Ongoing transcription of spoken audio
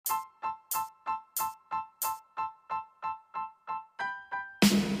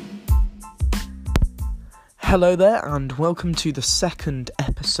Hello there, and welcome to the second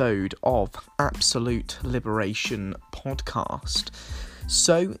episode of Absolute Liberation Podcast.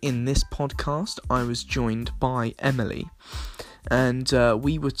 So, in this podcast, I was joined by Emily, and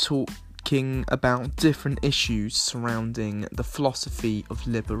we were talking about different issues surrounding the philosophy of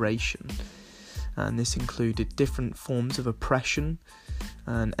liberation. And this included different forms of oppression,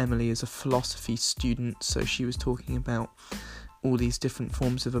 and Emily is a philosophy student, so she was talking about all these different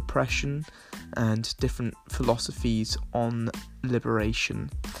forms of oppression and different philosophies on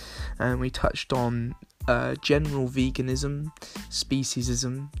liberation. And we touched on general veganism,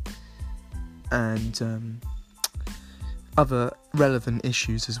 speciesism, and other relevant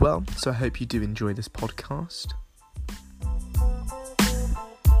issues as well. So I hope you do enjoy this podcast.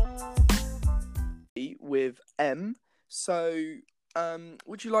 With M. So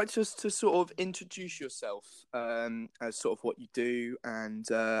would you like just to sort of introduce yourself as sort of what you do and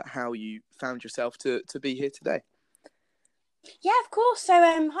how you found yourself to be here today? Yeah, of course. So,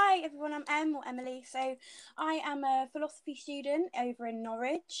 hi everyone, I'm Em or Emily. So, I am a philosophy student over in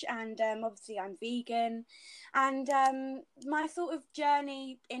Norwich, and obviously I'm vegan. And my sort of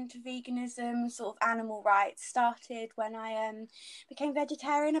journey into veganism, sort of animal rights, started when I became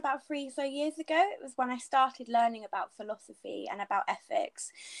vegetarian about 3 years ago. It was when I started learning about philosophy and about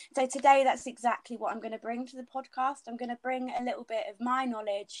ethics. So today, that's exactly what I'm going to bring to the podcast. I'm going to bring a little bit of my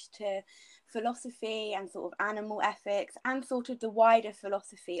knowledge to philosophy and sort of animal ethics and sort of the wider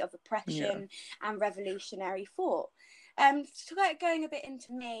philosophy of oppression and revolutionary thought. Going a bit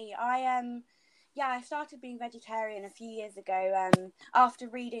into me, I started being vegetarian a few years ago after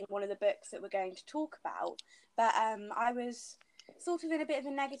reading one of the books that we're going to talk about. But I was sort of in a bit of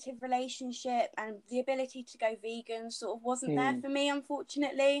a negative relationship, and the ability to go vegan sort of wasn't there for me,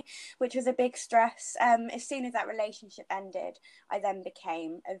 unfortunately, which was a big stress. As soon as that relationship ended, I then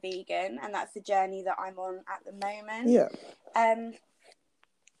became a vegan, and that's the journey that I'm on at the moment.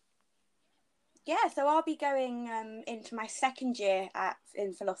 So I'll be going into my second year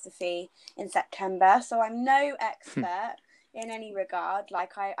in philosophy in September, so I'm no expert in any regard.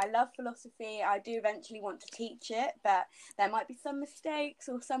 Like, I love philosophy. I do eventually want to teach it, but there might be some mistakes,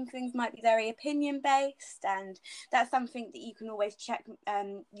 or some things might be very opinion based, and that's something that you can always check.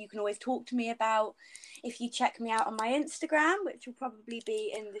 You can always talk to me about if you check me out on my Instagram, which will probably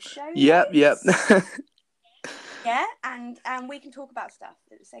be in the show notes. Yep. Yeah, and we can talk about stuff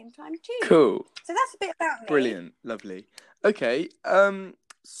at the same time too. Cool. So that's a bit about me. Brilliant, lovely. Okay,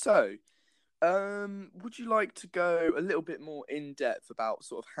 would you like to go a little bit more in depth about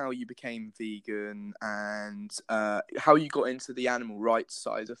sort of how you became vegan and how you got into the animal rights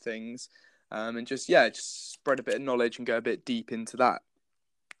side of things, and just spread a bit of knowledge and go a bit deep into that?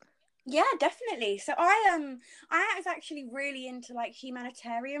 Yeah, definitely. So I was actually really into like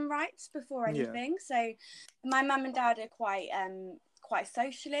humanitarian rights before anything. So my mum and dad are quite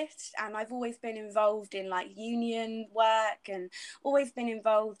socialist, and I've always been involved in like union work, and always been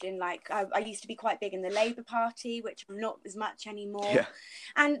involved in like I used to be quite big in the Labour Party, which I'm not as much anymore.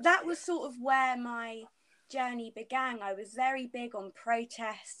 And that was sort of where my journey began. I was very big on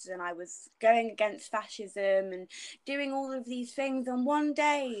protests, and I was going against fascism and doing all of these things. And one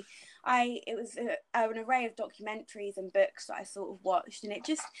day it was an array of documentaries and books that I sort of watched, and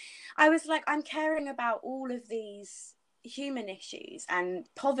I was like, I'm caring about all of these human issues and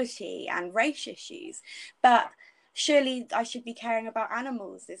poverty and race issues, but surely I should be caring about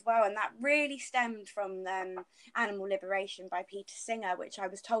animals as well. And that really stemmed from Animal Liberation by Peter Singer, which I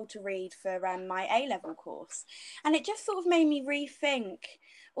was told to read for my A-level course. And it just sort of made me rethink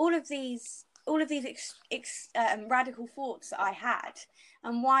all of these radical thoughts that I had,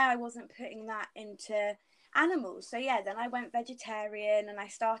 and why I wasn't putting that into animals. So then I went vegetarian, and I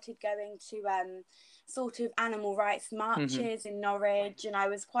started going to sort of animal rights marches in Norwich, and I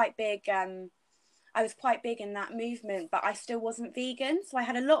was quite big in that movement, but I still wasn't vegan. So I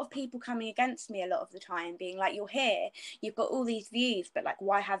had a lot of people coming against me a lot of the time, being like, you're here, you've got all these views, but like,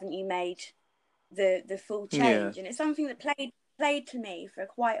 why haven't you made the full change? And it's something that played to me for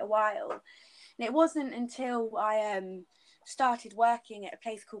quite a while. And it wasn't until I started working at a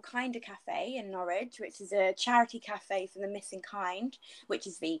place called Kinder Cafe in Norwich, which is a charity cafe for the missing kind, which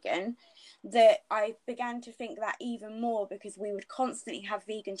is vegan, that I began to think that even more, because we would constantly have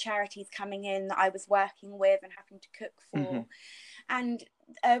vegan charities coming in that I was working with and having to cook for. And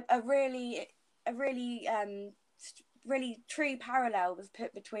a really true parallel was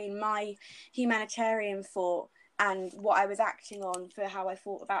put between my humanitarian thought and what I was acting on for how I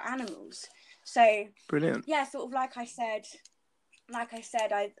thought about animals. So Brilliant. Yeah, sort of like I said,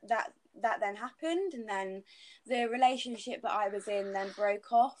 that then happened, and then the relationship that I was in then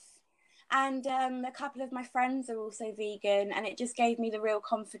broke off, And a couple of my friends are also vegan, and it just gave me the real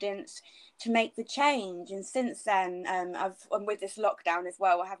confidence to make the change. And since then, and with this lockdown as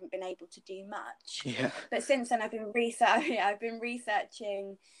well, I haven't been able to do much. Yeah. But since then, I've been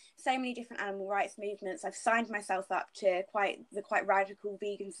researching so many different animal rights movements. I've signed myself up to the quite radical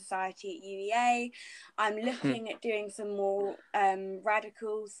vegan society at UEA. I'm looking at doing some more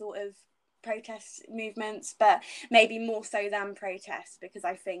radical sort of protest movements, but maybe more so than protests, because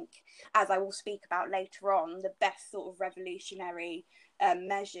I think, as I will speak about later on, the best sort of revolutionary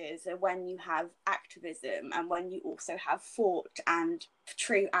measures are when you have activism and when you also have thought and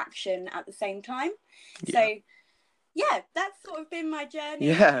true action at the same time. Yeah. So yeah, that's sort of been my journey.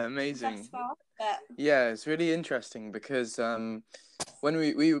 Yeah, amazing. Thus far, but... Yeah, it's really interesting because when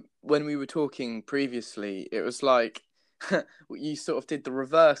we were talking previously, it was like you sort of did the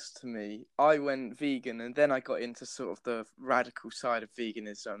reverse to me. I went vegan and then I got into sort of the radical side of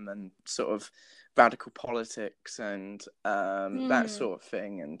veganism and sort of radical politics and that sort of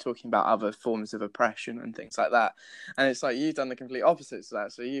thing, and talking about other forms of oppression and things like that. And it's like you've done the complete opposite to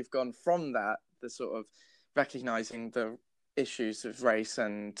that. So you've gone from that, the sort of recognizing the issues of race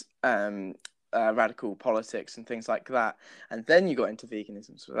and radical politics and things like that, and then you got into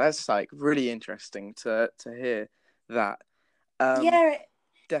veganism. So that's like really interesting to hear that. Yeah,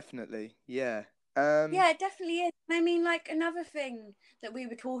 definitely. Yeah. Yeah, it definitely is. I mean, like, another thing that we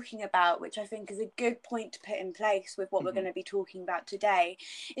were talking about, which I think is a good point to put in place with what we're going to be talking about today,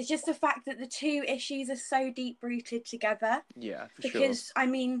 is just the fact that the two issues are so deep rooted together. Yeah, for because, sure. I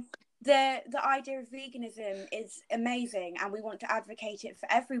mean, the idea of veganism is amazing and we want to advocate it for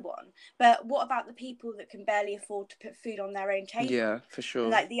everyone. But what about the people that can barely afford to put food on their own table? Yeah, for sure.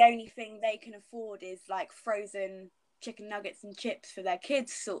 Like, the only thing they can afford is like frozen chicken nuggets and chips for their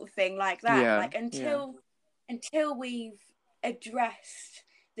kids, sort of thing, like that. Yeah, like until we've addressed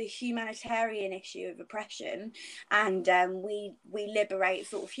the humanitarian issue of oppression and we liberate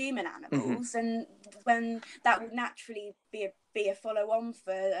sort of human animals, and when that will naturally be a follow-on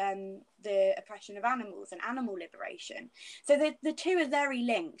for the oppression of animals and animal liberation. So the two are very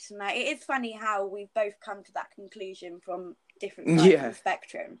linked, and like, it is funny how we've both come to that conclusion from different sides of the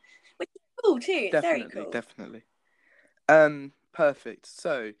spectrum, which is cool too. It's very cool. Definitely. Perfect.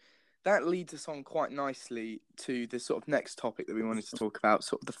 So that leads us on quite nicely to the sort of next topic that we wanted to talk about,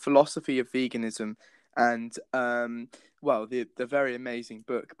 sort of the philosophy of veganism, and the very amazing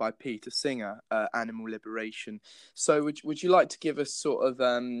book by Peter Singer, Animal Liberation. So would you like to give us sort of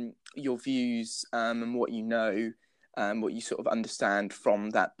your views and what you know, what you sort of understand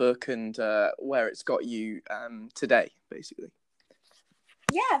from that book, and where it's got you today, basically?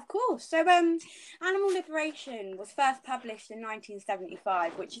 Yeah, of course. So Animal Liberation was first published in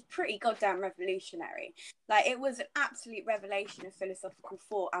 1975, which is pretty goddamn revolutionary. Like, it was an absolute revelation of philosophical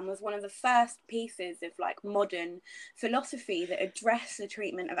thought and was one of the first pieces of like modern philosophy that addressed the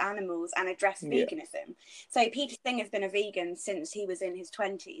treatment of animals and addressed veganism. So Peter Singer's been a vegan since he was in his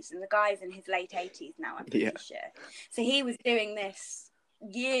 20s, and the guy's in his late 80s now, I'm pretty sure. So he was doing this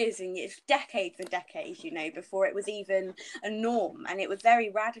years and years, decades and decades, before it was even a norm, and it was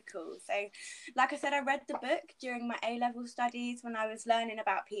very radical. So, like I said, I read the book during my A-level studies when I was learning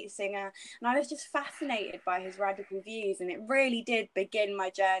about Peter Singer, and I was just fascinated by his radical views, and it really did begin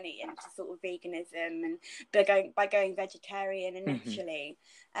my journey into sort of veganism and by going vegetarian initially.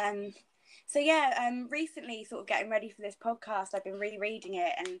 So yeah, recently, sort of getting ready for this podcast, I've been rereading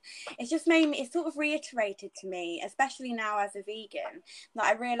it, and it's just it's sort of reiterated to me, especially now as a vegan, that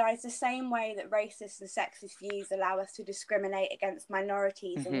I realise the same way that racist and sexist views allow us to discriminate against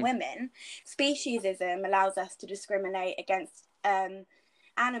minorities and women, speciesism allows us to discriminate against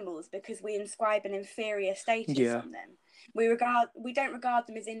animals because we inscribe an inferior status on them. We don't regard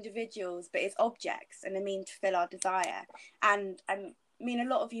them as individuals, but as objects and a mean to fill our desire. And I mean, a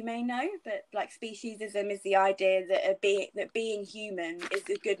lot of you may know, but like, speciesism is the idea that being human is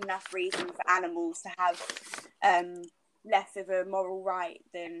a good enough reason for animals to have less of a moral right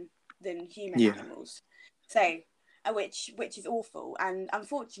than human animals. So, which is awful, and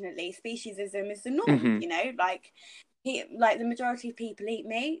unfortunately, speciesism is the norm. Like the majority of people eat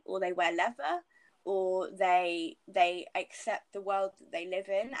meat, or they wear leather, or they accept the world that they live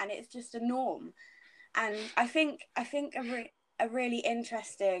in, and it's just a norm. And I think a really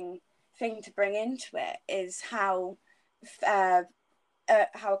interesting thing to bring into it is how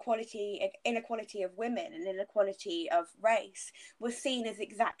inequality of women and inequality of race was seen as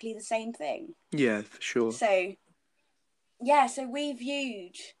exactly the same thing. Yeah, for sure. So we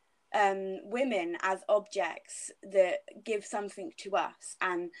viewed women as objects that give something to us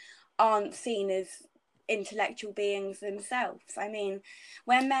and aren't seen as intellectual beings themselves. I mean,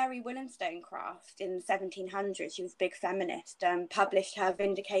 when Mary Wollstonecraft in the 1700s, she was a big feminist, published her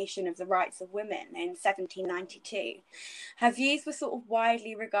Vindication of the Rights of Women in 1792, her views were sort of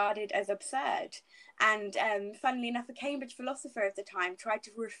widely regarded as absurd. And funnily enough, a Cambridge philosopher of the time tried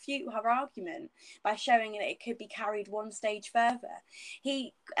to refute her argument by showing that it could be carried one stage further.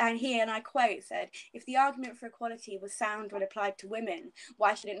 He, and I quote, said, "If the argument for equality was sound when applied to women,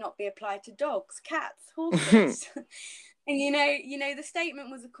 why should it not be applied to dogs, cats, horses?" And the statement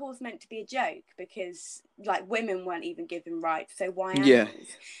was of course meant to be a joke because like women weren't even given rights, so why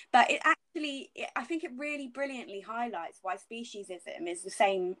animals? But I think it really brilliantly highlights why speciesism is the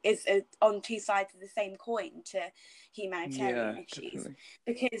same, is on two sides of the same coin to humanitarian issues. Definitely.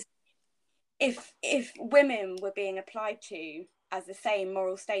 Because if women were being applied to as the same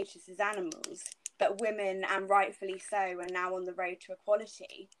moral status as animals, but women, and rightfully so, are now on the road to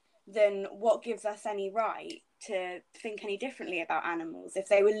equality, then what gives us any right to think any differently about animals if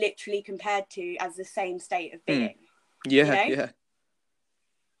they were literally compared to as the same state of being? Yeah.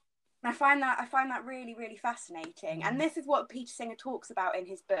 I find that really, really fascinating. And this is what Peter Singer talks about in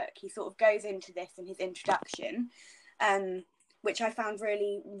his book. He sort of goes into this in his introduction, which I found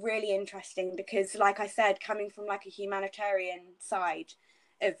really, really interesting because, like I said, coming from like a humanitarian side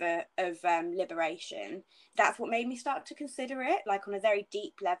of liberation, that's what made me start to consider it like on a very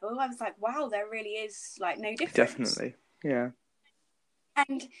deep level. I was like, wow, there really is like no difference. Definitely. Yeah.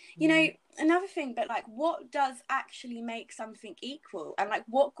 And another thing, but like, what does actually make something equal, and like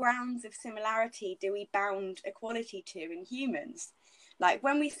what grounds of similarity do we bound equality to in humans? Like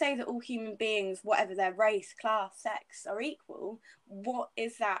when we say that all human beings, whatever their race, class, sex, are equal, what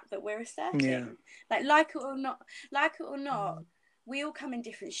is that we're asserting? Like it or not, we all come in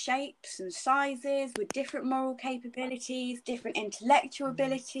different shapes and sizes with different moral capabilities, different intellectual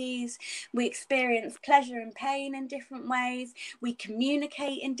abilities. We experience pleasure and pain in different ways. We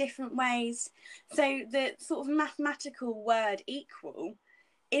communicate in different ways. So the sort of mathematical word equal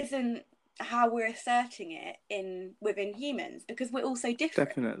isn't how we're asserting it within humans, because we're also different.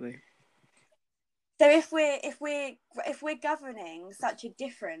 Definitely. So if we're governing such a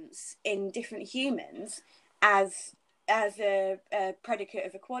difference in different humans as a predicate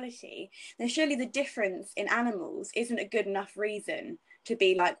of equality, then surely the difference in animals isn't a good enough reason to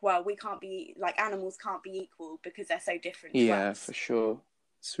be like, well, we can't be like, animals can't be equal because they're so different to us. Yeah, for sure.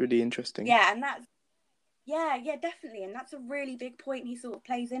 It's really interesting. Yeah, and that's definitely, and that's a really big point he sort of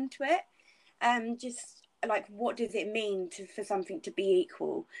plays into it. Just like, what does it mean for something to be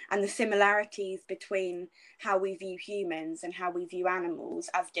equal, and the similarities between how we view humans and how we view animals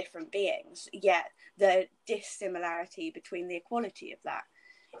as different beings, yet the dissimilarity between the equality of that.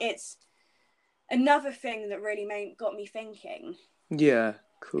 It's another thing that really got me thinking. Yeah,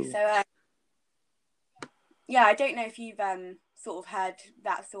 cool. So I don't know if you've sort of heard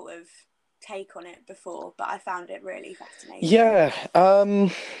that sort of take on it before, but I found it really fascinating.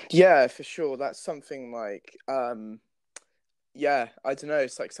 Yeah, for sure. That's something like I don't know,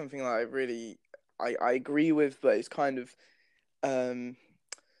 it's like something that I agree with, but it's kind of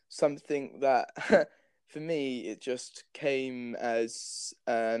something that for me it just came as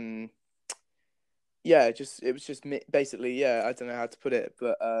it was just basically, I don't know how to put it,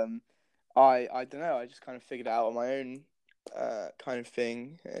 but I don't know, I just kind of figured it out on my own kind of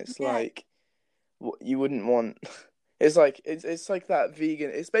thing. It's like what you wouldn't want. It's like that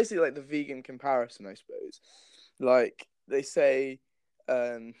vegan. It's basically like the vegan comparison, I suppose. Like they say,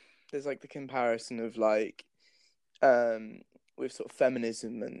 there's like the comparison of like, with sort of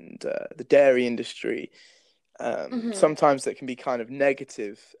feminism and the dairy industry. Sometimes that can be kind of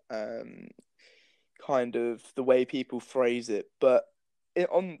negative, kind of the way people phrase it, but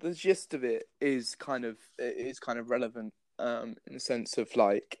on the gist of it is kind of relevant, in the sense of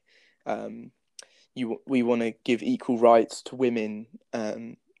like, we want to give equal rights to women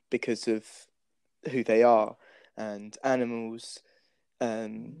because of who they are, and animals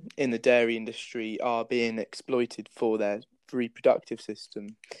in the dairy industry are being exploited for their reproductive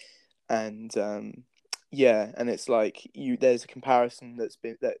system, and and it's like there's a comparison that's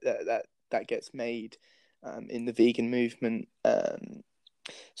been that gets made in the vegan movement,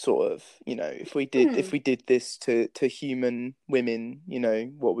 sort of, if we did this to human women,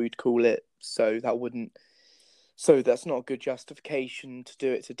 what we'd call it, so that's not a good justification to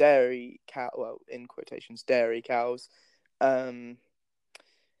do it to dairy cow, well, in quotations, dairy cows. So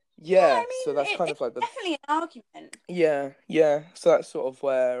that's kind of like definitely an argument. So that's sort of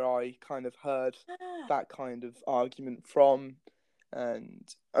where I kind of heard that kind of argument from. And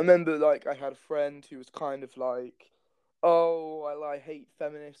I remember, like, I had a friend who was kind of like, I hate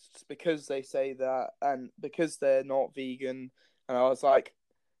feminists because they say that and because they're not vegan. And I was like,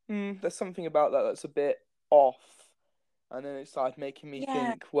 there's something about that that's a bit off. And then it started making me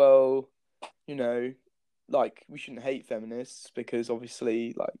think, well, you know, like we shouldn't hate feminists because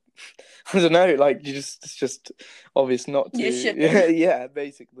obviously, like, I don't know, like it's just obvious not to. You shouldn't. Yeah,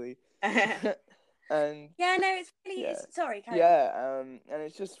 basically. And yeah, no, it's really. yeah, Sorry, carry on. and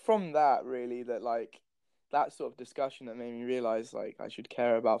it's just from that really that like that sort of discussion that made me realize like I should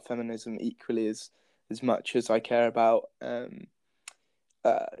care about feminism equally as much as I care about uh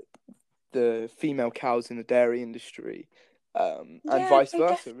the female cows in the dairy industry, and Yeah, vice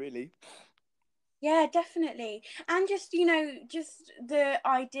versa, really. yeah, definitely. And just, just the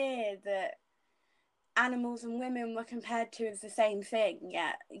idea that animals and women were compared to as the same thing,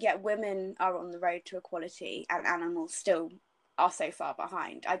 yet women are on the road to equality and animals still are so far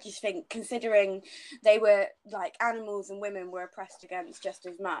behind. I just think, considering they were like animals and women were oppressed against just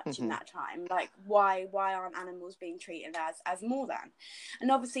as much in that time, like why aren't animals being treated as more than? And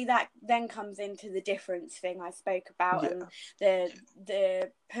obviously that then comes into the difference thing I spoke about, and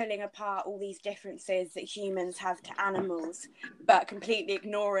the pulling apart all these differences that humans have to animals, but completely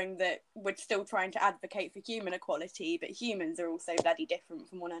ignoring that we're still trying to advocate for human equality, but humans are also bloody different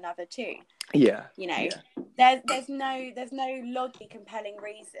from one another too. There's no logically compelling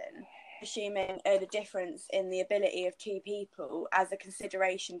reason assuming the difference in the ability of two people as a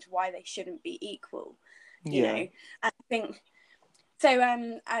consideration to why they shouldn't be equal. And I think so.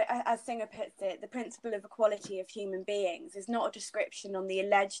 As Singer puts it, the principle of equality of human beings is not a description on the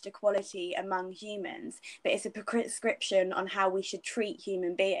alleged equality among humans, but it's a prescription on how we should treat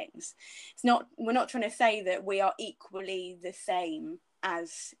human beings. We're not trying to say that we are equally the same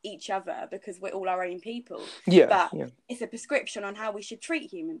as each other because we're all our own people, but it's a prescription on how we should treat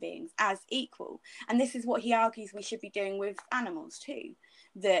human beings as equal. And this is what he argues we should be doing with animals too,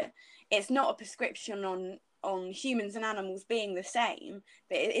 that it's not a prescription on humans and animals being the same,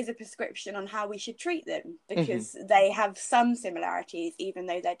 but it is a prescription on how we should treat them, because they have some similarities even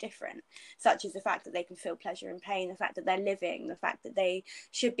though they're different, such as the fact that they can feel pleasure and pain, the fact that they're living, the fact that they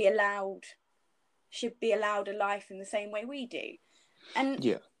should be allowed a life in the same way we do. And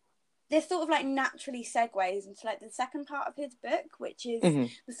this sort of like naturally segues into like the second part of his book, which is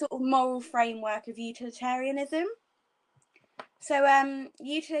the sort of moral framework of utilitarianism. So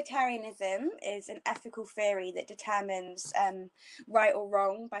utilitarianism is an ethical theory that determines right or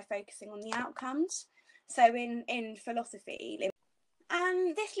wrong by focusing on the outcomes. So in philosophy,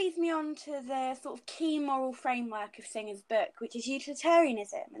 and this leads me on to the sort of key moral framework of Singer's book, which is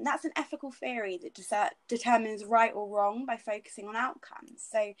utilitarianism. And that's an ethical theory that determines right or wrong by focusing on outcomes.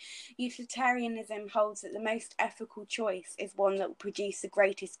 So utilitarianism holds that the most ethical choice is one that will produce the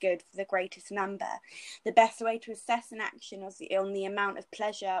greatest good for the greatest number. The best way to assess an action is on the amount of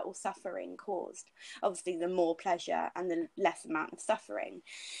pleasure or suffering caused. Obviously, the more pleasure and the less amount of suffering.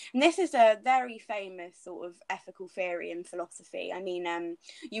 And this is a very famous sort of ethical theory in philosophy. I mean,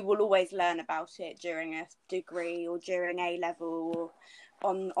 you will always learn about it during a degree or during A level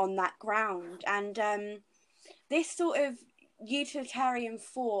or on that ground. And this sort of utilitarian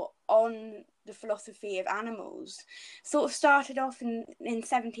thought on the philosophy of animals sort of started off in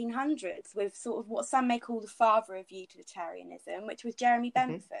 1700s with sort of what some may call the father of utilitarianism, which was Jeremy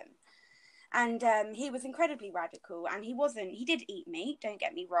Bentham. And he was incredibly radical, and he did eat meat, don't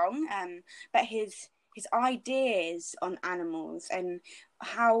get me wrong, but his ideas on animals and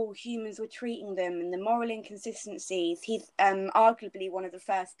how humans were treating them and the moral inconsistencies, he's arguably one of the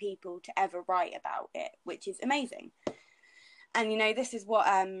first people to ever write about it, which is amazing. And this is what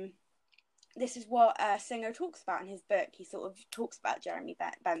Singer talks about in his book. He sort of talks about Jeremy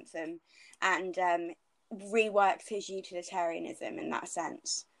Bentham and reworks his utilitarianism in that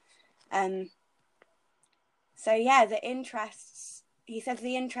sense. He says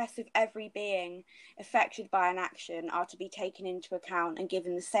the interests of every being affected by an action are to be taken into account and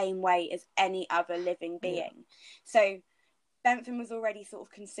given the same weight as any other living being. So Bentham was already sort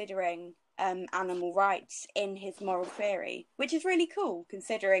of considering animal rights in his moral theory, which is really cool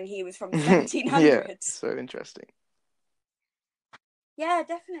considering he was from the 1700s. So interesting. Yeah,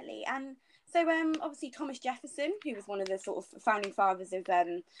 definitely. And so obviously Thomas Jefferson, who was one of the sort of founding fathers of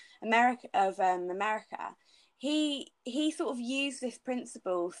America, he sort of used this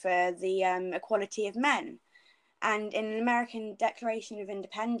principle for the equality of men. And in an American Declaration of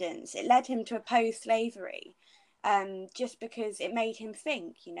Independence, it led him to oppose slavery. just because it made him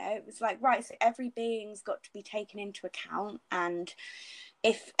think, it was like, right, so every being's got to be taken into account, and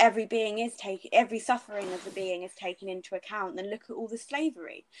if every suffering of the being is taken into account, then look at all the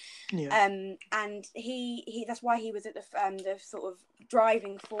slavery. And he that's why he was at the sort of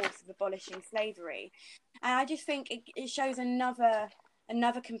driving force of abolishing slavery. And I just think it shows another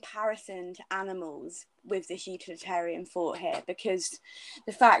comparison to animals with this utilitarian thought here, because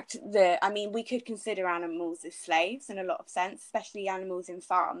the fact that, I mean, we could consider animals as slaves in a lot of sense, especially animals in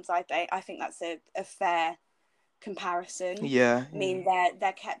farms. I think that's a fair comparison. I mean,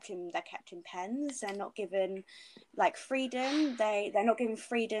 they're kept in pens. They're not given like freedom. They're not given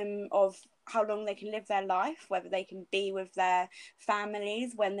freedom of how long they can live their life, whether they can be with their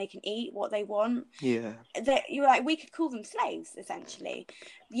families, when they can eat what they want. You're like, we could call them slaves essentially.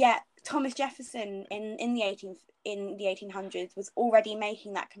 Yet Thomas Jefferson in the 1800s was already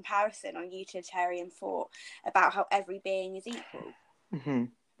making that comparison on utilitarian thought about how every being is equal.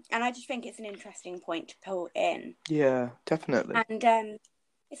 And I just think it's an interesting point to pull in. Yeah, definitely. And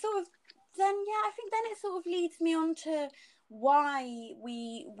it sort of I think then it sort of leads me on to why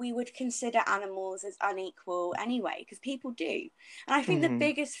we would consider animals as unequal anyway, because people do. And I think the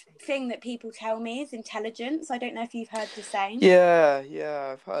biggest thing that people tell me is intelligence. I don't know if you've heard the same. Yeah,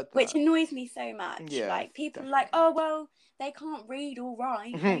 I've heard that. Which annoys me so much. Yeah, like, people are like, oh well, they can't read or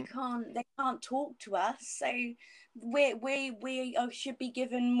write. They can't talk to us, so we should be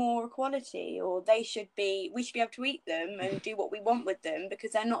given more equality, or we should be able to eat them and do what we want with them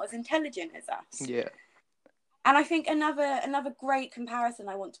because they're not as intelligent as us. Yeah. And I think another great comparison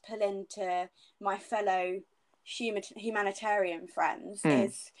I want to pull into my fellow humanitarian friends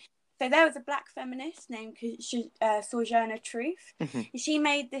is, so there was a black feminist named Sojourner Truth. She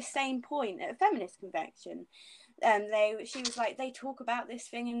made this same point at a feminist convention. She was like, they talk about this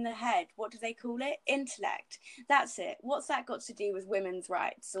thing in the head. What do they call it? Intellect. That's it. What's that got to do with women's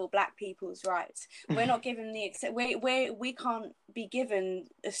rights or black people's rights? We're not given we can't be given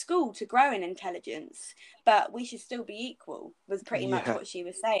a school to grow in intelligence, but we should still be equal, was pretty much what she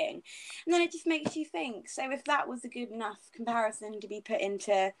was saying. And then it just makes you think, so if that was a good enough comparison to be put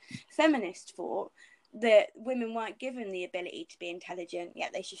into feminist thought, that women weren't given the ability to be intelligent,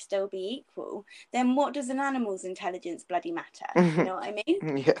 yet they should still be equal, then what does an animal's intelligence bloody matter? You know what I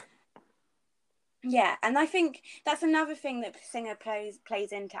mean? Yeah, and I think that's another thing that Singer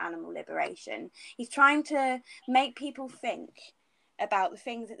plays into animal liberation. He's trying to make people think about the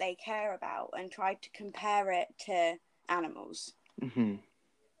things that they care about and try to compare it to animals.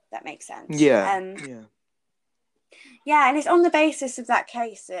 That makes sense. Yeah, and it's on the basis of that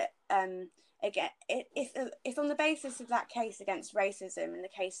case that again, it's on the basis of that case against racism and the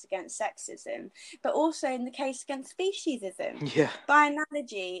case against sexism, but also in the case against speciesism. By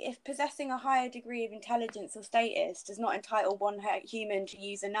analogy, if possessing a higher degree of intelligence or status does not entitle one human to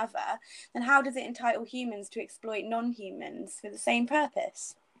use another, then how does it entitle humans to exploit non-humans for the same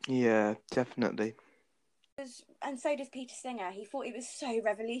purpose? Yeah, definitely. And so does Peter Singer. He thought it was so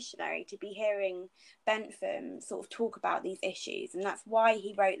revolutionary to be hearing Bentham sort of talk about these issues, and that's why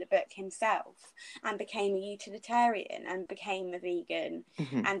he wrote the book himself and became a utilitarian and became a vegan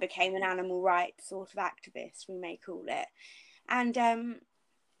and became an animal rights sort of activist, we may call it. And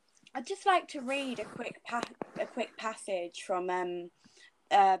I'd just like to read a quick passage from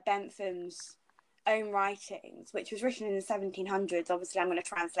Bentham's own writings, which was written in the 1700s. Obviously I'm going to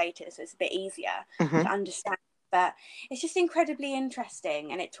translate it so it's a bit easier to understand, but it's just incredibly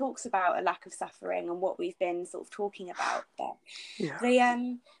interesting, and it talks about a lack of suffering and what we've been sort of talking about. But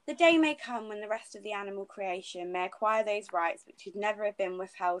the day may come when the rest of the animal creation may acquire those rights which should never have been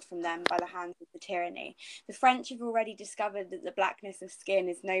withheld from them by the hands of the tyranny. The French have already discovered that the blackness of skin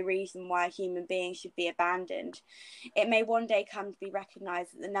is no reason why a human being should be abandoned. It may one day come to be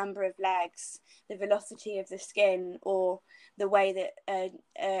recognised that the number of legs, the velocity of the skin, or the way that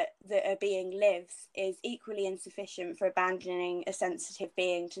a being lives is equally insufficient for abandoning a sensitive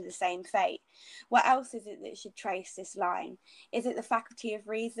being to the same fate. What else is it that should trace this line? Is it the faculty of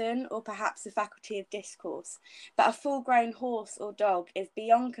reason, or perhaps the faculty of discourse? But a full-grown horse or dog is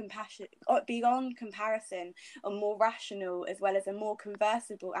beyond comparison a more rational as well as a more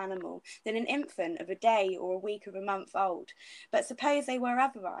conversable animal than an infant of a day or a week of a month old. But suppose they were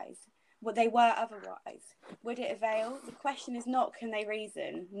otherwise. Would it avail? The question is not can they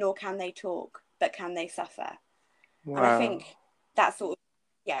reason, nor can they talk, but can they suffer? Wow. And I think that sort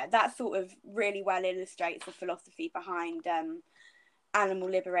of really well illustrates the philosophy behind animal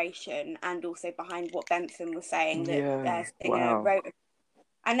liberation, and also behind what Bentham was saying that Singer wrote.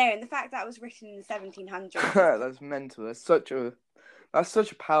 I know, and the fact that was written in the 1700s. That's mental. That's such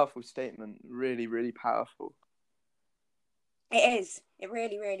a powerful statement. Really, really powerful. It is. It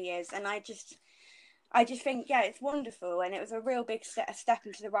really, really is. And I just think, yeah, it's wonderful, and it was a real big step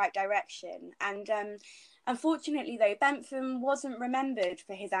into the right direction. And unfortunately, though, Bentham wasn't remembered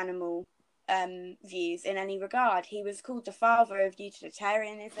for his animal views in any regard. He was called the father of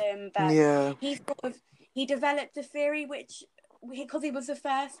utilitarianism, but Yeah. he developed a theory which, because he was the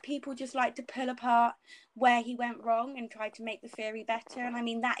first, people just like to pull apart where he went wrong and try to make the theory better. And I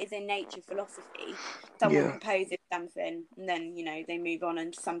mean, that is in nature philosophy. Someone Yeah. proposes something and then, they move on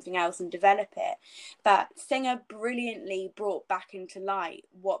into something else and develop it. But Singer brilliantly brought back into light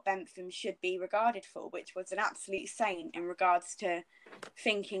what Bentham should be regarded for, which was an absolute saint in regards to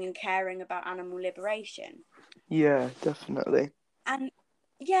thinking and caring about animal liberation. Yeah, definitely. And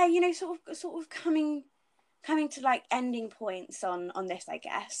yeah, sort of coming to like ending points on this, I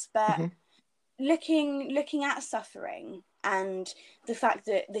guess. But Hmm. looking at suffering and the fact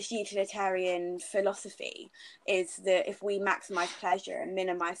that this utilitarian philosophy is that if we maximize pleasure and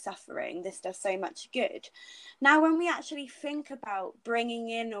minimize suffering, this does so much good. Now, when we actually think about bringing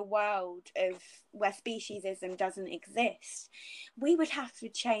in a world of where speciesism doesn't exist, we would have to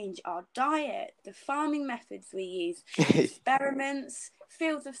change our diet, the farming methods we use, experiments,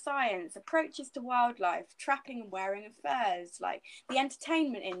 fields of science, approaches to wildlife, trapping and wearing of furs, like the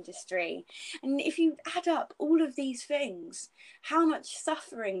entertainment industry. And if you add up all of these things, how much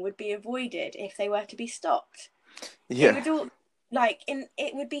suffering would be avoided if they were to be stopped? It would all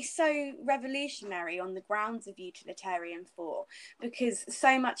it would be so revolutionary on the grounds of utilitarian thought, because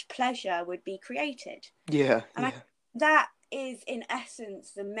so much pleasure would be created. Yeah, And that is in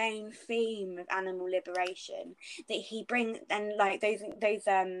essence the main theme of animal liberation that he brings. And like those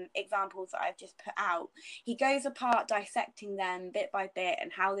examples that I've just put out, he goes apart dissecting them bit by bit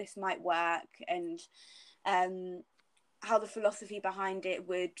and how this might work, and how the philosophy behind it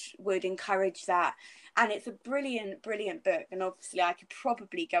would encourage that. And it's a brilliant book, and obviously I could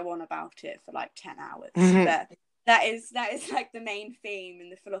probably go on about it for like 10 hours, but that is like the main theme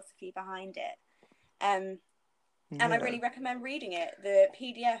and the philosophy behind it. And I really recommend reading it. The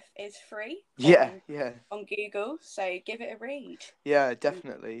PDF is free on Google, so give it a read. Yeah,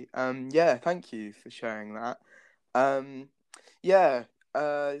 definitely. Yeah, thank you for sharing that. Yeah,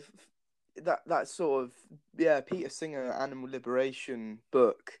 that sort of Peter Singer Animal Liberation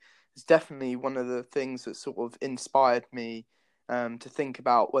book is definitely one of the things that sort of inspired me to think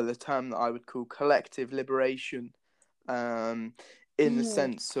about the term that I would call collective liberation, in the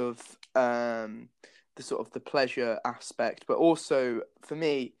sense of the sort of the pleasure aspect, but also for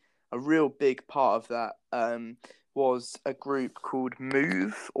me a real big part of that was a group called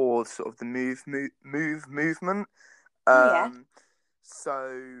Move, or sort of the Move movement.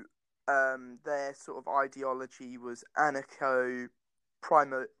 So their sort of ideology was anarcho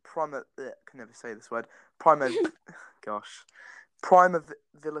primo can never say this word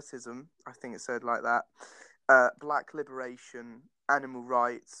primordialism, I think it's said like that. Black liberation, animal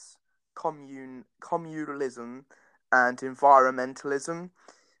rights, communalism, and environmentalism.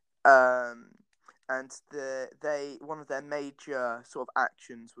 And one of their major sort of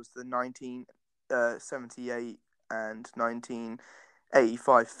actions was the 1978 and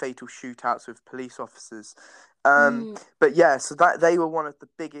 1985 fatal shootouts with police officers. But yeah, so that they were one of the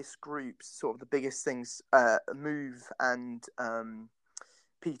biggest groups, sort of the biggest things. Move and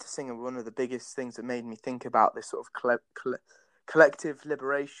Peter Singer were one of the biggest things that made me think about this sort of collective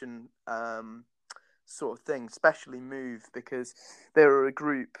liberation sort of thing, especially Move, because they were a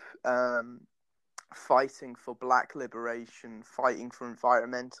group fighting for black liberation, fighting for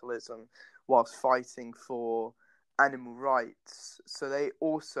environmentalism, whilst fighting for animal rights. So they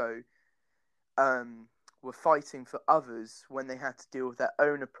also were fighting for others when they had to deal with their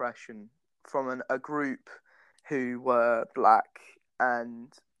own oppression from a group who were black,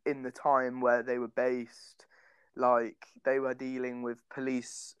 and in the time where they were based, like they were dealing with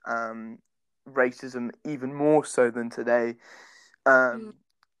police racism even more so than today.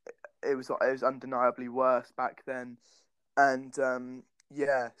 It was undeniably worse back then, and so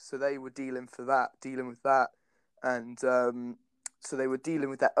they were dealing with that, and so they were dealing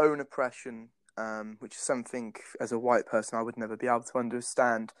with their own oppression, which is something as a white person I would never be able to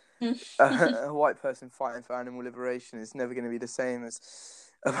understand. A white person fighting for animal liberation is never going to be the same as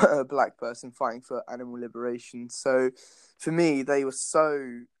a black person fighting for animal liberation. So for me, they were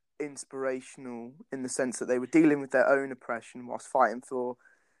so inspirational in the sense that they were dealing with their own oppression whilst fighting for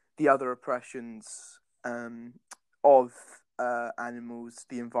the other oppressions of animals,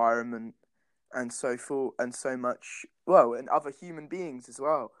 the environment, and so forth, and so much, and other human beings as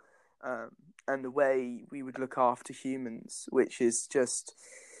well, and the way we would look after humans, which is just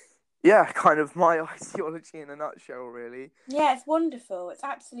yeah, kind of my ideology in a nutshell, really. Yeah, it's wonderful. It's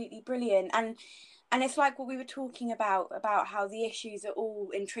absolutely brilliant. And it's like what we were talking about how the issues are all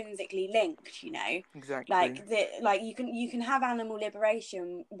intrinsically linked, you know. Exactly. Like you can have animal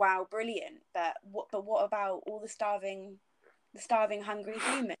liberation, wow, brilliant, but what about all the starving hungry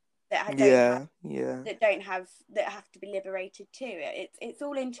humans that don't have Yeah, yeah. that have to be liberated too. It's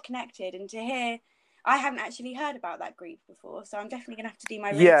all interconnected, and to hear, I haven't actually heard about that group before, so I'm definitely gonna have to do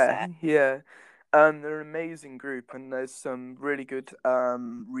my Yeah, research. yeah. They're an amazing group, and there's some really good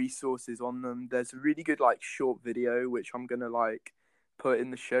resources on them. There's a really good like short video which I'm gonna like put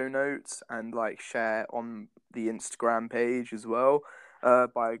in the show notes and like share on the Instagram page as well.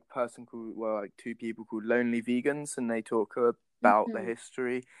 By a person called like two people called Lonely Vegans, and they talk about the Hmm.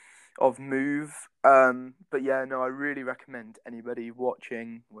 history of Move. But yeah, no, I really recommend anybody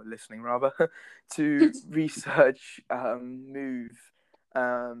watching or listening rather to research Move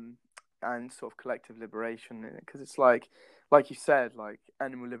um, and sort of collective liberation, because it's like you said, like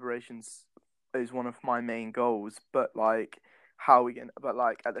animal liberations is one of my main goals. But like, how we get? But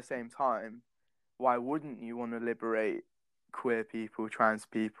like at the same time, why wouldn't you want to liberate queer people, trans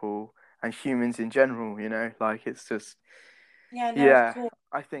people, and humans in general? You know, like it's just Yeah, no, of yeah. course.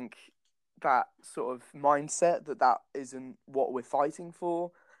 I think that sort of mindset that isn't what we're fighting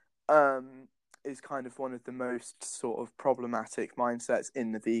for um, is kind of one of the most sort of problematic mindsets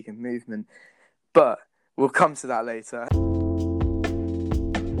in the vegan movement. But we'll come to that later.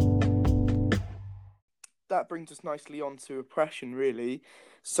 That brings us nicely on to oppression, really.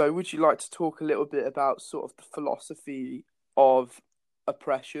 So, would you like to talk a little bit about sort of the philosophy of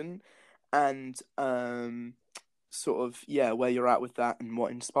oppression and sort of, yeah, where you're at with that and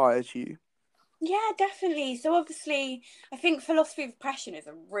what inspires you? Yeah, definitely. So obviously, I think philosophy of oppression is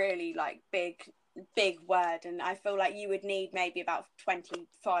a really like big word, and I feel like you would need maybe about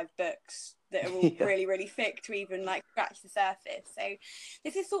 25 books that are all Yeah. really really thick to even like scratch the surface. So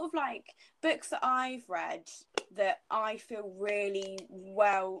this is sort of like books that I've read that I feel really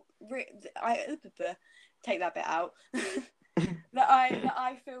well I take that bit out. That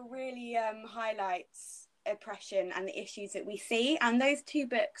I feel really highlights oppression and the issues that we see. And those two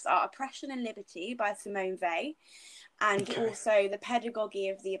books are Oppression and Liberty by Simone Weil, and Okay. also The Pedagogy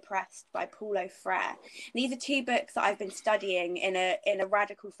of the Oppressed by Paulo Freire. These are two books that I've been studying in a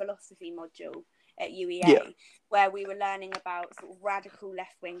radical philosophy module at Yeah. UEA, where we were learning about sort of radical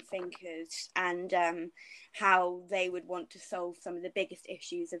left-wing thinkers and how they would want to solve some of the biggest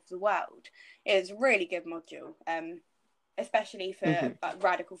issues of the world. It was a really good module. Especially for Mm-hmm.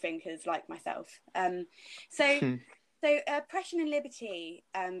 radical thinkers like myself. So Oppression and Liberty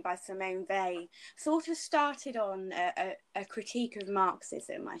by Simone Weil sort of started on a critique of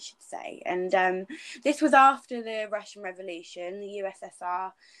Marxism, I should say. And this was after the Russian Revolution, the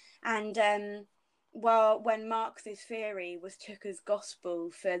USSR. And when Marx's theory was took as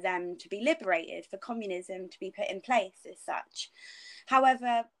gospel for them to be liberated, for communism to be put in place as such.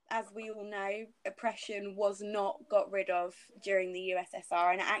 However, as we all know, oppression was not got rid of during the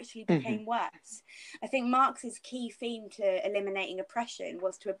USSR, and it actually Mm-hmm. became worse. I think Marx's key theme to eliminating oppression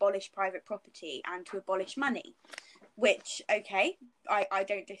was to abolish private property and to abolish money, which, okay, I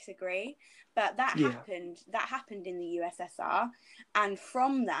don't disagree, but Yeah. that happened in the USSR, and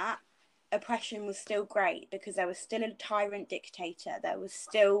from that, oppression was still great because there was still a tyrant dictator, there was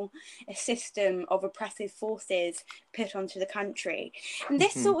still a system of oppressive forces put onto the country, and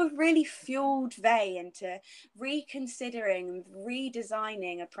this Mm-hmm. sort of really fueled Vey into reconsidering and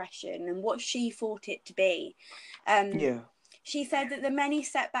redesigning oppression and what she thought it to be. Yeah. She said that the many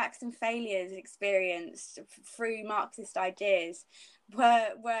setbacks and failures experienced through Marxist ideas were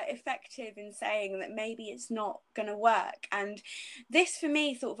effective in saying that maybe it's not going to work. And this, for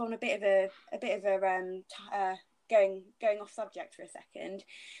me, sort of on a bit of a going off subject for a second,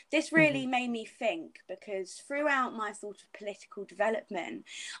 this Mm-hmm. really made me think, because throughout my sort of political development,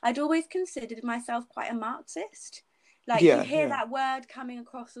 I'd always considered myself quite a Marxist. Like, you'd Yeah. hear Yeah. that word coming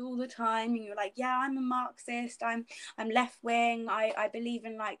across all the time, and you're like, yeah, I'm a Marxist, I'm left wing, I believe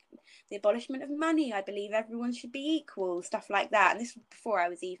in like the abolishment of money, I believe everyone should be equal, stuff like that. And this was before I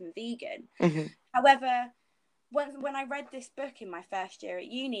was even vegan. Mm-hmm. However, when I read this book in my first year at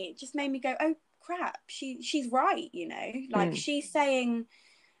uni, it just made me go, oh crap, she's right, you know, like Mm. she's saying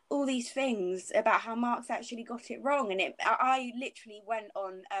all these things about how Marx actually got it wrong. And I literally went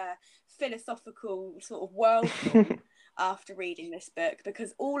on a philosophical sort of whirlpool after reading this book,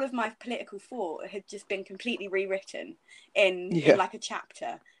 because all of my political thought had just been completely rewritten in Yeah. like a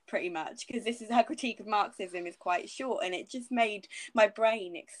chapter, pretty much, because this is her critique of Marxism is quite short, and it just made my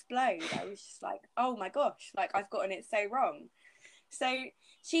brain explode. I was just like, oh my gosh, like I've gotten it so wrong. So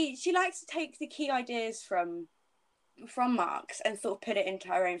she likes to take the key ideas from Marx and sort of put it into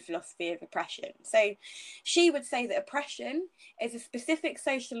her own philosophy of oppression. So she would say that oppression is a specific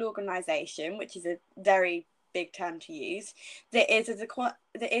social organisation, which is a very big term to use, that is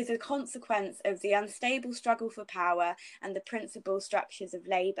a consequence of the unstable struggle for power and the principal structures of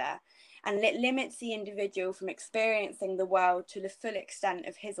labour, and it limits the individual from experiencing the world to the full extent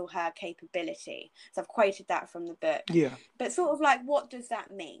of his or her capability. So I've quoted that from the book. Yeah. But sort of like, what does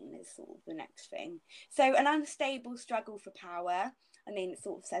that mean is sort of the next thing. So an unstable struggle for power, I mean, it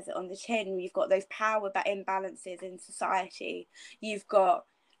sort of says it on the tin. You've got those power imbalances in society. You've got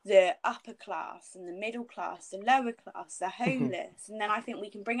the upper class and the middle class, the lower class, the homeless. And then I think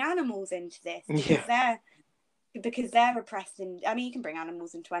we can bring animals into this because they're oppressed. And I mean, you can bring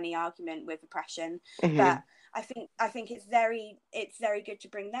animals into any argument with oppression, but I think it's very good to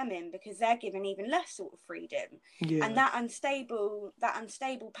bring them in because they're given even less sort of freedom. And that unstable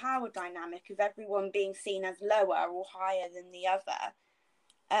power dynamic of everyone being seen as lower or higher than the other,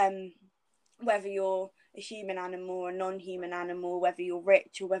 whether you're a human animal or a non-human animal, whether you're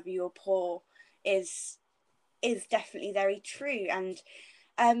rich or whether you're poor, is definitely very true. And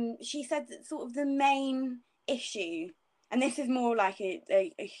she said that sort of the main issue, and this is more like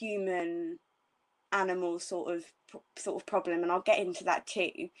a human animal sort of problem, and I'll get into that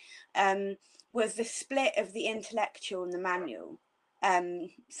too, was the split of the intellectual and the manual.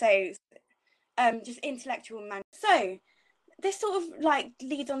 Just intellectual and manual. So this sort of like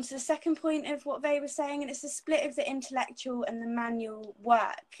leads on to the second point of what they were saying, and it's the split of the intellectual and the manual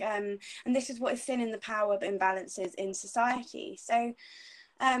work. And this is what is seen in the power imbalances in society. So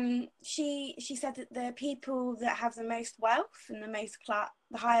she said that the people that have the most wealth and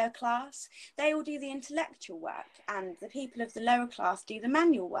the higher class, they all do the intellectual work, and the people of the lower class do the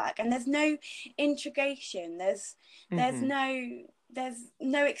manual work. And there's no integration. There's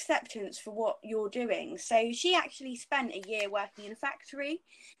no acceptance for what you're doing. So she actually spent a year working in a factory.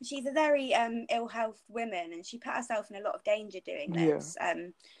 She's a very ill health woman, and she put herself in a lot of danger doing this.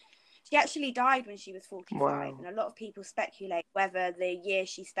 She actually died when she was 45. Wow. And a lot of people speculate whether the year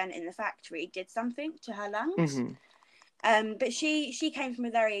she spent in the factory did something to her lungs. But she came from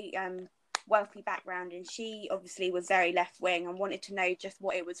a very wealthy background, and she obviously was very left wing and wanted to know just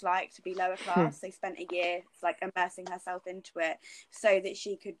what it was like to be lower class. So spent a year like immersing herself into it so that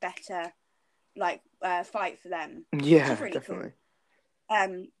she could better like fight for them. Yeah, which is really definitely.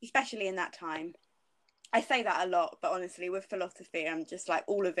 Cool. Especially in that time. I say that a lot, but honestly, with philosophy, I'm just like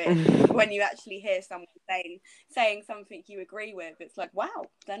all of it. When you actually hear someone saying something you agree with, it's like, wow,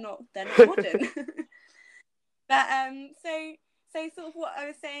 they're not modern. But so sort of what I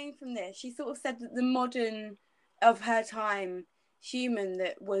was saying from this, she sort of said that the modern of her time human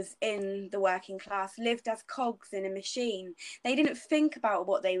that was in the working class lived as cogs in a machine. They didn't think about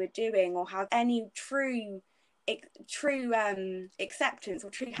what they were doing or have any true acceptance or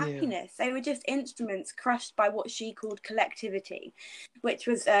true happiness. They were just instruments crushed by what she called collectivity, which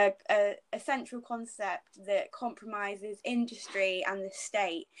was a central concept that compromises industry and the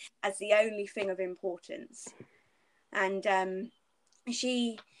state as the only thing of importance. And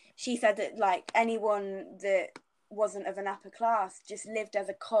she said that like anyone that wasn't of an upper class just lived as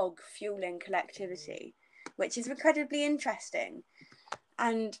a cog fueling collectivity, which is incredibly interesting.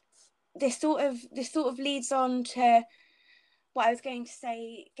 And this sort of leads on to what I was going to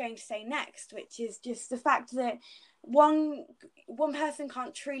say next, which is just the fact that one person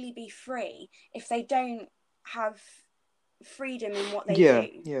can't truly be free if they don't have freedom in what they do.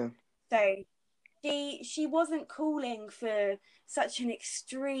 Yeah. So she wasn't calling for such an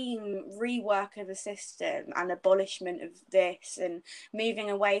extreme rework of a system and abolishment of this and moving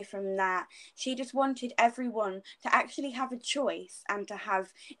away from that. She just wanted everyone to actually have a choice and to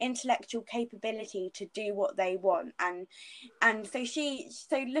have intellectual capability to do what they want. And so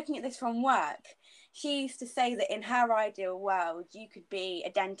looking at this from work, she used to say that in her ideal world, you could be a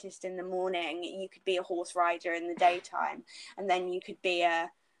dentist in the morning, you could be a horse rider in the daytime, and then you could be a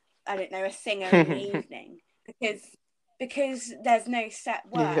singer in the evening, because there's no set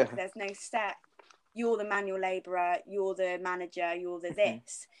work, there's no set, you're the manual labourer, you're the manager, you're the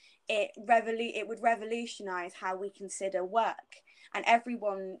this. It would revolutionise how we consider work, and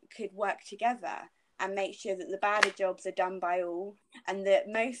everyone could work together and make sure that the badder jobs are done by all, and that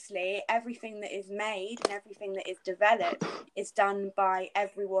mostly everything that is made and everything that is developed is done by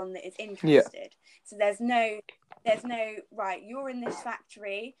everyone that is interested. So there's no right, you're in this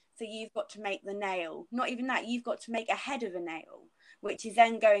factory, so you've got to make the nail. Not even that, you've got to make a head of a nail, which is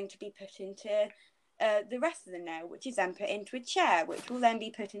then going to be put into the rest of the nail, which is then put into a chair, which will then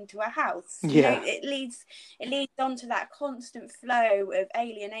be put into a house. Yeah. You know, it leads on to that constant flow of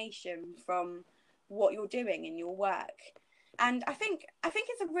alienation from what you're doing in your work. And I think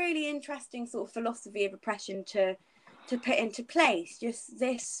it's a really interesting sort of philosophy of oppression to put into place. Just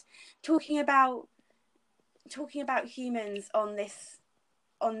this talking about humans on this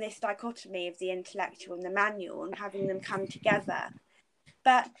dichotomy of the intellectual and the manual, and having them come together.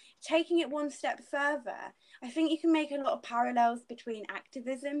 But taking it one step further, I think you can make a lot of parallels between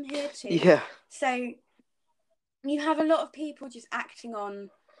activism here too. Yeah. So you have a lot of people just acting on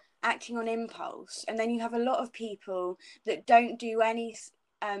impulse, and then you have a lot of people that don't do any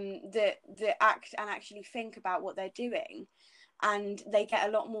that act and actually think about what they're doing, and they get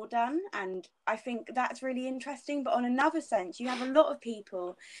a lot more done. And I think that's really interesting. But on another sense, you have a lot of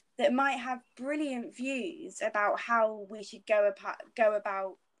people that might have brilliant views about how we should go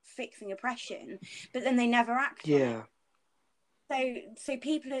about fixing oppression, but then they never act on it. So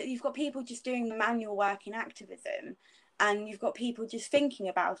you've got people just doing the manual work in activism, and you've got people just thinking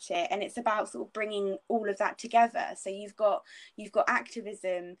about it, and it's about sort of bringing all of that together. So you've got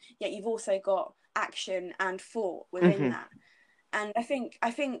activism, yet you've also got action and thought within that. And I think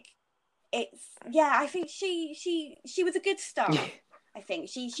it's, I think she was a good start. I think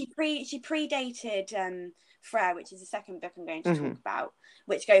she predated Frere, which is the second book I'm going to talk about,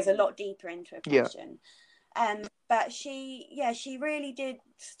 which goes a lot deeper into oppression. But she really did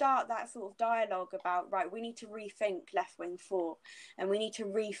start that sort of dialogue about, right, we need to rethink left-wing thought, and we need to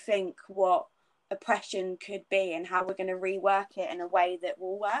rethink what oppression could be and how we're going to rework it in a way that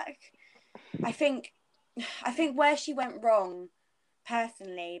will work. I think where she went wrong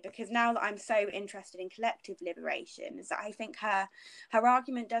personally, because now that I'm so interested in collective liberation, is that I think her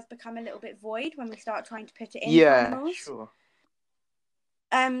argument does become a little bit void when we start trying to put it into animals. Sure.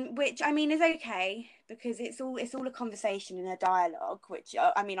 Which I mean is okay, because it's all a conversation and a dialogue, which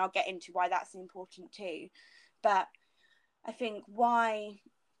I mean I'll get into why that's important too. But I think what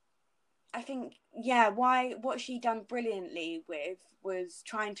she done brilliantly with was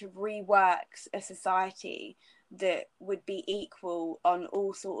trying to rework a society that would be equal on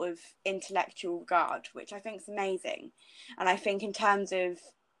all sort of intellectual regard, which I think is amazing. And I think in terms of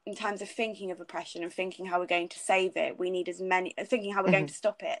thinking of oppression and thinking how we're going to save it, we need thinking how we're going to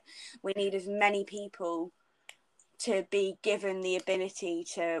stop it, we need as many people to be given the ability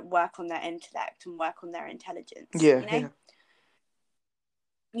to work on their intellect and work on their intelligence.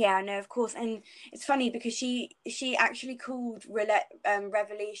 Yeah, no, of course. And it's funny because she actually called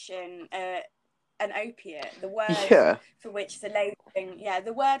revolution an opiate, the word for which the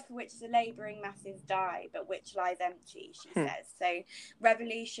labouring masses die, but which lies empty, she says. So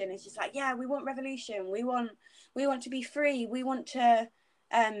revolution is just like, we want revolution. We want to be free. We want to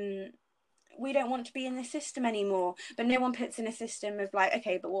we don't want to be in the system anymore. But no one puts in a system of like,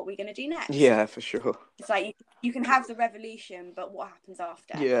 okay, but what are we going to do next? Yeah, for sure. It's like you can have the revolution, but what happens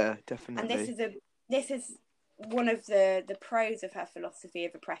after? Yeah, definitely. And this is one of the pros of her philosophy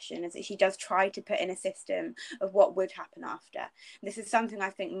of oppression, is that she does try to put in a system of what would happen after. This is something I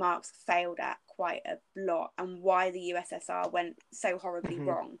think Marx failed at quite a lot, and why the USSR went so horribly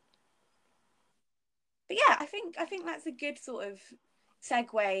wrong. But yeah, I think that's a good sort of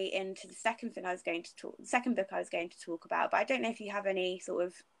segue into the second book I was going to talk about. But I don't know if you have any sort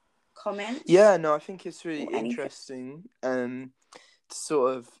of comments. Yeah, no, I think it's really interesting to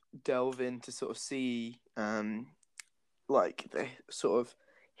sort of delve in to sort of see like the sort of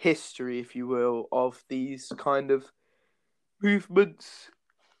history, if you will, of these kind of movements.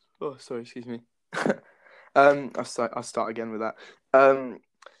 Oh, sorry, excuse me. I'll start again with that.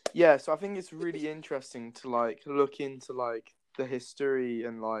 So I think it's really interesting to like look into like the history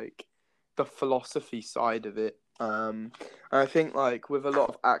and like the philosophy side of it. And I think like with a lot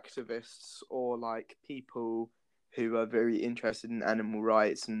of activists or like people who are very interested in animal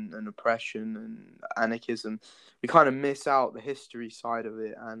rights and oppression and anarchism, we kind of miss out the history side of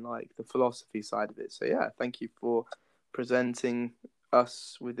it and like the philosophy side of it. So yeah, thank you for presenting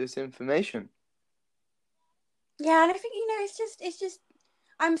us with this information. Yeah, and I think, it's just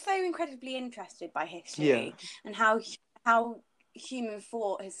I'm so incredibly interested by history and how human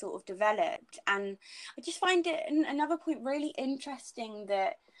thought has sort of developed, and I just find it another point really interesting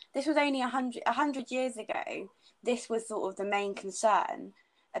that this was only 100 years ago. This was sort of the main concern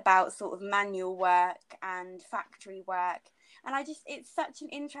about sort of manual work and factory work, and it's such an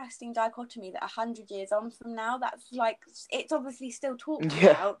interesting dichotomy that 100 years on from now, that's like, it's obviously still talked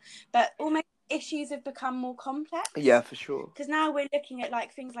about, but almost issues have become more complex. Yeah, for sure. Because now we're looking at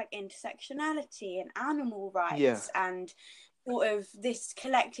like things like intersectionality and animal rights and sort of this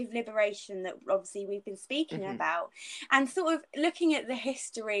collective liberation that obviously we've been speaking about, and sort of looking at the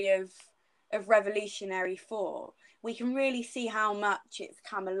history of revolutionary thought, we can really see how much it's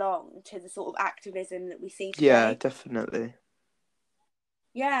come along to the sort of activism that we see today. Yeah, definitely.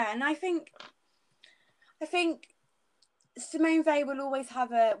 Yeah, and I think Simone Weil will always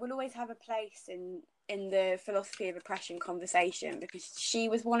have a place in the philosophy of oppression conversation, because she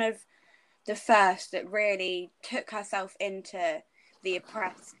was one of the first that really took herself into the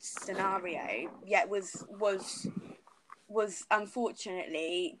oppressed scenario, yet was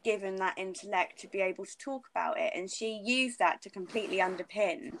unfortunately given that intellect to be able to talk about it, and she used that to completely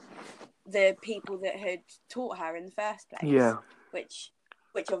underpin the people that had taught her in the first place. Yeah. Which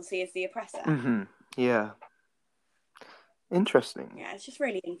obviously is the oppressor. Mm-hmm. Yeah. Interesting. Yeah, it's just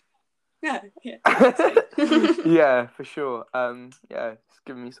really. Yeah. Yeah, for sure. Yeah, it's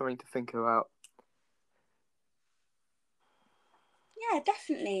given me something to think about. Yeah,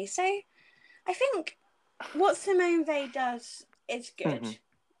 definitely. So, I think what Simone Weil does is good.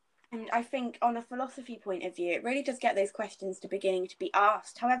 And I think on a philosophy point of view, it really does get those questions to beginning to be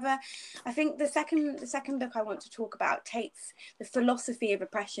asked. However, I think the second book I want to talk about takes the philosophy of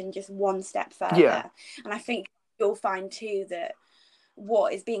oppression just one step further. Yeah. And I think you'll find too that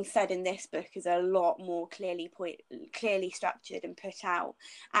what is being said in this book is a lot more clearly structured and put out.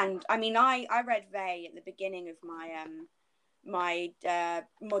 And I mean, I read Weil at the beginning of my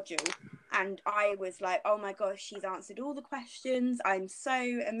module, and I was like, oh my gosh, she's answered all the questions. I'm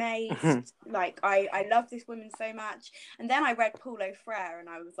so amazed. Like, I love this woman so much. And then I read Paulo Freire, and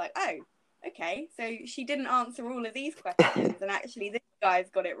I was like, oh, okay, so she didn't answer all of these questions, and actually this guy's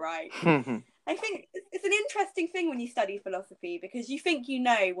got it right. I think it's an interesting thing when you study philosophy, because you think you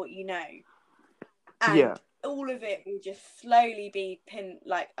know what you know, and all of it will just slowly be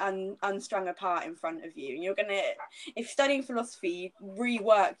unstrung apart in front of you. And you're gonna, if studying philosophy, you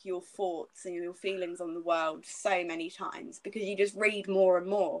rework your thoughts and your feelings on the world so many times, because you just read more and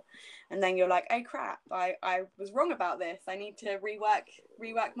more, and then you're like, oh crap, I was wrong about this. I need to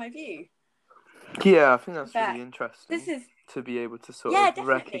rework my view. Yeah, I think that's really interesting. To be able to sort of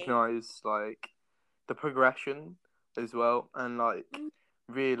recognize like the progression as well, and like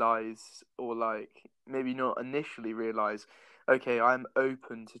realize, or like maybe not initially realize, okay, I'm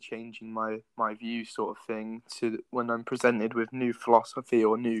open to changing my view, sort of thing, to when I'm presented with new philosophy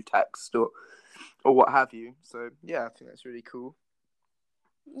or new text or what have you. So yeah, I think that's really cool.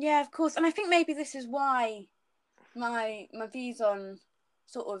 Yeah, of course. And I think maybe this is why my views on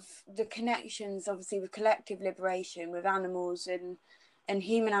sort of the connections, obviously, with collective liberation with animals and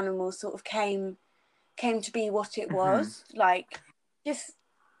human animals sort of came to be what it was. Like, just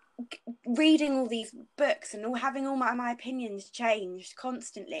reading all these books and having all my opinions changed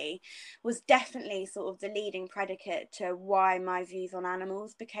constantly was definitely sort of the leading predicate to why my views on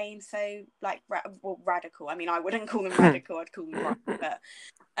animals became so like radical. I mean, I wouldn't call them radical, I'd call them rock,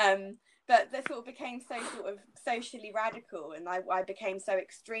 but they sort of became so sort of socially radical, and I became so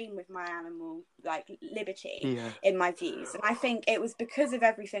extreme with my animal like liberty in my views. And I think it was because of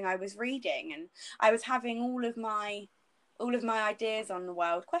everything I was reading, and I was having all of my ideas on the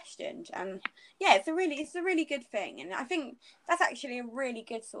world questioned. And yeah, it's a really good thing. And I think that's actually a really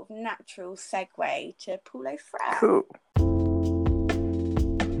good sort of natural segue to Paulo Freire. Cool.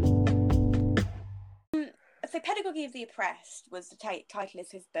 So Pedagogy of the Oppressed was the title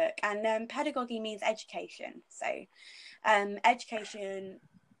of his book, and pedagogy means education. So education,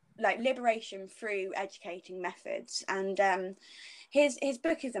 like liberation through educating methods. And his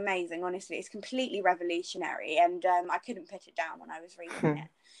book is amazing, honestly. It's completely revolutionary, and I couldn't put it down when I was reading it.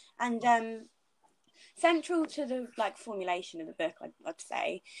 And central to the like formulation of the book, I'd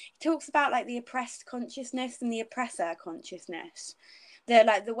say, he talks about like the oppressed consciousness and the oppressor consciousness.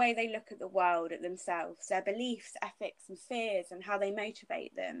 The way they look at the world, at themselves, their beliefs, ethics and fears, and how they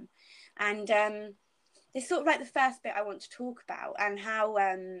motivate them. And it's sort of like the first bit I want to talk about, and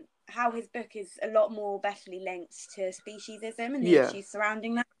how his book is a lot more betterly linked to speciesism and the issues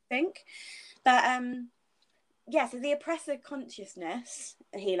surrounding that, I think. But so the oppressor consciousness,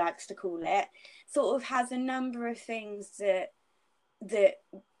 he likes to call it, sort of has a number of things that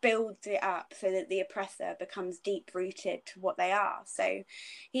builds it up so that the oppressor becomes deep rooted to what they are. So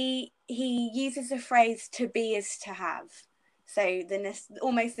he uses the phrase "to be is to have." So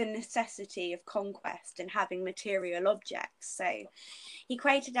almost the necessity of conquest and having material objects. So he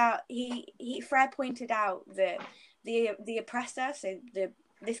Freire pointed out that the oppressor, so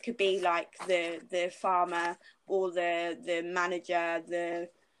this could be like the farmer or the manager,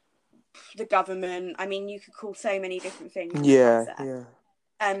 the government. I mean, you could call so many different things.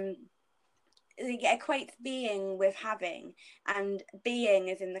 it equates being with having, and being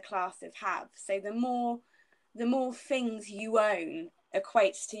is in the class of have. So the more things you own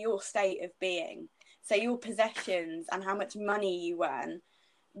equates to your state of being. So your possessions and how much money you earn,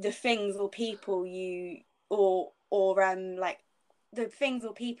 the things or people you or like the things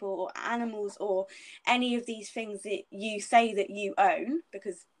or people or animals or any of these things that you say that you own,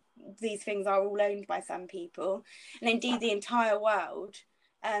 because these things are all owned by some people, and indeed the entire world,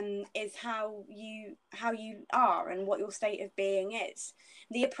 is how you are and what your state of being is.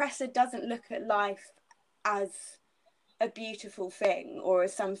 The oppressor doesn't look at life as a beautiful thing or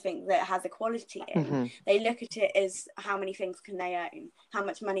as something that has equality in. Mm-hmm. They look at it as how many things can they own, how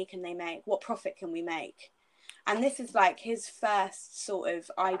much money can they make, what profit can we make. And this is like his first sort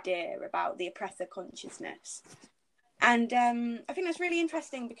of idea about the oppressor consciousness. And I think that's really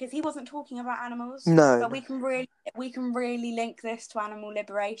interesting because he wasn't talking about animals, No. but we can really link this to animal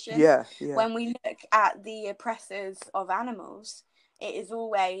liberation. Yeah. When we look at the oppressors of animals, it is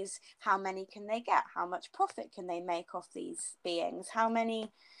always how many can they get, how much profit can they make off these beings, how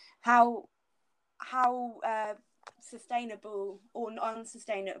sustainable or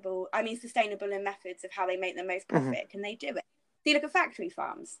unsustainable. I mean, sustainable in methods of how they make the most profit. Mm-hmm. Can they do it? So you look at factory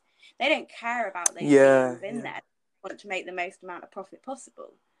farms; they don't care about those beings in there. Want to make the most amount of profit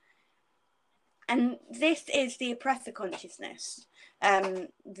possible. And this is the oppressor consciousness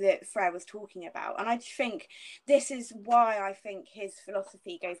that Frere was talking about. And I think this is why I think his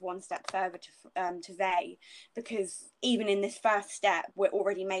philosophy goes one step further to Weil, because even in this first step, we're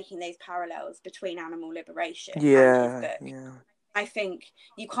already making those parallels between animal liberation and his book. Yeah. I think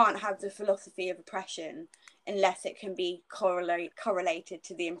you can't have the philosophy of oppression unless it can be correlated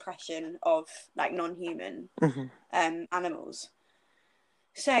to the impression of like non-human animals.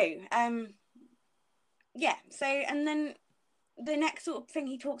 So and then the next sort of thing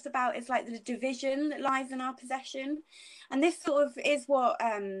he talks about is like the division that lies in our possession, and this sort of is what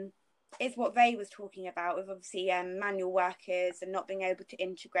Weil was talking about, with obviously manual workers and not being able to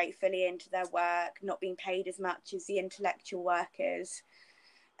integrate fully into their work, not being paid as much as the intellectual workers.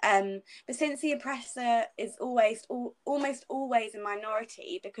 But since the oppressor is almost always a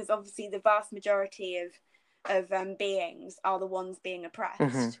minority, because obviously the vast majority of beings are the ones being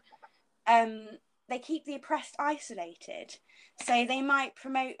oppressed, they keep the oppressed isolated. So they might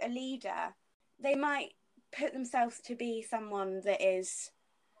promote a leader, they might put themselves to be someone that is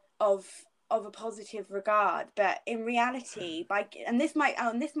of a positive regard, but in reality, this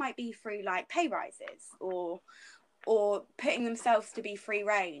might be through like pay rises or putting themselves to be free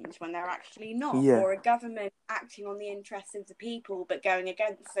range when they're actually not, or a government acting on the interests of the people but going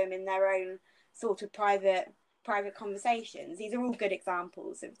against them in their own sort of private conversations. These are all good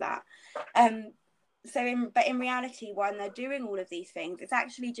examples of that. But in reality, when they're doing all of these things, it's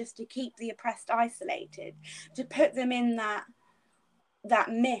actually just to keep the oppressed isolated, to put them in that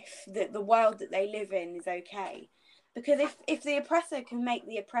myth that the world that they live in is okay. Because if the oppressor can make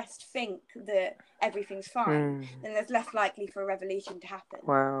the oppressed think that everything's fine, then there's less likely for a revolution to happen.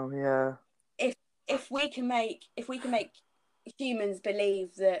 Wow, yeah. If we can make humans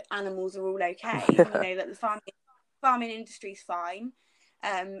believe that animals are all okay, that the farming industry's fine,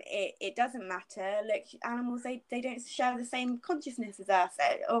 it doesn't matter. Look, animals, they don't share the same consciousness as us.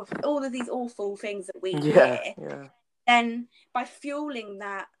 Of all of these awful things that we hear. Then by fueling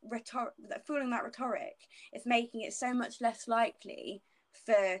that rhetoric, it's making it so much less likely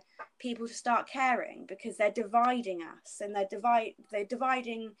for people to start caring, because they're dividing us, and they're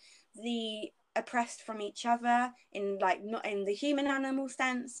dividing the oppressed from each other in like not in the human animal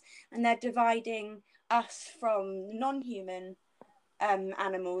sense, and they're dividing us from non-human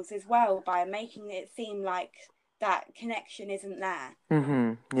animals as well, by making it seem like that connection isn't there.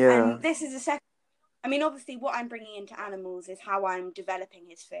 And this is a second. I mean, obviously, what I'm bringing into animals is how I'm developing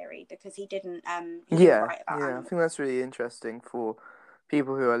his theory, because he didn't write about animals. I think that's really interesting for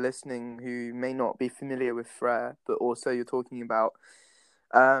people who are listening who may not be familiar with Frere, but also you're talking about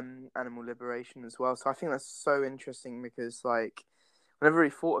animal liberation as well. So I think that's so interesting, because like I never really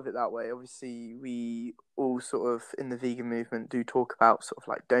thought of it that way. Obviously, we all sort of in the vegan movement do talk about sort of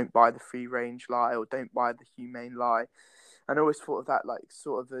like don't buy the free range lie or don't buy the humane lie. And I always thought of that like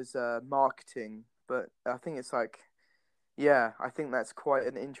sort of as marketing. But I think it's like, I think that's quite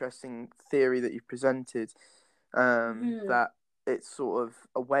an interesting theory that you presented, that it's sort of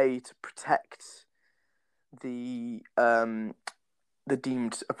a way to protect the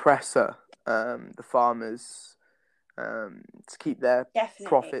deemed oppressor, the farmers, to keep their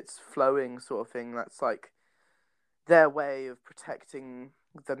profits flowing, sort of thing. That's like their way of protecting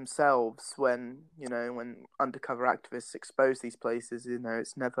themselves when undercover activists expose these places.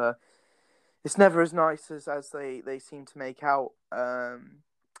 It's never it's never as nice as they seem to make out.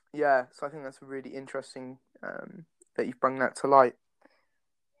 Yeah, so I think that's really interesting that you've brought that to light.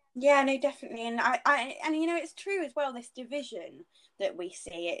 Yeah, no, definitely, and and it's true as well. This division that we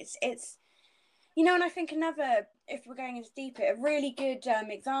see, it's and I think another, if we're going into deeper, a really good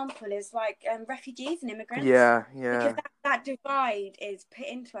example is like refugees and immigrants, Yeah, because yeah, that divide is put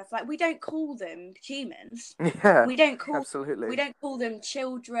into us. Like we don't call them humans, yeah, we don't call we absolutely. don't call them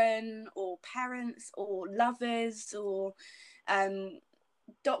children or parents or lovers or um,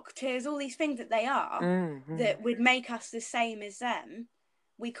 doctors. All these things that they are Mm-hmm. that would make us the same as them.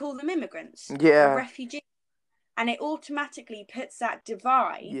 We call them immigrants or Yeah, refugees, and it automatically puts that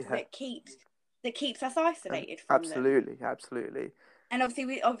divide yeah, that keeps us isolated from them. absolutely, absolutely. And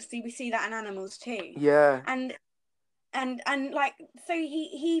obviously we see that in animals too. Yeah, And and like, so he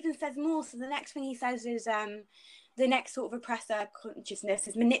even says more. So the next thing he says is the next sort of oppressor consciousness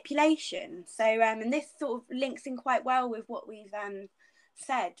is manipulation. So and this sort of links in quite well with what we've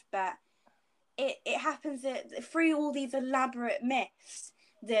said, but it happens that through all these elaborate myths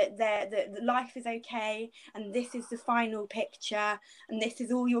that life is okay and this is the final picture and this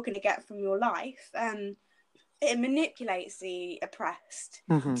is all you're going to get from your life, it manipulates the oppressed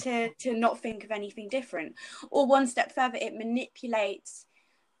mm-hmm. to not think of anything different, or one step further, it manipulates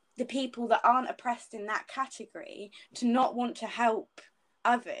the people that aren't oppressed in that category to not want to help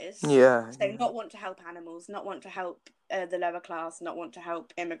others. Yeah, So not want to help animals, not want to help the lower class, not want to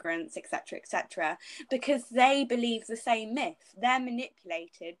help immigrants, etc., etc., because they believe the same myth. They're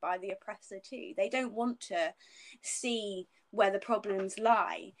manipulated by the oppressor too. They don't want to see where the problems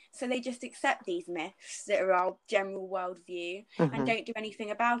lie, so they just accept these myths that are our general worldview and mm-hmm. don't do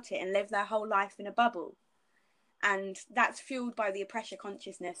anything about it and live their whole life in a bubble. And that's fueled by the oppressor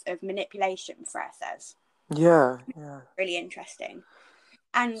consciousness of manipulation, Freire says. Yeah, yeah. Really interesting.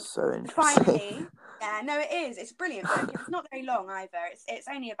 And So interesting. finally, yeah, no, it is. It's a brilliant book. It's not very long either. It's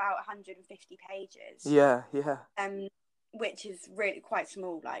only about 150 pages, Yeah, yeah, which is really quite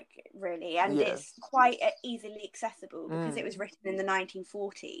small, like really, and yeah. it's quite easily accessible because it Mm. was written in the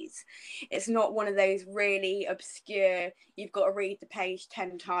 1940s. It's not one of those really obscure, you've got to read the page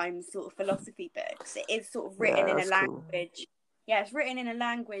 10 times sort of philosophy books. It is sort of written Yeah, in a that's cool. language. Yeah, it's written in a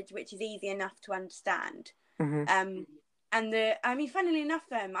language which is easy enough to understand. Mm-hmm. Um, and funnily enough,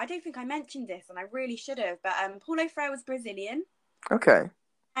 I don't think I mentioned this, and I really should have, but Paulo Freire was Brazilian, Okay.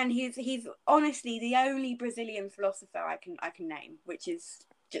 and he's honestly the only Brazilian philosopher I can name, which is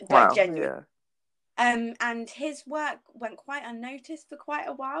like Wow. genuine. Yeah. And his work went quite unnoticed for quite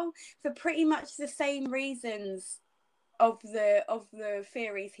a while for pretty much the same reasons of the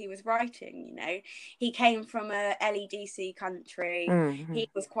theories he was writing. He came from a LEDC country. Mm-hmm. He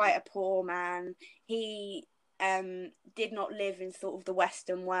was quite a poor man. He did not live in sort of the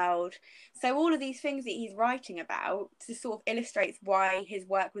Western world. So all of these things that he's writing about just sort of illustrates why his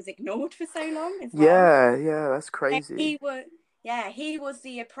work was ignored for so long as well. Yeah, yeah. That's crazy. He was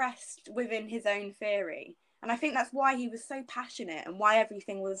the oppressed within his own theory. And I think that's why he was so passionate and why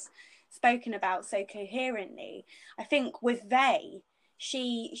everything was spoken about so coherently. I think with they,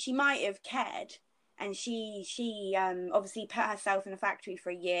 she might have cared, and she obviously put herself in a factory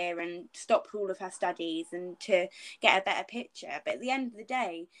for a year and stopped all of her studies and to get a better picture. But at the end of the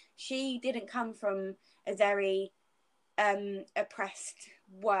day, she didn't come from a very oppressed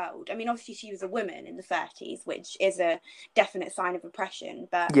world. I mean, obviously she was a woman in the 30s, which is a definite sign of oppression,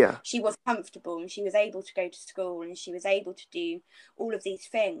 but Yeah. she was comfortable and she was able to go to school and she was able to do all of these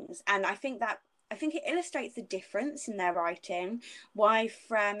things. And I think it illustrates the difference in their writing. Why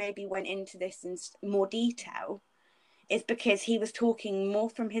Freire maybe went into this in more detail is because he was talking more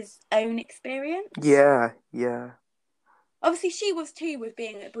from his own experience. Yeah, yeah. Obviously she was too with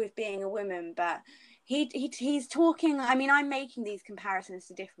being a woman, but he's talking. I mean, I'm making these comparisons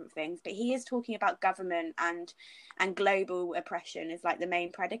to different things, but he is talking about government and global oppression is like the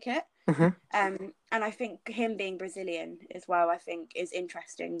main predicate. Mm-hmm. And I think him being Brazilian as well, I think is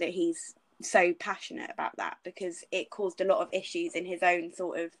interesting that he's so passionate about that, because it caused a lot of issues in his own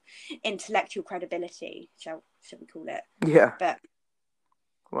sort of intellectual credibility, shall we call it. Yeah. But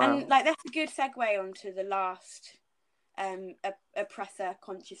Wow. and like that's a good segue onto the last oppressor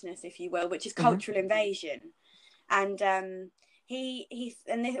consciousness, if you will, which is cultural invasion. And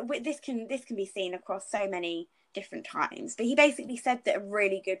this can be seen across so many different times, but he basically said that a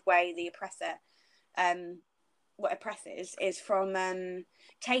really good way the oppressor what oppresses is from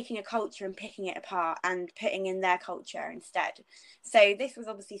taking a culture and picking it apart and putting in their culture instead. So this was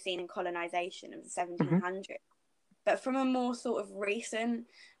obviously seen in colonization of the 1700s, but from a more sort of recent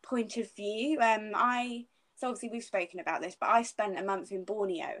point of view, I So obviously we've spoken about this, but I spent a month in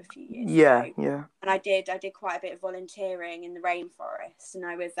Borneo a few years Yeah, ago, yeah. and I did quite a bit of volunteering in the rainforest, and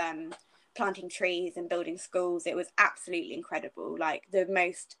I was planting trees and building schools. It was absolutely incredible, like the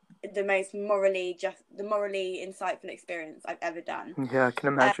most morally insightful experience I've ever done. Yeah, I can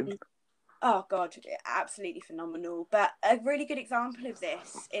imagine. Oh God, absolutely phenomenal. But a really good example of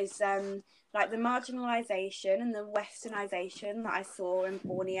this is like the marginalisation and the westernisation that I saw in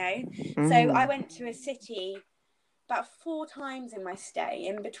Borneo. So I went to a city about 4 times in my stay,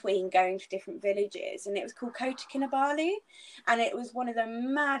 in between going to different villages, and it was called Kota Kinabalu, and it was one of the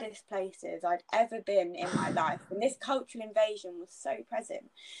maddest places I'd ever been in my life. And this cultural invasion was so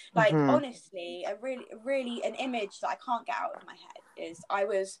present. Like honestly, a really an image that I can't get out of my head is I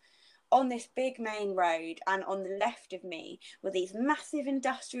was on this big main road, and on the left of me were these massive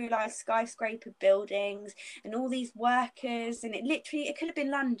industrialized skyscraper buildings and all these workers, and it could have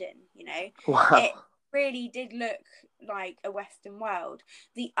been London, you know. Wow. It really did look like a Western world.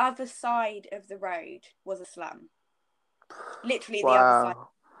 The other side of the road was a slum, literally. The other side,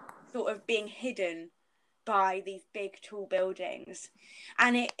 sort of being hidden by these big tall buildings.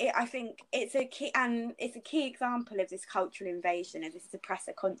 And I think it's a key example of this cultural invasion, of this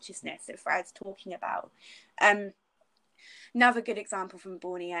suppressor consciousness that Fred's talking about. Another good example from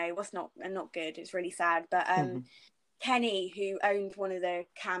Borneo was not good, it's really sad, but Kenny, who owned one of the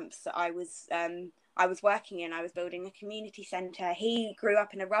camps that I was working in, I was building a community centre. He grew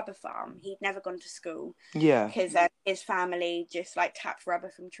up in a rubber farm. He'd never gone to school. Yeah. Because his family just like tapped rubber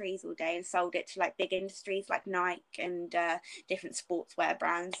from trees all day and sold it to like big industries like Nike and different sportswear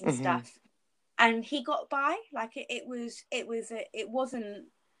brands and stuff. And he got by. Like it wasn't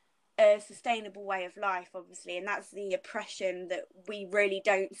a sustainable way of life, obviously, and that's the oppression that we really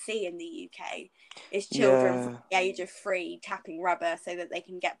don't see in the UK, is children from the age of 3 tapping rubber so that they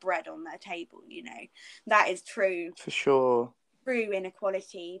can get bread on their table. You know, that is true, for sure, true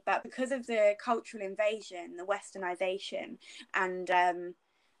inequality. But because of the cultural invasion, the westernization, and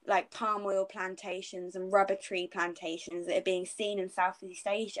like palm oil plantations and rubber tree plantations that are being seen in Southeast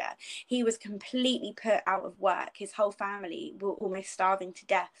Asia, he was completely put out of work. His whole family were almost starving to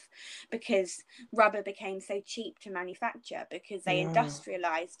death because rubber became so cheap to manufacture, because they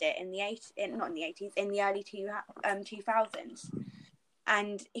industrialized it in the early 2000s.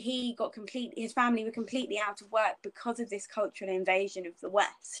 And his family were completely out of work because of this cultural invasion of the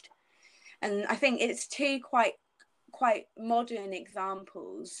West. And I think it's two quite modern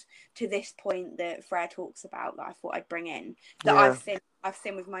examples to this point that Freire talks about that I thought I'd bring in, that I've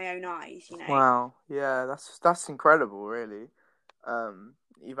seen with my own eyes, you know. Wow, yeah, that's incredible, really.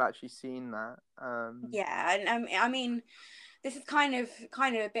 You've actually seen that. Yeah, and I mean, this is kind of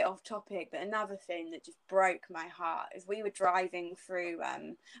a bit off topic, but another thing that just broke my heart is we were driving through.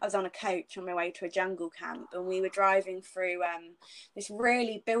 I was on a coach on my way to a jungle camp, and we were driving through this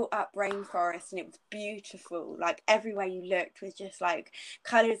really built up rainforest, and it was beautiful. Like everywhere you looked was just like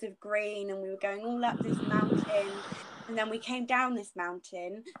colours of green, and we were going all up this mountain, and then we came down this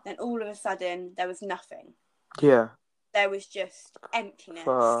mountain. Then all of a sudden there was nothing. Yeah. There was just emptiness.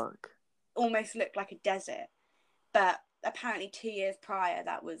 Fuck. Almost looked like a desert, but apparently 2 years prior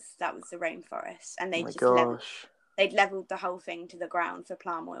that was the rainforest, and they'd leveled the whole thing to the ground for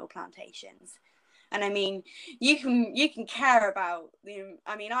palm oil plantations. And I mean, you can care about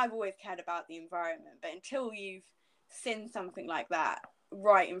I've always cared about the environment, but until you've seen something like that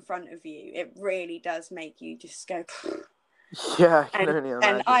right in front of you, it really does make you just go yeah, I can only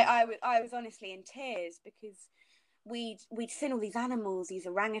imagine. And I was honestly in tears, because we'd seen all these animals, these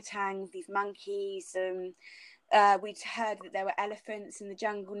orangutans, these monkeys, we'd heard that there were elephants in the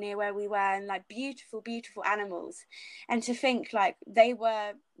jungle near where we were, and like beautiful animals. And to think like they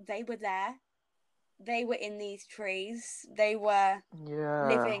were there, they were in these trees, they were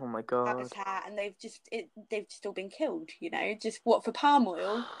living oh my God. habitat, and they've just all been killed, you know, just what, for palm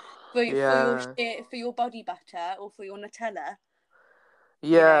oil, for your body butter, or for your Nutella.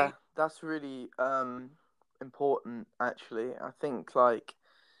 Yeah, you know? That's really important, actually. I think like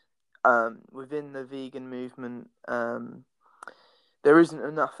within the vegan movement, there isn't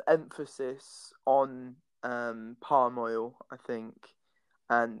enough emphasis on palm oil, I think,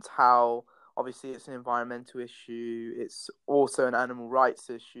 and how obviously it's an environmental issue, it's also an animal rights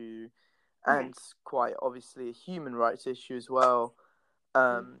issue, and quite obviously a human rights issue as well.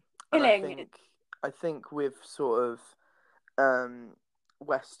 And I think with sort of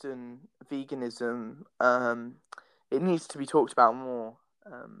Western veganism, it needs to be talked about more.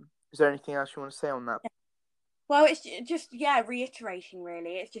 Is there anything else you want to say on that? Well, it's just reiterating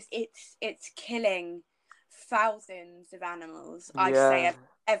really. It's just it's killing thousands of animals. I'd say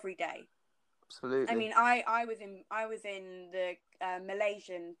every day. absolutely. I mean, I was in the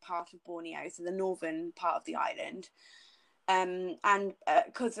Malaysian part of Borneo, so the northern part of the island. And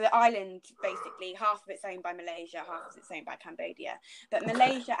because the island, basically half of it's owned by Malaysia, half of it's owned by Cambodia, but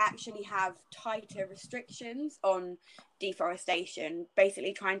Malaysia actually have tighter restrictions on deforestation,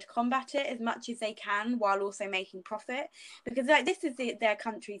 basically trying to combat it as much as they can while also making profit, because like this is their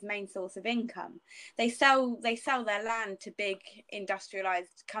country's main source of income. They sell their land to big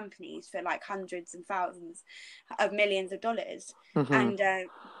industrialized companies for like hundreds and thousands of millions of dollars, Mm-hmm. and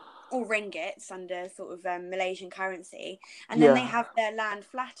or ringgits under sort of Malaysian currency, and then they Yeah. have their land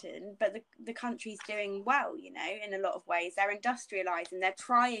flattened, but the country's doing well, in a lot of ways. They're industrializing, they're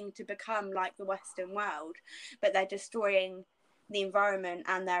trying to become like the Western world, but they're destroying the environment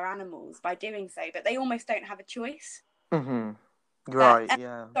and their animals by doing so, but they almost don't have a choice. Mm-hmm. Right,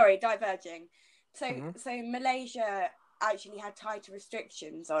 yeah. Sorry, diverging. So Mm-hmm. so Malaysia actually had tighter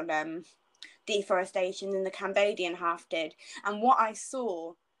restrictions on deforestation than the Cambodian half did, and what I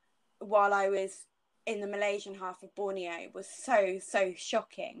saw while I was in the Malaysian half of Borneo was so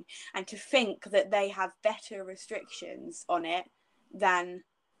shocking. And to think that they have better restrictions on it than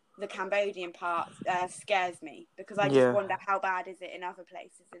the Cambodian part scares me, because I just Yeah. wonder how bad is it in other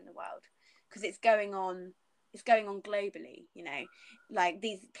places in the world, because it's going on globally, like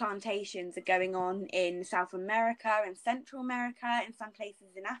these plantations are going on in South America and Central America, in some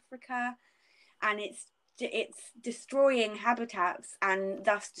places in Africa, and it's destroying habitats and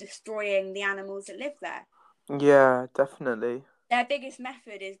thus destroying the animals that live there. Yeah, definitely. Their biggest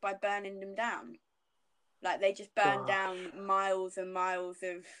method is by burning them down. Like they just burn Gosh. down miles and miles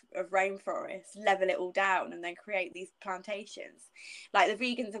of rainforest, level it all down, and then create these plantations. Like the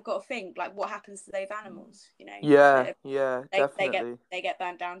vegans have got to think, like, what happens to those animals? Yeah, yeah, They get definitely.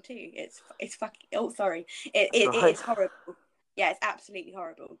 burned down too. It's fucking. Oh, sorry. That's It right. is horrible. Yeah, it's absolutely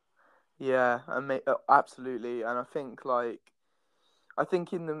horrible. Yeah, absolutely. And I think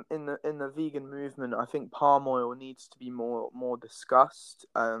in the vegan movement, I think palm oil needs to be more discussed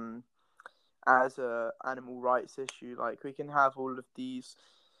as a animal rights issue. Like we can have all of these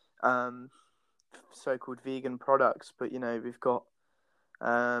um so-called vegan products, but we've got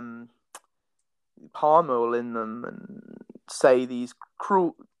um palm oil in them, and say these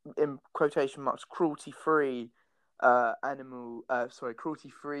cruel, in quotation marks, cruelty free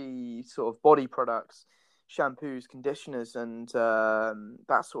cruelty free sort of body products, shampoos, conditioners, and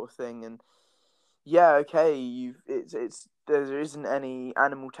that sort of thing. And yeah, okay, it's there isn't any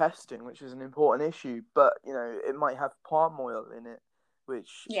animal testing, which is an important issue, but it might have palm oil in it,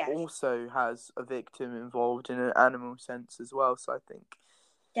 which Yeah, also has a victim involved in an animal sense as well. So I think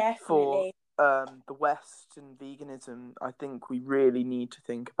for definitely. the West and veganism, I think we really need to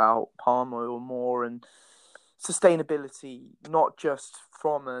think about palm oil more, and sustainability, not just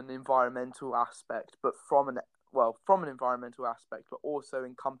from an environmental aspect, but from an environmental aspect, but also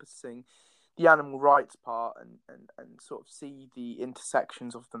encompassing the animal rights part, and sort of see the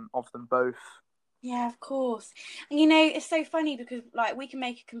intersections of them both. Yeah, of course. And it's so funny because like we can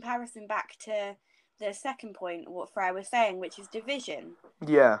make a comparison back to the second point, what Freya was saying, which is division.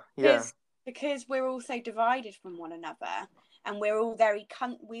 Yeah, yeah, Because we're all so divided from one another, and we're all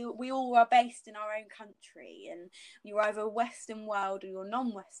we all are based in our own country, and you're either Western world or you're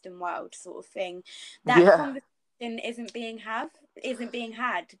non-Western world sort of thing. That yeah, conversation isn't being had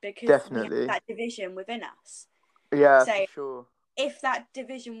because we have definitely. that division within us. Yeah, for So sure. if that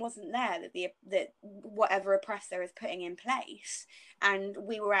division wasn't there, that whatever oppressor is putting in place, and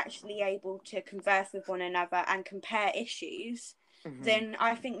we were actually able to converse with one another and compare issues, then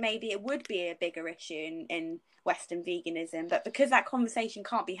I think maybe it would be a bigger issue in Western veganism. But because that conversation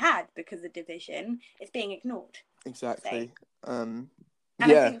can't be had because of division, it's being ignored. Exactly. And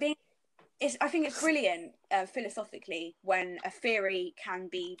Yeah, I think it's brilliant philosophically when a theory can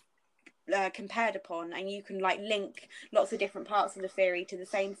be compared upon, and you can like link lots of different parts of the theory to the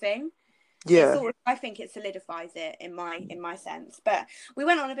same thing. yeah, I think it solidifies it in my sense. But we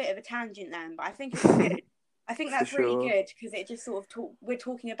went on a bit of a tangent then, but I think it's good. I think for that's really sure. good because it just sort of we're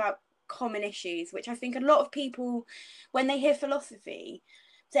talking about common issues, which I think a lot of people, when they hear philosophy,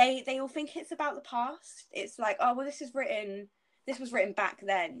 they all think it's about the past. It's like, oh well, this was written back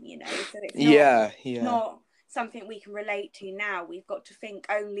then, so it's Yeah, yeah, not something we can relate to now. We've got to think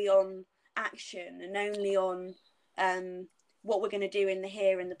only on action and only on what we're going to do in the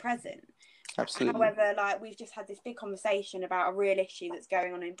here and the present. absolutely. However, like we've just had this big conversation about a real issue that's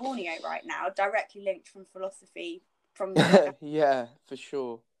going on in Borneo right now, directly linked from philosophy from the Yeah, for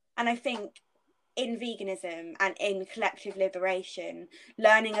sure. and I think in veganism and in collective liberation,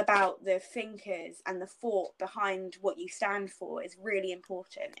 learning about the thinkers and the thought behind what you stand for is really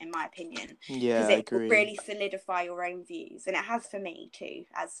important, in my opinion, Yeah, because I it will agree. really solidify your own views, and it has for me too,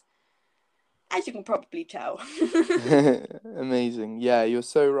 as you can probably tell. Amazing. Yeah, you're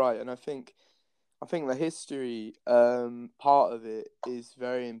so right, and I think the history part of it is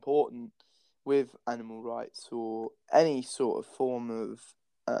very important with animal rights or any sort of form of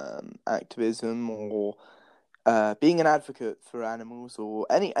activism or being an advocate for animals or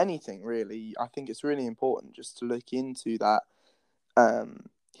anything really. I think it's really important just to look into that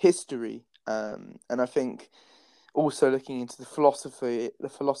history, and I think also looking into the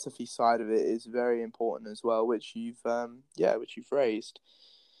philosophy side of it is very important as well, which you've raised.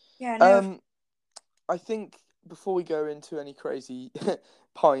 Yeah, no. Um, I think before we go into any crazy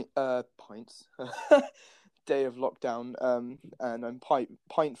pints, day of lockdown, and I'm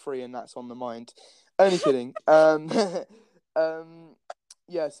pint free, and that's on the mind. Only kidding. Um,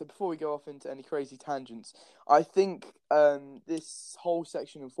 yeah. So before we go off into any crazy tangents, I think this whole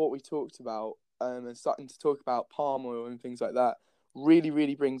section of what we talked about, and starting to talk about palm oil and things like that, really,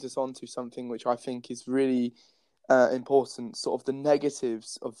 really brings us on to something which I think is really important. Sort of the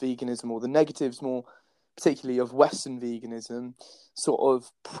negatives of veganism, or the negatives more particularly of Western veganism, sort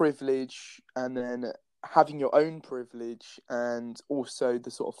of privilege, and then having your own privilege, and also the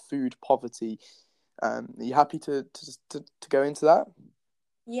sort of food poverty. Are you happy to go into that?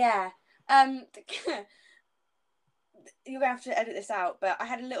 Yeah. You're gonna have to edit this out, but I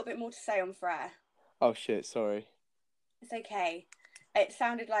had a little bit more to say on Frere. Oh shit! Sorry. It's okay. It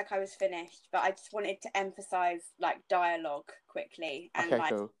sounded like I was finished, but I just wanted to emphasize like dialogue quickly and Okay,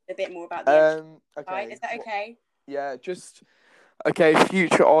 like cool. a bit more about the education side. Okay. Is that okay? Yeah, just okay.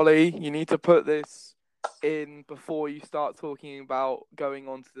 Future Ollie, you need to put this in before you start talking about going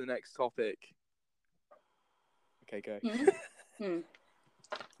on to the next topic. Okay, go. Hmm. Hmm.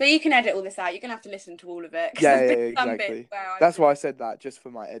 But you can edit all this out. You're gonna have to listen to all of it because Yeah, there's yeah, been yeah, some bits exactly. where I've That's just why I said that, just for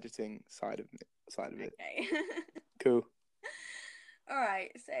my editing side of it. okay. Cool. All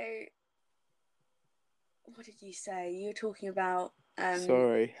right. So, what did you say? You were talking about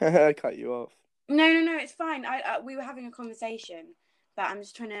Sorry, I cut you off. No. It's fine. We were having a conversation, but I'm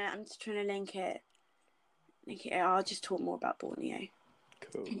just trying to link it. I'll just talk more about Borneo.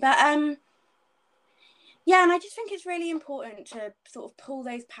 Cool. But yeah, and I just think it's really important to sort of pull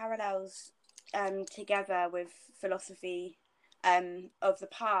those parallels together with philosophy of the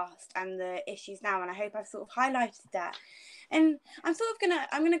past and the issues now, and I hope I've sort of highlighted that. And I'm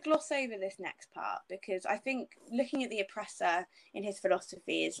gonna gloss over this next part because I think looking at the oppressor in his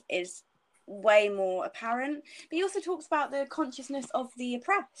philosophy is way more apparent. But he also talks about the consciousness of the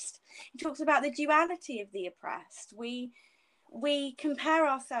oppressed. He talks about the duality of the oppressed. We compare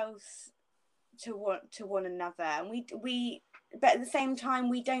ourselves to one another, and we but at the same time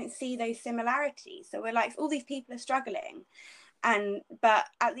we don't see those similarities. So we're like, all these people are struggling, but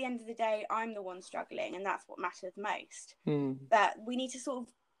at the end of the day I'm the one struggling, and that's what matters most. But we need to sort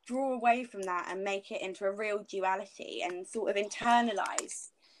of draw away from that and make it into a real duality and sort of internalize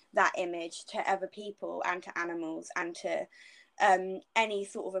that image to other people and to animals and to any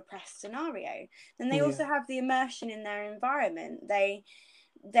sort of oppressed scenario. Then they Yeah. also have the immersion in their environment.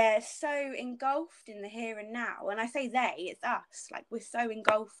 They're so engulfed in the here and now, and I say they, it's us. Like, we're so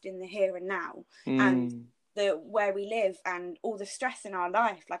engulfed in the here and now, and the where we live and all the stress in our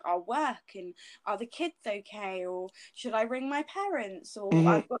life, like our work, and are the kids okay, or should I ring my parents, or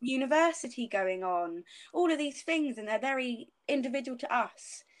I've got university going on, all of these things, and they're very individual to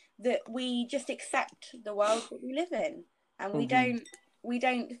us, that we just accept the world that we live in, and we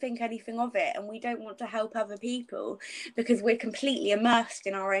don't think anything of it, and we don't want to help other people because we're completely immersed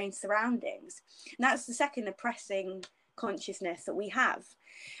in our own surroundings. And that's the second oppressing consciousness that we have.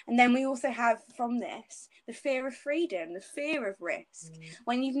 And then we also have from this the fear of freedom, the fear of risk.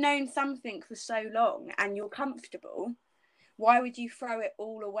 When you've known something for so long and you're comfortable, why would you throw it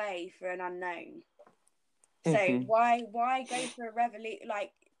all away for an unknown? So why go for a revolution?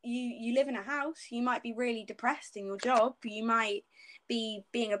 Like, you live in a house, you might be really depressed in your job, you might be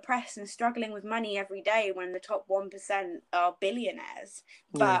being oppressed and struggling with money every day when the top 1% are billionaires.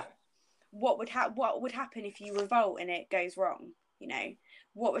 But what would happen if you revolt and it goes wrong?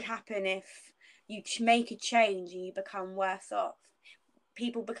 What would happen if you make a change and you become worse off?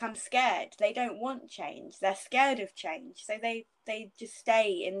 People become scared. They don't want change. They're scared of change, so they just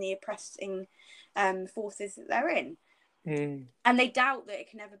stay in the oppressing forces that they're in, and they doubt that it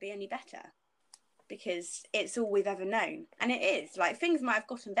can ever be any better. because it's all we've ever known. And it is, like, things might have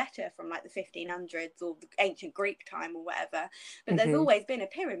gotten better from like the 1500s or the ancient Greek time or whatever, but there's always been a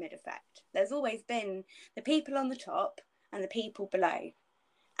pyramid effect. There's always been the people on the top and the people below,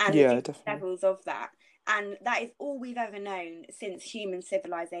 and the different levels of that. And that is all we've ever known since human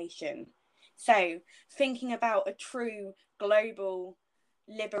civilization. So thinking about a true global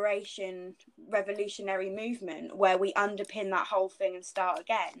liberation revolutionary movement where we underpin that whole thing and start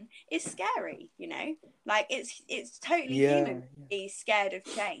again is scary, you know. Like, it's totally human to be scared of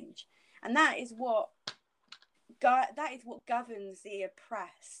change, and that is what governs the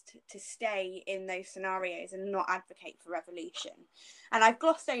oppressed to stay in those scenarios and not advocate for revolution. And I've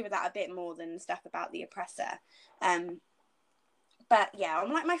glossed over that a bit more than stuff about the oppressor, but yeah,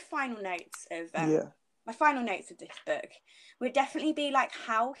 on like my final notes of this book would definitely be like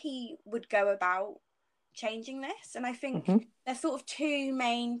how he would go about changing this. And I think there's sort of two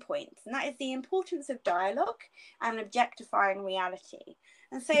main points, and that is the importance of dialogue and objectifying reality.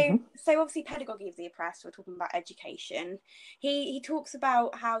 And so obviously pedagogy of the oppressed, we're talking about education. He talks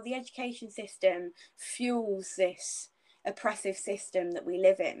about how the education system fuels this oppressive system that we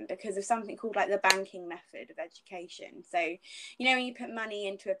live in because of something called like the banking method of education. So, you know, when you put money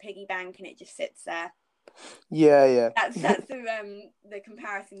into a piggy bank and it just sits there. That's the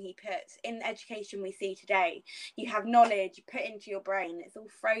comparison he puts. In education we see today, you have knowledge put into your brain, it's all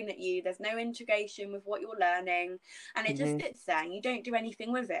thrown at you, there's no integration with what you're learning, and it just sits there and you don't do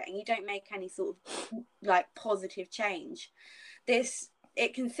anything with it and you don't make any sort of like positive change.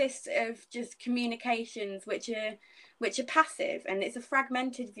 It consists of just communications which are passive, and it's a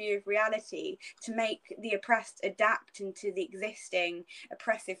fragmented view of reality to make the oppressed adapt into the existing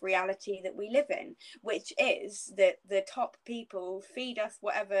oppressive reality that we live in, which is that the top people feed us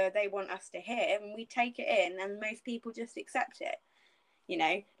whatever they want us to hear and we take it in, and most people just accept it, you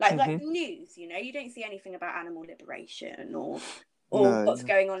know, like the news, you know, you don't see anything about animal liberation or what's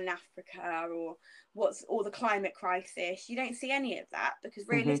going on in Africa or the climate crisis. You don't see any of that because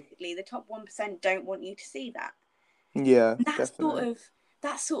realistically the top 1% don't want you to see that. Yeah, that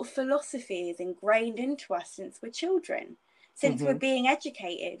sort of philosophy is ingrained into us since we're children, since we're being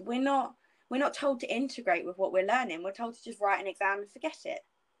educated. We're not told to integrate with what we're learning. We're told to just write an exam and forget it.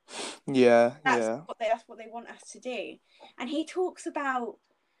 That's what they want us to do. And he talks about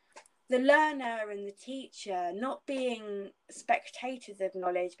the learner and the teacher not being spectators of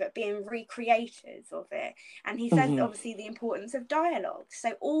knowledge, but being recreators of it. And he says, obviously, the importance of dialogue.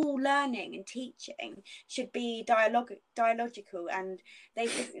 So all learning and teaching should be dialogical, and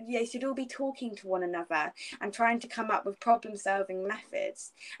they should all be talking to one another and trying to come up with problem-solving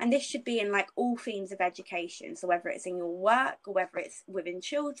methods. And this should be in like all themes of education. So whether it's in your work or whether it's within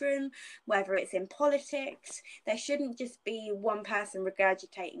children, whether it's in politics, there shouldn't just be one person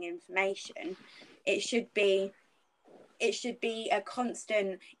regurgitating information. It should be a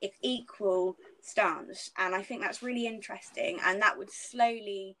constant, equal stance, and I think that's really interesting, and that would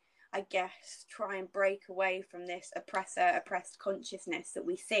slowly, I guess, try and break away from this oppressed consciousness that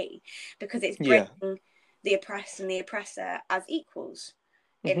we see, because it's bringing the oppressed and the oppressor as equals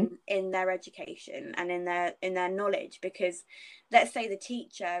in their education and in their knowledge. Because let's say the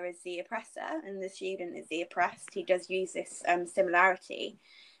teacher is the oppressor and the student is the oppressed. He does use this similarity.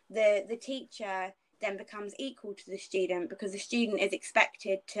 The teacher then becomes equal to the student because the student is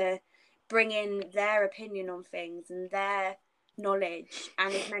expected to bring in their opinion on things and their knowledge,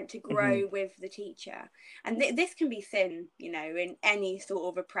 and is meant to grow with the teacher. And this can be seen, you know, in any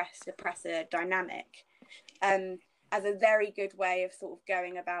sort of oppressor dynamic, as a very good way of sort of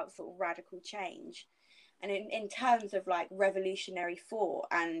going about sort of radical change. And in terms of like revolutionary thought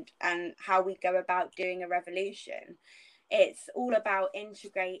and how we go about doing a revolution, it's all about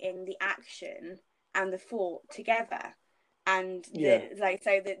integrating the action and the thought together. And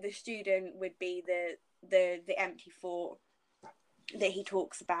the student would be the empty thought that he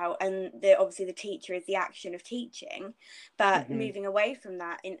talks about, and obviously the teacher is the action of teaching. But moving away from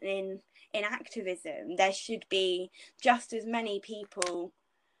that, in activism, there should be just as many people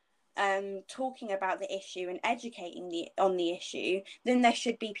talking about the issue and educating on the issue, then there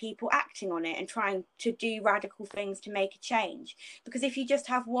should be people acting on it and trying to do radical things to make a change. Because if you just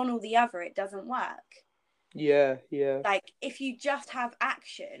have one or the other, it doesn't work. Like, if you just have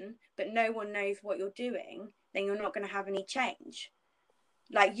action but no one knows what you're doing, then you're not going to have any change.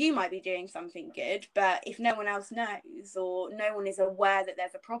 Like, you might be doing something good, but if no one else knows or no one is aware that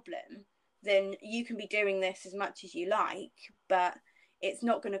there's a problem, then you can be doing this as much as you like, but it's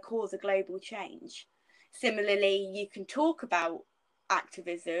not going to cause a global change. Similarly, you can talk about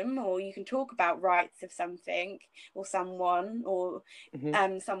activism, or you can talk about rights of something or someone, or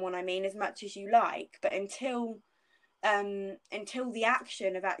someone, I mean, as much as you like, but until the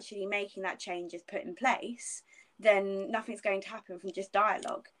action of actually making that change is put in place, then nothing's going to happen from just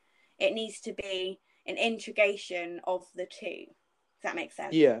dialogue. It needs to be an integration of the two. Does that make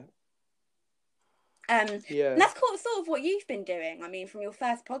sense? Yeah. And that's sort of what you've been doing. I mean, from your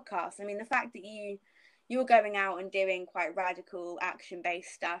first podcast, I mean, the fact that you're going out and doing quite radical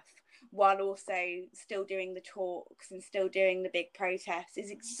action-based stuff while also still doing the talks and still doing the big protests is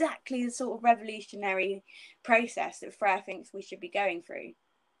exactly the sort of revolutionary process that Freya thinks we should be going through.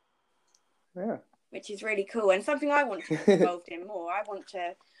 Yeah. Which is really cool, and something I want to get involved in more. I want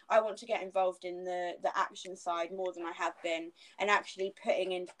to get involved in the action side more than I have been, and actually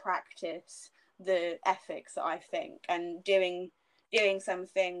putting into practice the ethics that I think, and doing some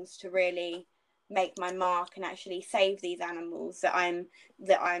things to really make my mark and actually save these animals that I'm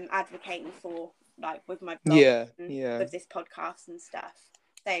advocating for, like with my blog and with this podcast and stuff.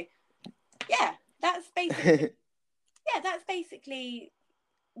 So that's basically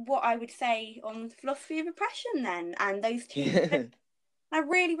what I would say on the philosophy of oppression then, and those two. I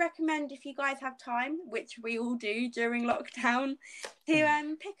really recommend, if you guys have time, which we all do during lockdown,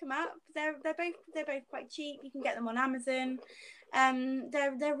 to pick them up. They're both quite cheap. You can get them on Amazon.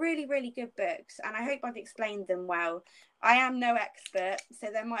 They're really, really good books, and I hope I've explained them well. I am no expert, so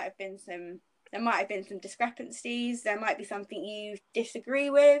there might have been some discrepancies. There might be something you disagree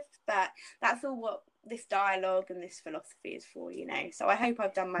with, but that's all what this dialogue and this philosophy is for, you know. So I hope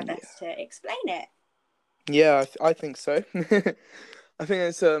I've done my best to explain it. Yeah, I think so. I think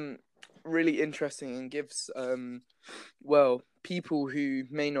it's really interesting and gives people who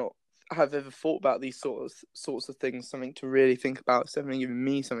may not have ever thought about these sorts of things something to really think about. It's definitely given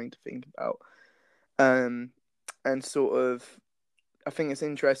me something to think about. And sort of, I think it's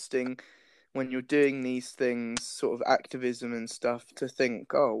interesting when you're doing these things, sort of activism and stuff, to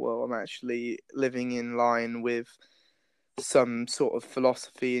think, oh well, I'm actually living in line with some sort of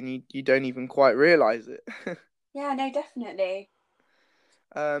philosophy, and you don't even quite realize it. Yeah, no, definitely.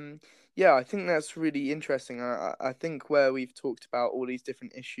 I think that's really interesting. I think where we've talked about all these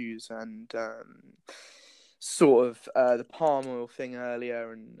different issues and sort of the palm oil thing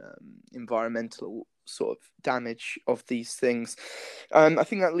earlier, and environmental sort of damage of these things, I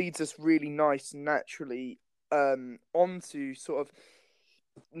think that leads us really nice and naturally onto sort of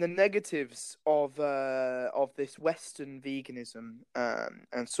the negatives of this Western veganism,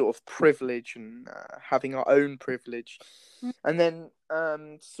 and sort of privilege, and having our own privilege, and then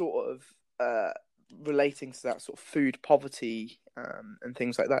sort of relating to that sort of food poverty, and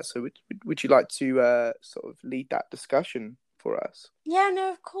things like that. So would you like to sort of lead that discussion for us? Yeah,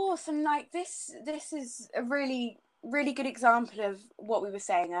 no, of course. And like this is a really, really good example of what we were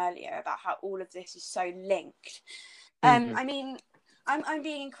saying earlier about how all of this is so linked. I mean, I'm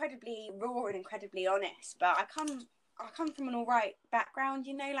being incredibly raw and incredibly honest, but I come from an all right background,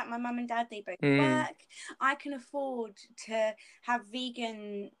 you know, like my mum and dad, they both work. I can afford to have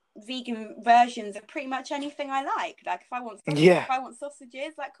vegan versions of pretty much anything I like. Like if I want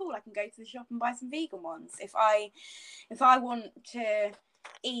sausages, like cool, I can go to the shop and buy some vegan ones. If I want to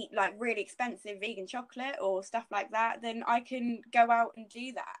eat like really expensive vegan chocolate or stuff like that, then I can go out and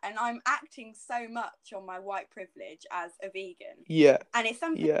do that. And I'm acting so much on my white privilege as a vegan. Yeah. And it's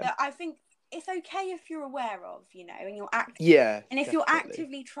something that I think it's okay if you're aware of, you know, and you're active. Yeah. And if you're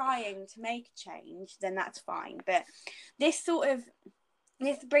actively trying to make a change, then that's fine. But this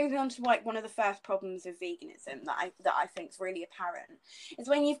brings me on to like one of the first problems of veganism that I think is really apparent, is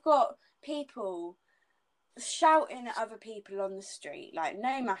when you've got people shouting at other people on the street, like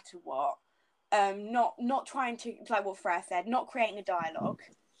no matter what, not trying to, like what Freya said, not creating a dialogue,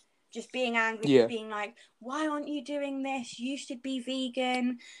 just being angry, being like, why aren't you doing this? You should be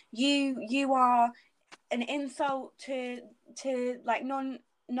vegan. You are an insult to like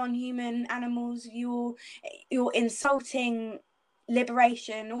non-human animals. You're insulting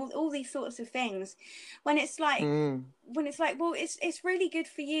liberation, all these sorts of things, when it's like well, it's really good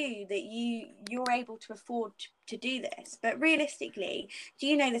for you that you're able to afford to do this, but realistically, do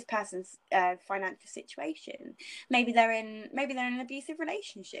you know this person's financial situation? Maybe they're in an abusive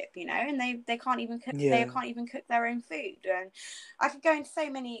relationship, you know, and they can't even cook their own food. And I could go into so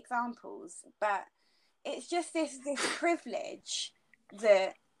many examples, but it's just this privilege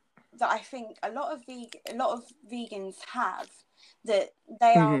that I think a lot of vegans have, that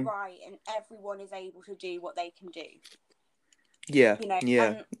they are right and everyone is able to do what they can do. Yeah, you know,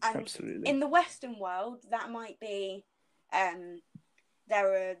 and absolutely. In the Western world, that might be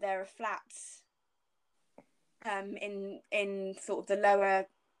there are flats in sort of the lower.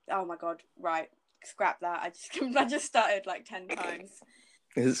 Oh my god! Right, scrap that. I just started like 10 times.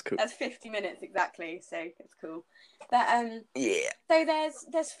 It's cool. That's 50 minutes exactly, so it's cool. But Yeah. so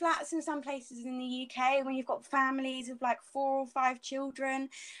there's flats in some places in the UK when you've got families of like 4 or 5 children,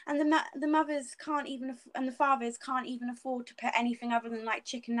 and the mothers can't even and the fathers can't even afford to put anything other than like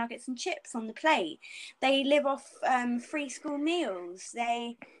chicken nuggets and chips on the plate. They live off free school meals.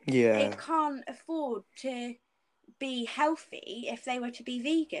 They can't afford to be healthy if they were to be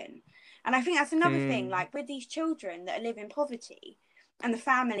vegan. And I think that's another thing, like with these children that live in poverty and the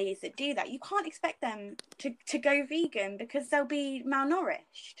families that do that, you can't expect them to go vegan because they'll be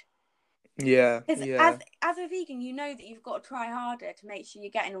malnourished. Yeah. Because Yeah. as a vegan, you know that you've got to try harder to make sure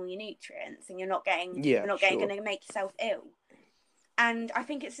you're getting all your nutrients and you're not going to make yourself ill. And I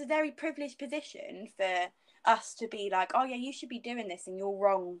think it's a very privileged position for us to be like, oh yeah, you should be doing this and you're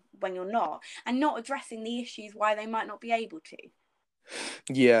wrong when you're not, and not addressing the issues why they might not be able to.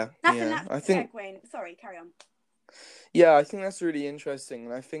 Yeah. I think. Sorry, carry on. Yeah, I think that's really interesting,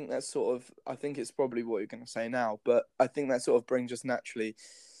 and I think that's I think it's probably what you're going to say now, but I think that sort of brings us naturally,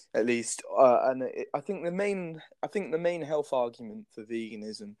 at least, I think the main health argument for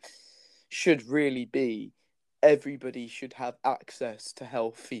veganism should really be everybody should have access to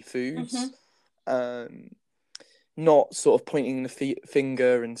healthy foods, not sort of pointing the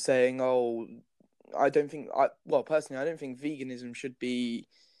finger and saying, oh, personally, I don't think veganism should be.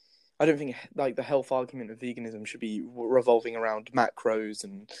 I don't think like the health argument of veganism should be revolving around macros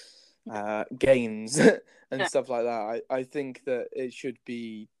and gains and stuff like that. I think that it should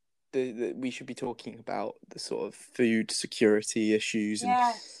be we should be talking about the sort of food security issues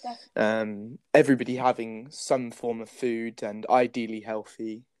and everybody having some form of food and ideally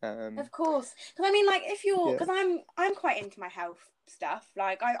healthy. Of course, because I mean, like if you're, because I'm quite into my health stuff.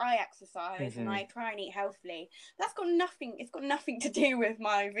 Like I exercise and I try and eat healthily. That's got nothing. It's got nothing to do with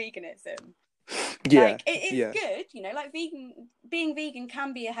my veganism. Yeah, like it's good, you know. Like being vegan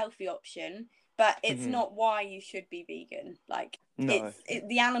can be a healthy option, but it's not why you should be vegan. Like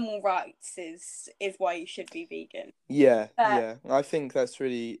the animal rights is why you should be vegan. Yeah, I think that's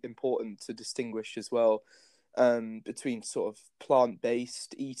really important to distinguish as well, between sort of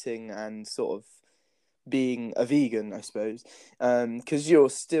plant-based eating and sort of being a vegan, I suppose, because you're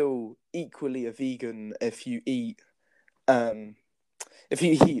still equally a vegan if you eat Linda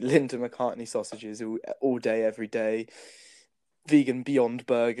McCartney sausages all day, every day, vegan Beyond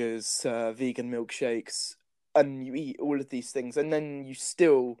Burgers, vegan milkshakes, and you eat all of these things, and then you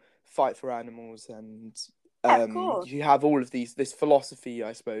still fight for animals, and you have all of this philosophy,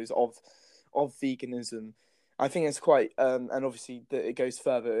 I suppose, of veganism. I think it's quite, and obviously that it goes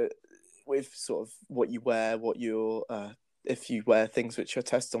further with sort of what you wear, if you wear things which are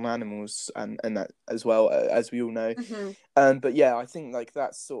tested on animals, and that as well, as we all know. But yeah, I think like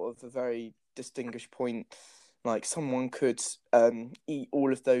that's sort of a very distinguished point. Like someone could eat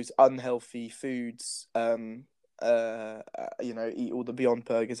all of those unhealthy foods, eat all the Beyond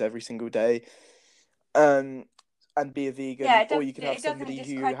Burgers every single day, and be a vegan, or you could have somebody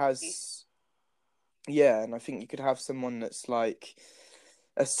who has, and I think you could have someone that's like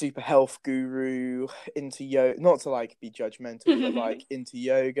a super health guru into yoga, not to like be judgmental, but like into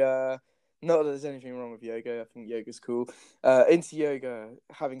yoga. Not that there's anything wrong with yoga. I think yoga's cool. Into yoga,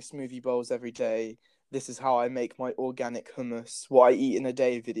 having smoothie bowls every day. This is how I make my organic hummus. What I eat in a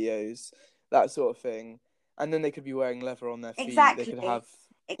day videos, that sort of thing. And then they could be wearing leather on their feet. Exactly. They could have,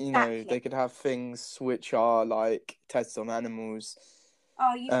 they could have things which are like tested on animals.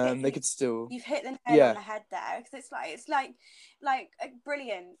 Oh, you've hit the nail on the head there, because it's like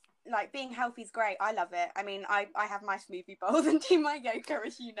brilliant. Like being healthy is great. I love it. I mean, I have my smoothie bowls and do my yoga,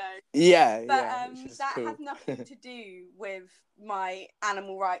 as you know. Yeah, but that has nothing to do with my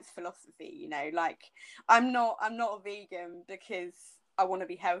animal rights philosophy. You know, like I'm not a vegan because I want to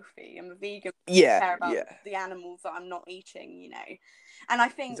be healthy. I'm a vegan because I care about the animals that I'm not eating. You know. And I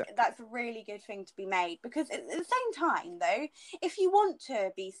think that's a really good thing to be made, because at the same time, though, if you want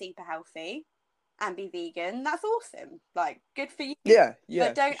to be super healthy and be vegan, that's awesome. Like, good for you. Yeah.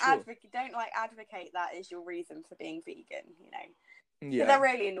 But don't advocate that as your reason for being vegan. You know, because that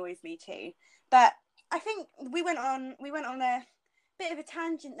really annoys me too. But I think we went on a bit of a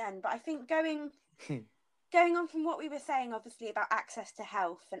tangent then. But I think going on from what we were saying, obviously about access to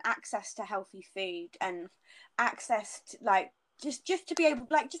health and access to healthy food and access to just to be able,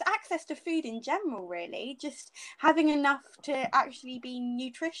 just access to food in general, really, just having enough to actually be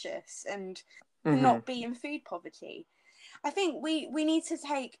nutritious and not be in food poverty. I think we need to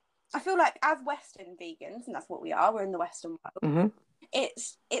take, I feel like as Western vegans, and that's what we are, we're in the Western world,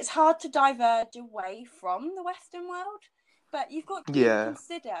 it's hard to diverge away from the Western world, but you've got to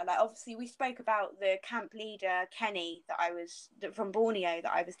consider, like, obviously we spoke about the camp leader Kenny from Borneo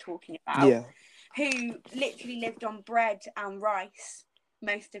that I was talking about, who literally lived on bread and rice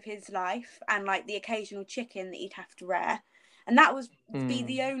most of his life, and like the occasional chicken that he'd have to rear, and that was be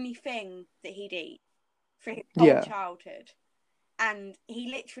the only thing that he'd eat for his whole childhood. And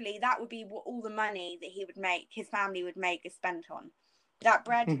he literally, that would be what all the money that he would make, his family would make, is spent on that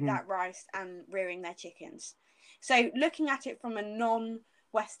bread, that rice, and rearing their chickens. So looking at it from a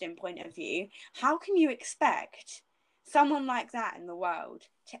non-Western point of view, how can you expect someone like that in the world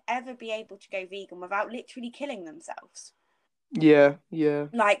to ever be able to go vegan without literally killing themselves? Yeah.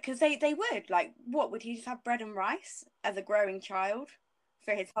 Like, because they would, like, what would he just have bread and rice as a growing child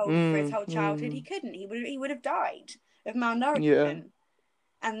for his whole childhood? He couldn't. He would have died of malnourishment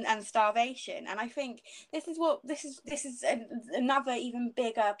and starvation. And I think this is another even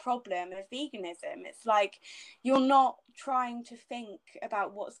bigger problem of veganism. It's like you're not trying to think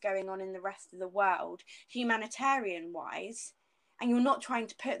about what's going on in the rest of the world humanitarian wise, and you're not trying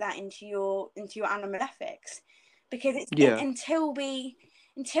to put that into your animal ethics, because it's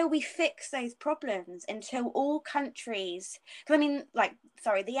until we fix those problems, until all countries, because I mean, like,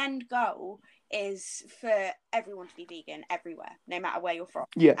 sorry, the end goal is for everyone to be vegan everywhere, no matter where you're from,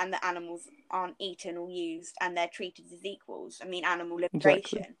 and the animals aren't eaten or used, and they're treated as equals. I mean, animal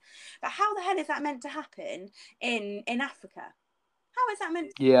liberation. But how the hell is that meant to happen in Africa? How is that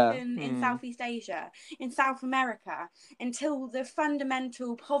meant to happen in Southeast Asia, in South America, until the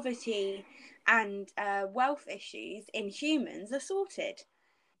fundamental poverty and wealth issues in humans are sorted?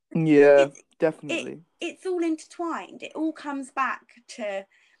 Definitely. It's all intertwined. It all comes back to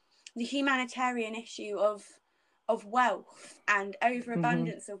the humanitarian issue of wealth and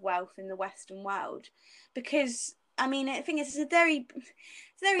overabundance of wealth in the Western world. Because I mean, I think it's a very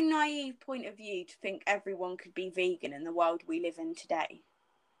naive point of view to think everyone could be vegan in the world we live in today.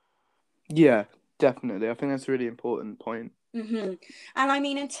 Yeah, definitely. I think that's a really important point. And I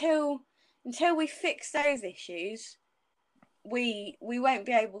mean, until we fix those issues, we won't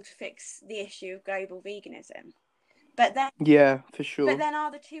be able to fix the issue of global veganism. But then, for sure. But then, are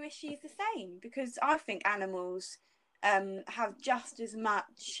the two issues the same? Because I think animals have just as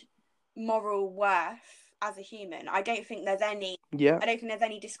much moral worth as a human. I don't think there's any. I don't think there's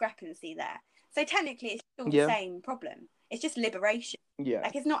any discrepancy there. So technically, it's still the same problem. It's just liberation.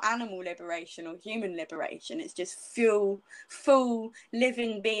 Like, it's not animal liberation or human liberation. It's just full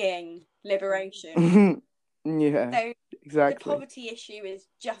living being liberation. So exactly. The poverty issue is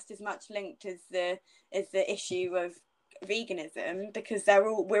just as much linked as the issue of veganism, because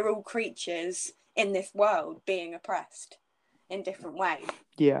we're all creatures in this world being oppressed in different ways.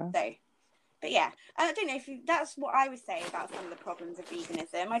 But yeah, I don't know if that's what I would say about some of the problems of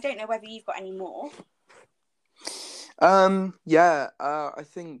veganism. I don't know whether you've got any more. I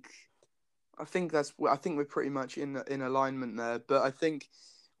think we're pretty much in alignment there. But I think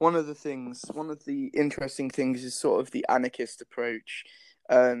one of the interesting things is sort of the anarchist approach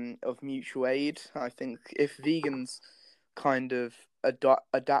of mutual aid. I think if vegans kind of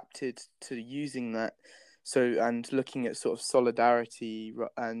adapted to using that, and looking at sort of solidarity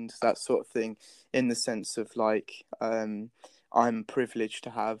and that sort of thing, in the sense of like, I'm privileged to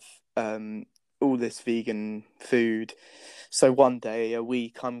have all this vegan food, so one day a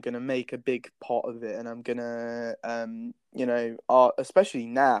week I'm gonna make a big pot of it, and I'm gonna especially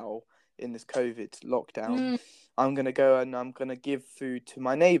now in this COVID lockdown, I'm gonna go and I'm gonna give food to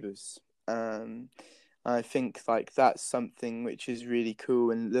my neighbours. I think like that's something which is really cool,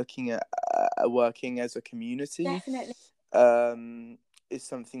 and looking at working as a community. Definitely. Is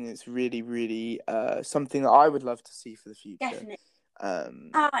something that's really, really something that I would love to see for the future. Definitely.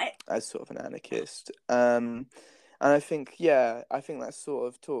 As sort of an anarchist. And I think that's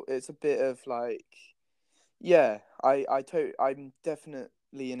sort of it's a bit of like, I'm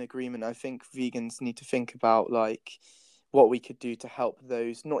definitely in agreement. I think vegans need to think about like what we could do to help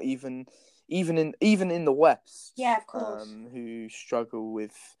those not even in the West, of course, who struggle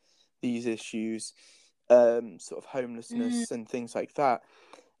with these issues, sort of homelessness and things like that.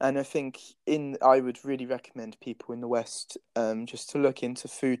 And I think I would really recommend people in the West just to look into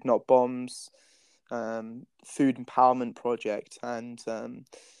Food Not Bombs, Food Empowerment Project, and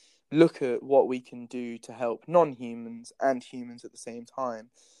look at what we can do to help non-humans and humans at the same time.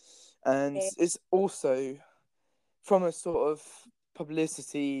 And it's also, from a sort of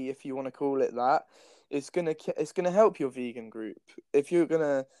publicity, if you want to call it that, it's gonna help your vegan group. If you're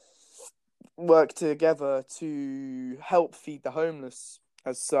gonna work together to help feed the homeless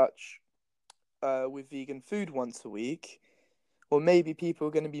as such, with vegan food once a week, or maybe people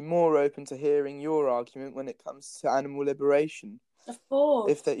are going to be more open to hearing your argument when it comes to animal liberation. Of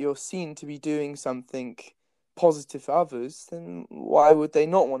course. If that you're seen to be doing something positive for others, then why would they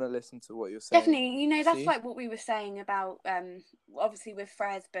not want to listen to what you're saying? Definitely, that's like what we were saying about obviously with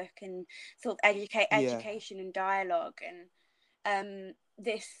Frere's book and sort of education and dialogue, and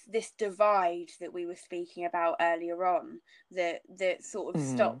this divide that we were speaking about earlier on, that sort of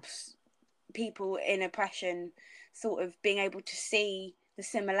stops people in oppression sort of being able to see the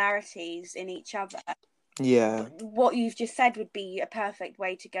similarities in each other. Yeah. What you've just said would be a perfect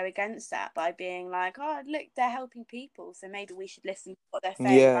way to go against that, by being like, oh, look, they're helping people, so maybe we should listen to what they're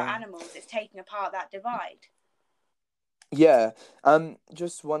saying about animals. It's taking apart that divide. Yeah.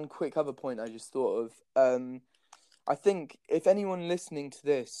 Just one quick other point I just thought of. I think if anyone listening to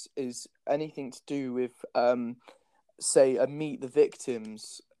this is anything to do with, say, a Meet the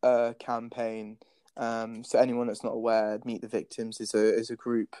Victims campaign. So anyone that's not aware, Meet the Victims is a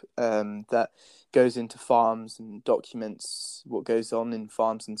group that goes into farms and documents what goes on in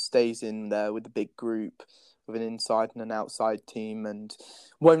farms and stays in there with a big group with an inside and an outside team, and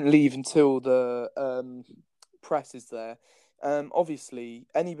won't leave until the press is there. Obviously,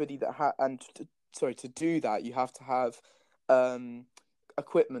 anybody that to do that, you have to have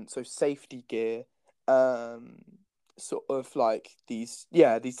equipment, so safety gear, sort of like these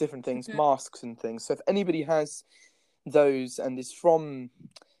different things, masks and things. So if anybody has those and is from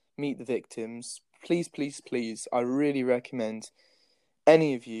Meet the Victims, please, I really recommend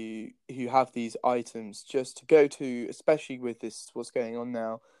any of you who have these items just to go to, especially with this what's going on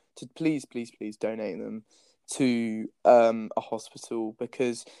now, to please donate them to a hospital,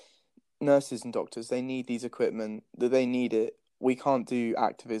 because nurses and doctors, they need these equipment, they need it. We can't do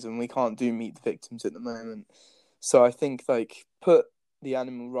activism, we can't do Meet the Victims at the moment. So I think, like, put the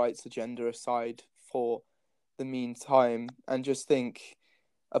animal rights agenda aside for the meantime and just think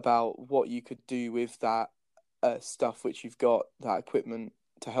about what you could do with that stuff which you've got, that equipment,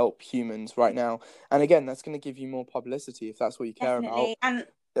 to help humans right now. And again, that's going to give you more publicity if that's what you care about. And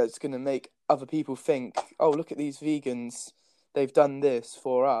that's going to make other people think, oh, look at these vegans, they've done this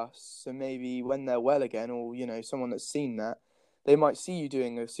for us. So maybe when they're well again, or, someone that's seen that, they might see you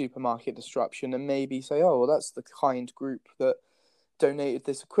doing a supermarket disruption and maybe say, oh, well, that's the kind group that donated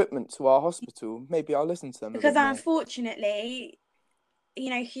this equipment to our hospital. Maybe I'll listen to them. Because unfortunately,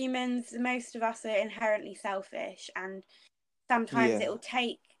 humans, most of us are inherently selfish, and sometimes it'll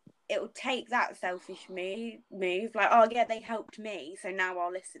take that selfish move, like, oh yeah, they helped me, so now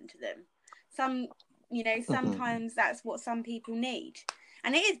I'll listen to them. Sometimes that's what some people need,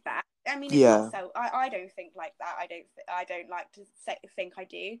 and it is bad. I mean, it's not so. I don't think like that. I don't like to think I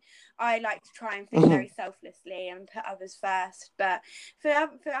do. I like to try and think very selflessly and put others first. But for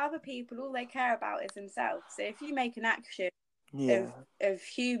other people, all they care about is themselves. So if you make an action of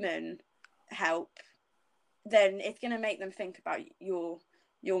human help, then it's going to make them think about your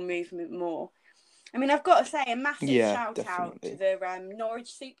movement more. I mean, I've got to say a massive shout out to the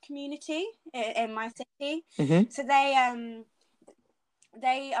Norwich Soup community in my city. So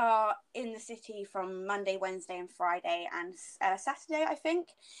they are in the city from Monday, Wednesday and Friday and Saturday, I think.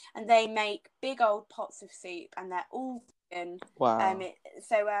 And they make big old pots of soup, and they're all vegan. Wow.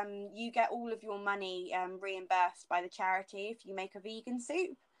 So you get all of your money reimbursed by the charity if you make a vegan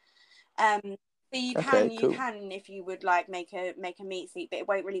soup. So you can, if you would like, make a meat soup, but it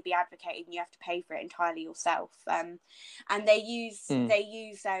won't really be advocated, and you have to pay for it entirely yourself. And they use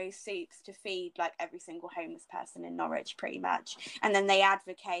those soups to feed like every single homeless person in Norwich, pretty much. And then they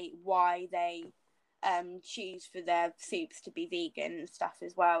advocate why they choose for their soups to be vegan and stuff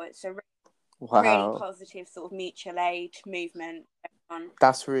as well. It's a really positive sort of mutual aid movement.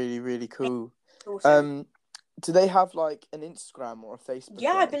 That's really, really cool. Awesome. Do they have like an Instagram or a Facebook?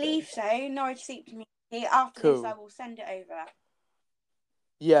 Yeah, I believe so. Norwich Soup Community. After this, I will send it over.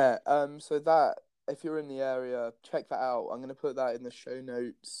 Yeah. So that, if you're in the area, check that out. I'm gonna put that in the show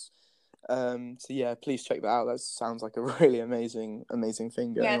notes. So yeah, please check that out. That sounds like a really amazing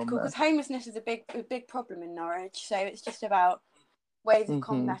thing going on. Yeah, it's cool, because homelessness is a big problem in Norwich. So it's just about ways of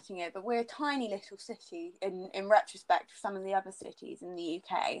combating it. But we're a tiny little city in retrospect to some of the other cities in the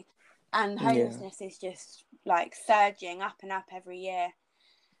UK. And homelessness is just like surging up and up every year.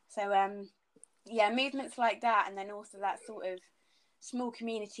 So movements like that, and then also that sort of small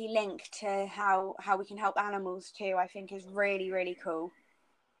community link to how we can help animals too, I think is really, really cool.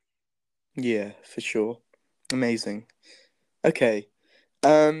 Yeah, for sure. Amazing. Okay.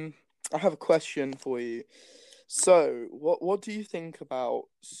 I have a question for you. So, what do you think about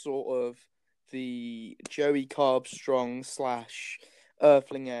sort of the Joey Carbstrong /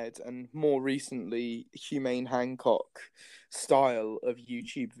 Earthling Ed and more recently Humane Hancock style of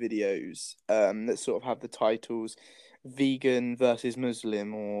YouTube videos that sort of have the titles vegan versus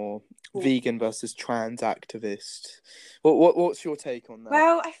Muslim or vegan versus trans activist. What's your take on that?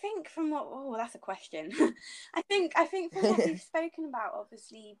 Well, I think that's a question. I think from what we've spoken about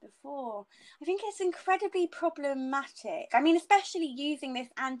obviously before, I think it's incredibly problematic. I mean, especially using this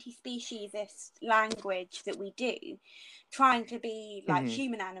anti-speciesist language that we do, trying to be like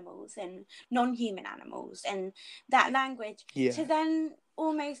human animals and non-human animals, and that language to then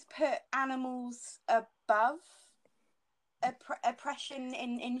almost put animals above oppression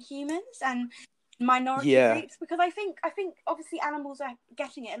in humans and minority groups, because I think obviously animals are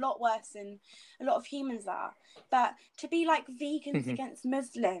getting it a lot worse than a lot of humans are, but to be like vegans against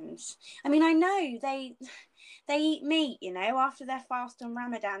Muslims, I mean, I know they eat meat, you know, after their fast on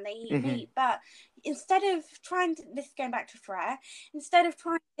Ramadan they eat meat, but instead of trying to, this is going back to Freya, instead of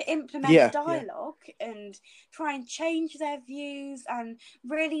trying to implement dialogue and try and change their views and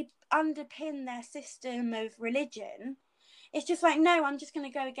really underpin their system of religion, it's just like, no, I'm just going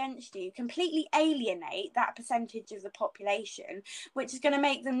to go against you, completely alienate that percentage of the population, which is going to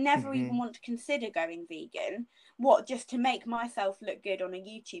make them never even want to consider going vegan. What, just to make myself look good on a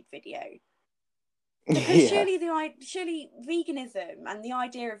YouTube video? Because surely veganism and the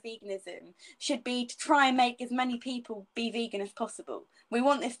idea of veganism should be to try and make as many people be vegan as possible. We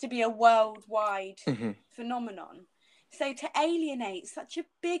want this to be a worldwide phenomenon. So to alienate such a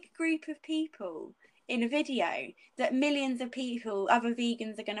big group of people in a video that millions of people, other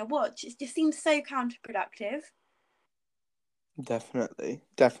vegans, are going to watch, it just seems so counterproductive. Definitely.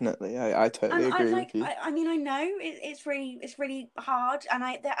 I totally agree with you. I mean, I know it's really hard, and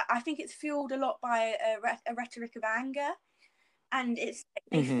I think it's fueled a lot by a rhetoric of anger, and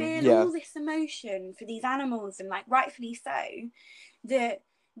they feel all this emotion for these animals, and like rightfully so, the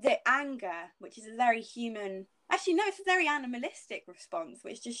anger, which is a very human. Actually, no, it's a very animalistic response,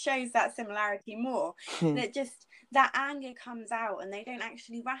 which just shows that similarity more. That just that anger comes out, and they don't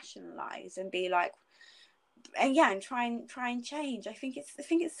actually rationalize and be like, and try and change. I think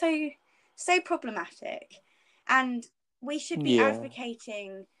it's so problematic, and we should be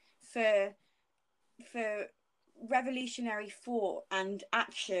advocating for revolutionary thought and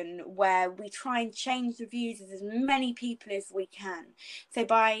action where we try and change the views of as many people as we can. So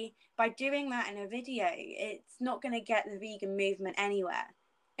by doing that in a video, it's not going to get the vegan movement anywhere.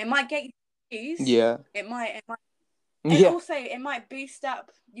 It might get you views. It might and also it might boost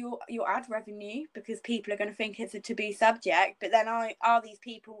up your ad revenue, because people are going to think it's a taboo subject, but then are these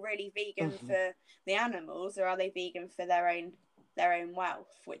people really vegan for the animals, or are they vegan for their own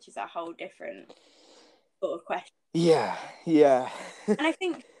wealth, which is a whole different sort of question. And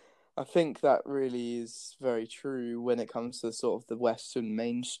I think that really is very true when it comes to sort of the Western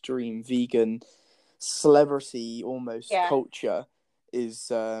mainstream vegan celebrity almost culture.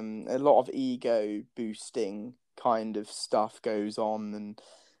 Is a lot of ego boosting kind of stuff goes on, and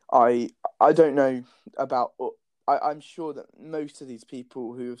I don't know about. I'm sure that most of these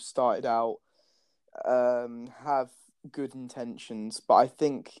people who have started out have good intentions, but I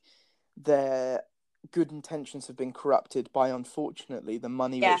think their good intentions have been corrupted by, unfortunately, the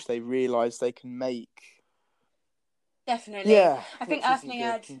money which they realise they can make. Definitely. I think Earthling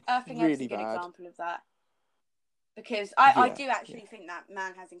Ed is a good example of that. Because I do actually think that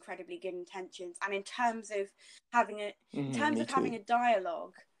man has incredibly good intentions, and in terms of having a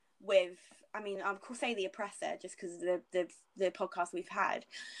dialogue with, I mean, I'll say the oppressor just because the podcast we've had,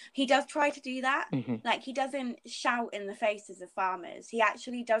 he does try to do that. Like, he doesn't shout in the faces of farmers. He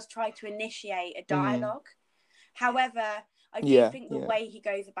actually does try to initiate a dialogue. However, I do think the way he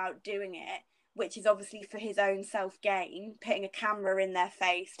goes about doing it, which is obviously for his own self-gain, putting a camera in their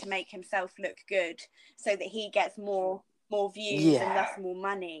face to make himself look good so that he gets more views and thus more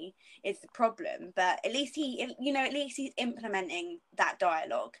money, is the problem. But at least he's implementing that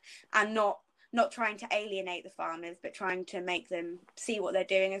dialogue and not trying to alienate the farmers, but trying to make them see what they're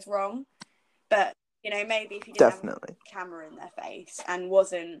doing is wrong. But, maybe if he didn't have a camera in their face and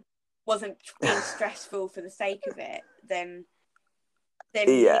wasn't being stressful for the sake of it, then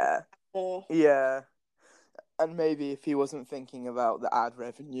more. And maybe if he wasn't thinking about the ad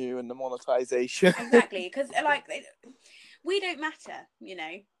revenue and the monetization. Exactly, because we don't matter,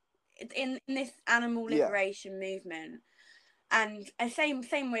 in this animal liberation movement, and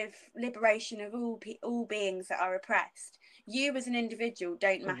same with liberation of all beings that are oppressed. You as an individual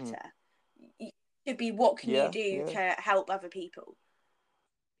don't matter. It should be, what can you do to help other people?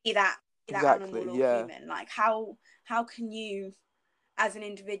 Be that animal or human. Like, how can you, as an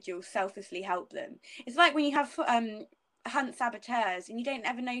individual, selflessly help them? It's like when you have hunt saboteurs, and you don't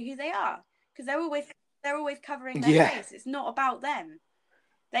ever know who they are, because they're always covering their Yeah. face. It's not about them.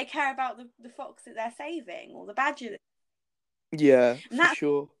 They care about the fox that they're saving, or the badger. Yeah, And for that's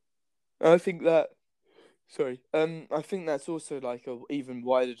sure. I think that. Sorry. I think that's also like a even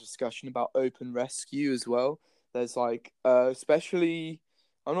wider discussion about open rescue as well. There's like, especially,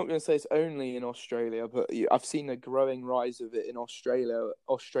 I'm not going to say it's only in Australia, but I've seen a growing rise of it in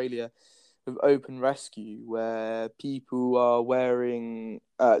Australia, of open rescue, where people are wearing,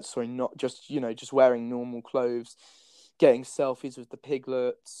 sorry, not just just wearing normal clothes, getting selfies with the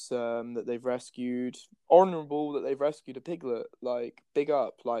piglets that they've rescued. Honourable that they've rescued a piglet. Like, big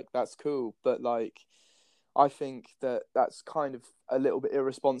up. Like, that's cool. But like, I think that that's kind of a little bit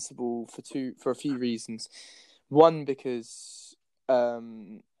irresponsible for a few reasons. One, because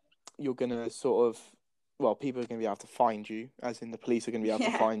you're gonna people are gonna be able to find you, as in the police are gonna be able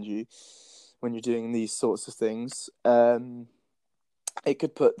to find you when you're doing these sorts of things. It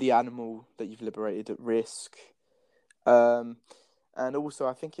could put the animal that you've liberated at risk. And also,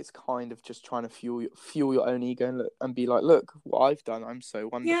 I think it's kind of just trying to fuel your own ego and be like, look, what I've done, I'm so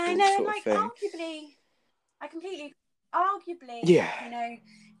wonderful, I know, sort of thing. Arguably, Yeah.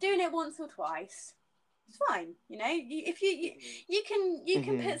 Doing it once or twice, it's fine. If you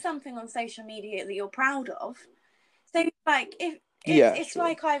can put something on social media that you're proud of. So like, if it's sure.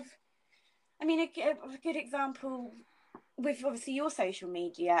 like a good example with obviously your social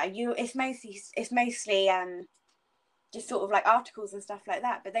media, it's mostly just sort of like articles and stuff like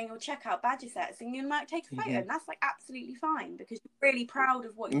that. But then you'll check out badger sets and you might take a photo, and that's like absolutely fine, because you're really proud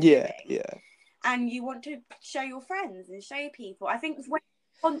of what you're doing. Yeah. And you want to show your friends and show people. I think when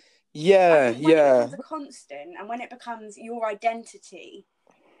it becomes a constant, and when it becomes your identity,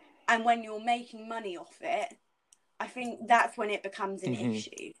 and when you're making money off it, I think that's when it becomes an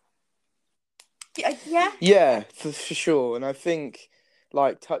issue. Yeah, for sure. And I think,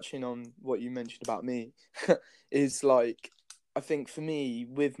 like, touching on what you mentioned about me is like, I think for me,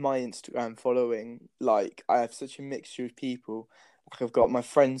 with my Instagram following, like, I have such a mixture of people. Like, I've got my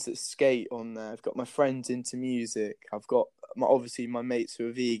friends that skate on there. I've got my friends into music. I've got obviously my mates who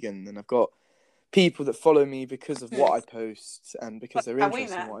are vegan, and I've got people that follow me because of what I post and because they're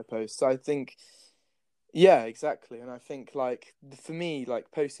interested in what I post. So I think, yeah, exactly. And I think, like, for me,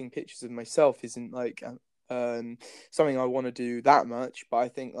 like, posting pictures of myself isn't like something I want to do that much, but I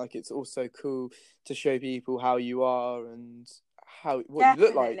think like it's also cool to show people how you are and what you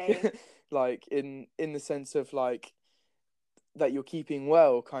look like, like in the sense of like that you're keeping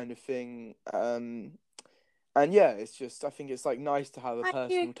well, kind of thing. And yeah, it's just, I think it's like nice to have a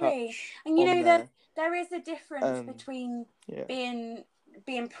personal touch. And there is a difference between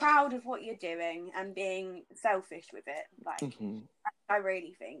being proud of what you're doing and being selfish with it. Like, I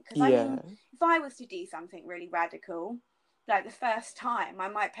really think, because if I was to do something really radical, like the first time, I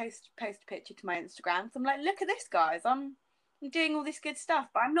might post a picture to my Instagram. So I'm like, look at this, guys. I'm doing all this good stuff,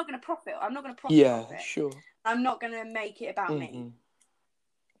 but I'm not going to profit. I'm not going to profit off it. Sure. I'm not going to make it about me.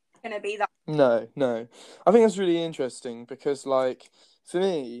 It's going to be that. No. I think that's really interesting because, like, for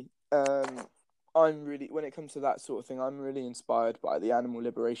me, I'm really, when it comes to that sort of thing, I'm really inspired by the animal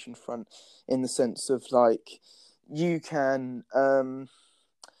liberation front, in the sense of like, you can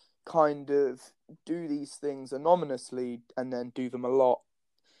kind of do these things anonymously and then do them a lot.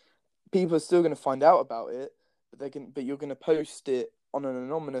 People are still going to find out about it, but you're going to post it on an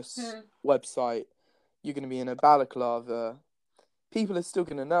anonymous website. You're going to be in a balaclava. People are still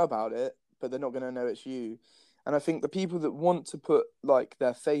going to know about it, but they're not going to know it's you. And I think the people that want to put like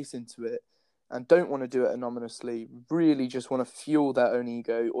their face into it and don't want to do it anonymously really just want to fuel their own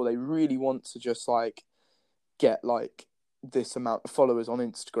ego, or they really want to just like get like this amount of followers on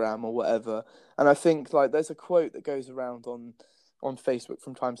Instagram or whatever. And I think like there's a quote that goes around on Facebook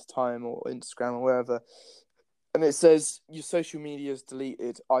from time to time, or Instagram or wherever, and it says, your social media is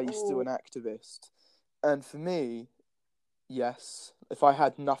deleted, are you still an activist? And for me, yes. If I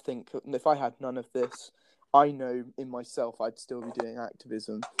had none of this, I know in myself I'd still be doing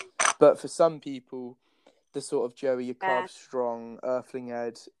activism. But for some people, the sort of Joey Carb Strong, Earthling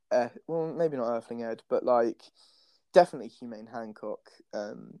Ed, well, maybe not Earthling Ed, but like definitely Humane Hancock.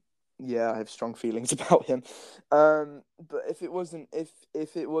 I have strong feelings about him. But if it wasn't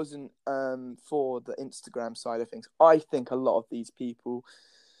for the Instagram side of things, I think a lot of these people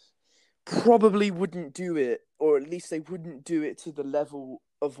probably wouldn't do it, or at least they wouldn't do it to the level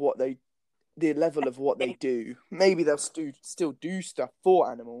of what they do. Maybe they'll still do stuff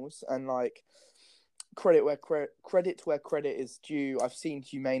for animals, and like credit where credit is due. I've seen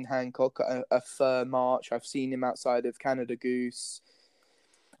Humane Hancock at a fur march. I've seen him outside of Canada Goose.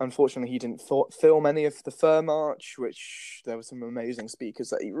 Unfortunately, he didn't film any of the Fur March, which there were some amazing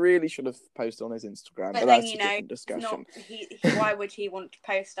speakers that he really should have posted on his Instagram. But then, that's a different discussion. Why would he want to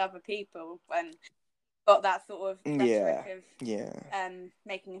post other people when got that sort of rhetoric of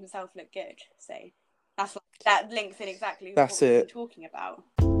making himself look good? So that links in exactly with what we've been talking about.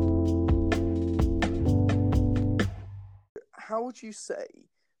 How would you say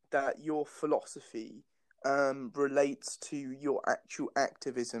that your philosophy relates to your actual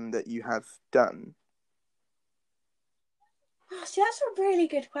activism that you have done? So that's a really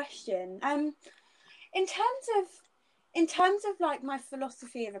good question. In terms of like my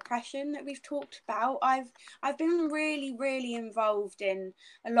philosophy of oppression that we've talked about, I've been really, really involved in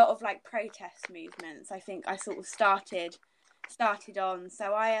a lot of like protest movements. I think I sort of started on.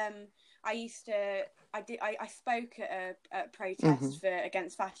 So I spoke at a protest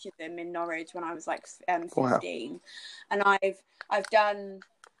against fascism in Norwich when I was like 15, wow. And I've done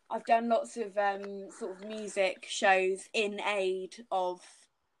lots of sort of music shows in aid of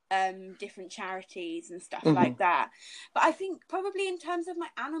different charities and stuff like that. But I think probably in terms of my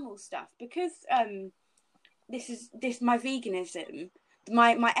animal stuff, because my veganism,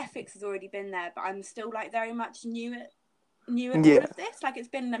 my ethics has already been there, but I'm still like very much new at all of this. Like it's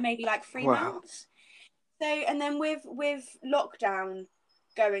been maybe like 3 months. So, and then with lockdown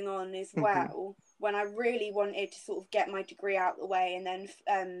going on as well, when I really wanted to sort of get my degree out of the way and then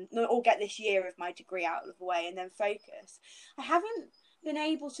or get this year of my degree out of the way and then focus, I haven't been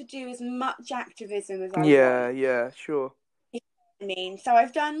able to do as much activism as I want. Yeah, sure. You know what I mean, so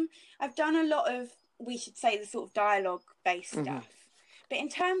I've done a lot of, we should say, the sort of dialogue based stuff. But in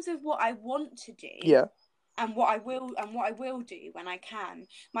terms of what I want to do, and what I will do when I can,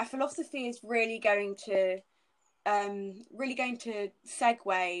 my philosophy is really going to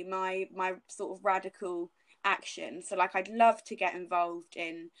segue my sort of radical action. So like I'd love to get involved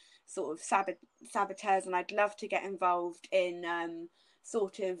in sort of saboteurs, and I'd love to get involved in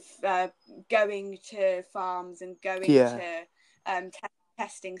sort of going to farms and going to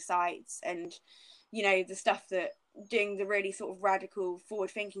testing sites, and you know, the stuff that doing the really sort of radical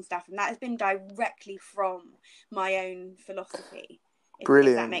forward thinking stuff, and that has been directly from my own philosophy.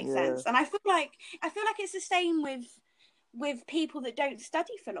 If that makes sense. And I feel like it's the same with people that don't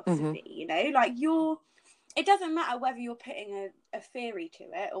study philosophy, you know, like it doesn't matter whether you're putting a theory to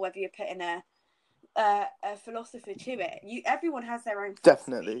it or whether you're putting a philosopher to it. Everyone has their own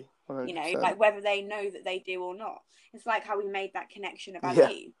philosophy. Definitely. 100%. You know, like whether they know that they do or not. It's like how we made that connection about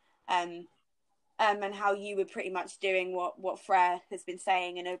you. And how you were pretty much doing what Frere has been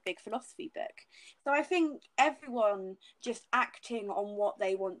saying in a big philosophy book. So I think everyone just acting on what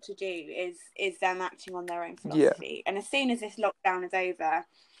they want to do is them acting on their own philosophy. And as soon as this lockdown is over,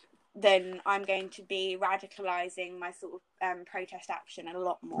 then I'm going to be radicalising my sort of protest action a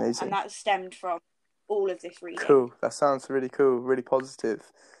lot more. Amazing. And that stemmed from all of this reading. Cool. That sounds really cool, really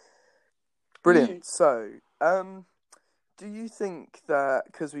positive. Brilliant. So, do you think that,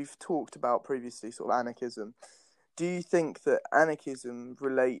 because we've talked about previously sort of anarchism, do you think that anarchism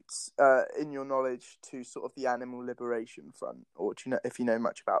relates, in your knowledge, to sort of the animal liberation front? Or do you know, if you know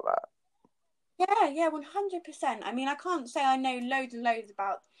much about that? Yeah, 100%. I mean, I can't say I know loads and loads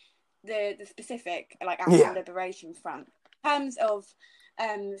about the specific, like, animal liberation front. In terms of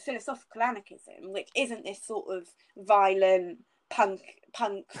philosophical anarchism, which isn't this sort of violent punk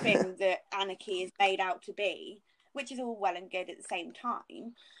thing that anarchy is made out to be, which is all well and good at the same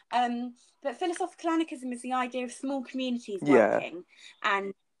time. But philosophical anarchism is the idea of small communities working,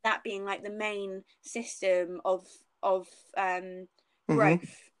 and that being like the main system of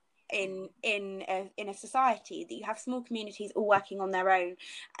growth in a society, that you have small communities all working on their own,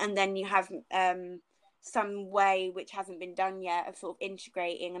 and then you have some way, which hasn't been done yet, of sort of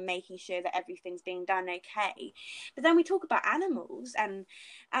integrating and making sure that everything's being done okay. But then we talk about animals, and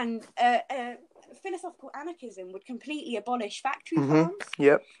philosophical anarchism would completely abolish factory farms.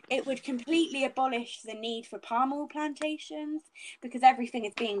 It would completely abolish the need for palm oil plantations, because everything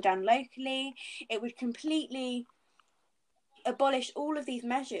is being done locally. It would completely abolish all of these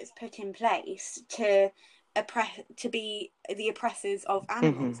measures put in place to be the oppressors of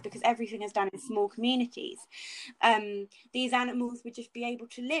animals, because everything is done in small communities. These animals would just be able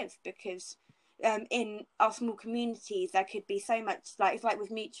to live, because in our small communities there could be so much, like it's like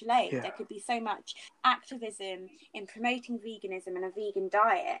with mutual aid, there could be so much activism in promoting veganism and a vegan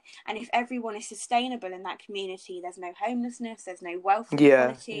diet, and if everyone is sustainable in that community, there's no homelessness, there's no wealth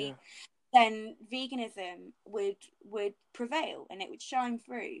inequality, then veganism would prevail and it would shine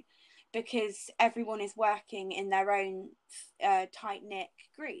through. because everyone is working in their own tight-knit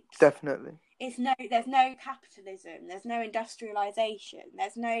groups. Definitely. There's no capitalism, there's no industrialization,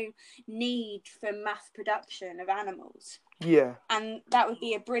 there's no need for mass production of animals. Yeah. And that would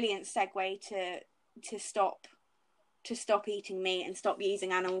be a brilliant segue to stop eating meat and stop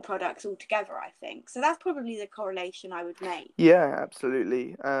using animal products altogether, I think. So that's probably the correlation I would make. Yeah,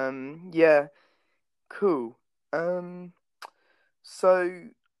 absolutely. Yeah, cool. So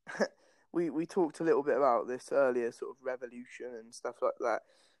we talked a little bit about this earlier, sort of revolution and stuff like that.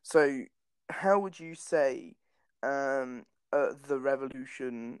 So how would you say the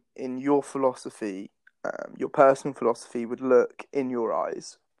revolution in your philosophy, your personal philosophy, would look in your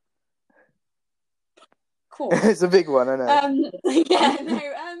eyes? Cool. It's a big one, I know. Yeah, no.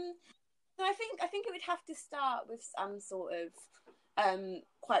 So I think it would have to start with some sort of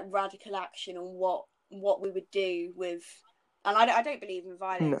quite radical action on what we would do with. And I don't believe in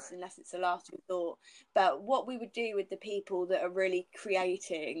violence unless it's a last resort. But what we would do with the people that are really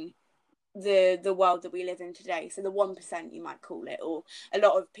creating the world that we live in today. So the 1%, you might call it, or a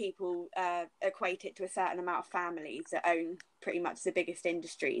lot of people equate it to a certain amount of families that own pretty much the biggest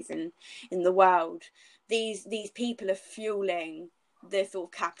industries in the world. These people are fueling the sort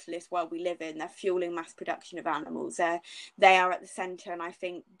of capitalist world we live in. They're fueling mass production of animals. They are at the centre, and I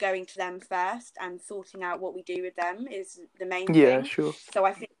think going to them first and sorting out what we do with them is the main thing. Yeah, sure. So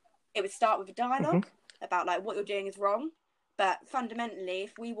I think it would start with a dialogue about like what you're doing is wrong. But fundamentally,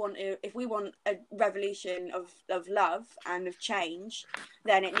 if we want a revolution of love and of change,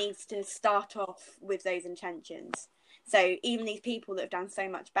 then it needs to start off with those intentions. So even these people that have done so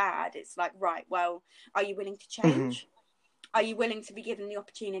much bad, it's like, right, well, are you willing to change? Are you willing to be given the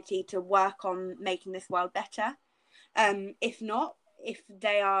opportunity to work on making this world better? If not, if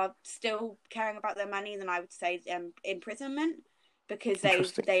they are still caring about their money, then I would say imprisonment, because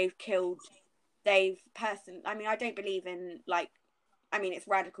they've killed. I mean, I don't believe in it's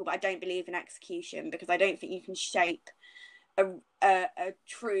radical, but I don't believe in execution, because I don't think you can shape a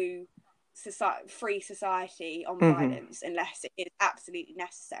true free society on violence unless it is absolutely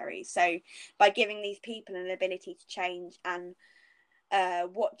necessary. So by giving these people an ability to change and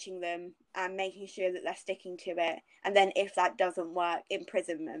watching them and making sure that they're sticking to it, and then if that doesn't work,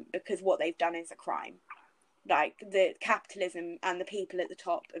 imprisonment, because what they've done is a crime. Like the capitalism and the people at the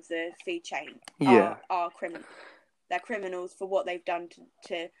top of the food chain are criminals. They're criminals for what they've done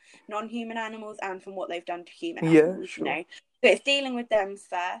to non-human animals and from what they've done to human animals. Sure. You know, so it's dealing with them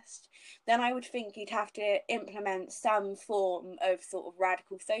first. Then I would think you'd have to implement some form of sort of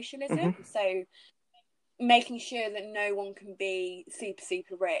radical socialism. So making sure that no one can be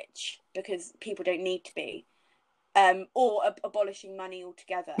super rich because people don't need to be, or abolishing money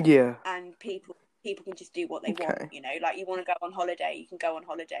altogether. Yeah, and people can just do what they want, you know, like you want to go on holiday, you can go on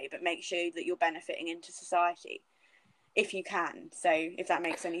holiday, but make sure that you're benefiting into society if you can. So if that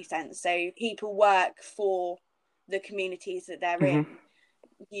makes any sense. So people work for the communities that they're in.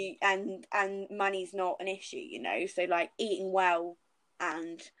 And money's not an issue, you know, so like eating well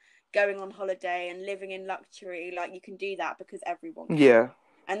and going on holiday and living in luxury, like you can do that because everyone can. Yeah.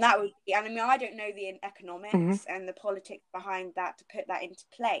 And that would be, and I mean, I don't know the economics and the politics behind that to put that into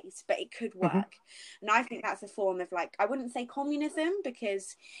place, but it could work. And I think that's a form of, like, I wouldn't say communism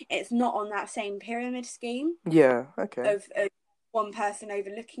because it's not on that same pyramid scheme. Yeah, okay. Of one person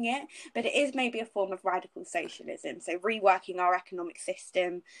overlooking it, but it is maybe a form of radical socialism. So reworking our economic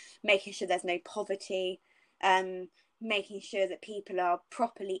system, making sure there's no poverty, making sure that people are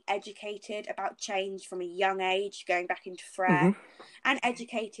properly educated about change from a young age, going back into FRERE, and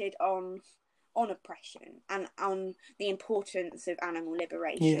educated on oppression and on the importance of animal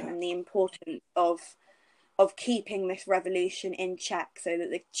liberation and the importance of keeping this revolution in check so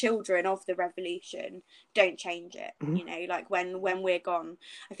that the children of the revolution don't change it. You know, like when we're gone,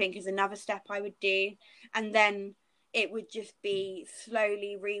 I think is another step I would do. And then it would just be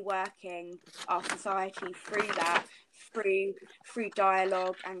slowly reworking our society through that, through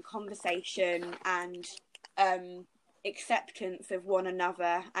dialogue and conversation and acceptance of one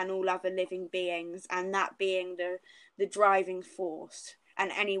another and all other living beings, and that being the driving force. And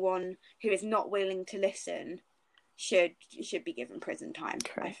anyone who is not willing to listen should be given prison time,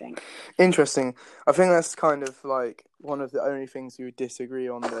 I think. Interesting. I think that's kind of like one of the only things we would disagree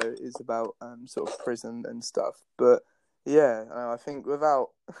on, though, is about sort of prison and stuff. But yeah, I think without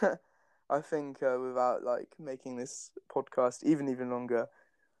like making this podcast even longer,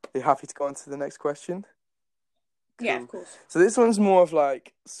 you're happy to go on to the next question? Cool. Yeah, of course. So this one's more of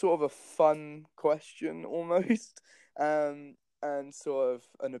like sort of a fun question almost. And sort of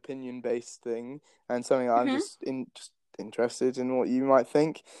an opinion-based thing, and something I'm just interested in what you might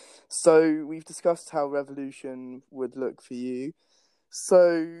think. So we've discussed how revolution would look for you.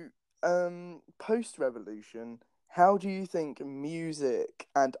 So, post-revolution, how do you think music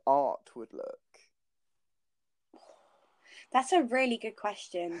and art would look? That's a really good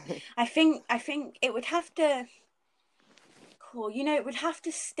question. I think it would have to, it would have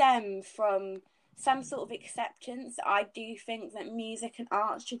to stem from some sort of acceptance. I do think that music and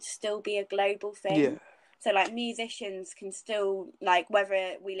art should still be a global Yeah. thing. So like musicians can still, like,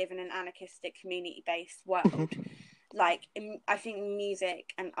 whether we live in an anarchistic community based world, like I think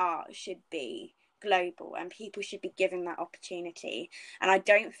music and art should be global and people should be given that opportunity, and I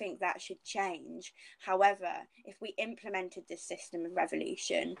don't think that should change. However, if we implemented this system of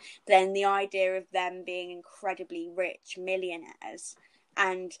revolution, then the idea of them being incredibly rich millionaires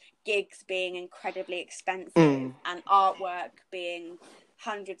and gigs being incredibly expensive and artwork being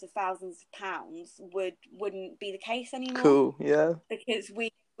hundreds of thousands of pounds wouldn't be the case anymore. Cool, yeah. Because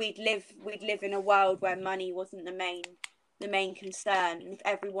we'd live in a world where money wasn't the main concern, and if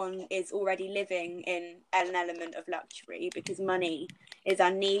everyone is already living in an element of luxury because money is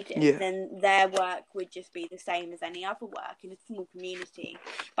unneeded, then their work would just be the same as any other work in a small community.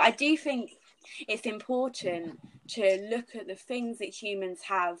 But I do think it's important to look at the things that humans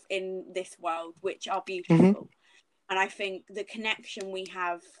have in this world which are beautiful. And I think the connection we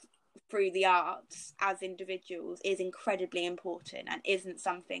have through the arts as individuals is incredibly important and isn't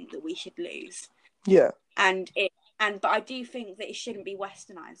something that we should lose. Yeah. But I do think that it shouldn't be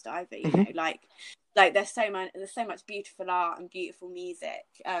westernized either. You know, like there's so much beautiful art and beautiful music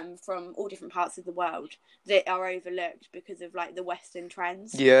from all different parts of the world that are overlooked because of like the Western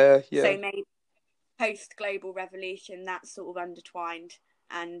trends. Yeah. So maybe post global revolution, that's sort of intertwined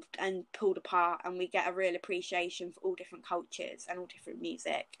and pulled apart, and we get a real appreciation for all different cultures and all different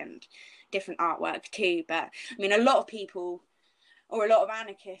music and different artwork too. But I mean, a lot of people or a lot of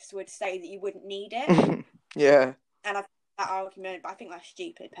anarchists would say that you wouldn't need it. Yeah. And I've that argument, but I think that's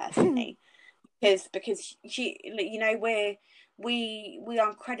stupid personally. because we are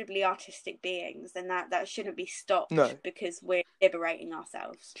incredibly artistic beings, and that shouldn't be stopped because we're liberating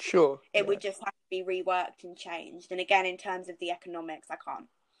ourselves. Sure. It would just have to be reworked and changed. And again, in terms of the economics, I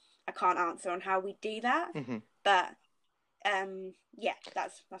can't answer on how we do that. But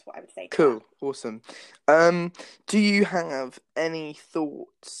that's what I would say. Cool, awesome. Do you have any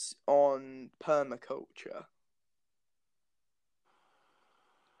thoughts on permaculture?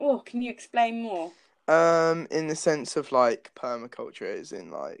 Oh, can you explain more? In the sense of like permaculture is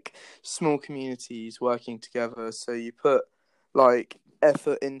in like small communities working together. So you put like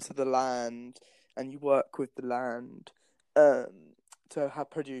effort into the land and you work with the land to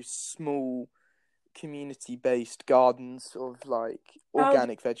produce small community-based gardens of like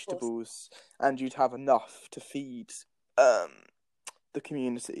organic vegetables, and you'd have enough to feed the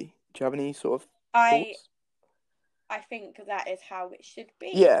community. Do you have any sort of thoughts? I think that is how it should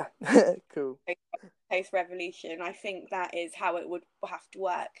be. Yeah. Cool. Post-revolution, I think that is how it would have to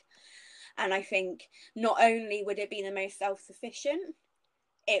work. And I think not only would it be the most self-sufficient,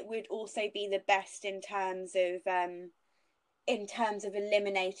 it would also be the best in terms of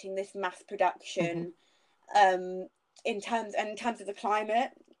eliminating this mass production. In terms of the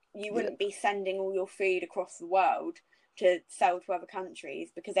climate, you wouldn't be sending all your food across the world to sell to other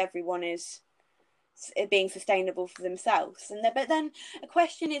countries because everyone is being sustainable for themselves. But then a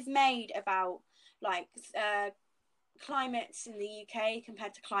question is made about like climates in the UK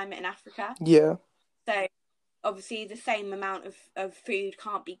compared to climate in Africa. Yeah. So obviously the same amount of food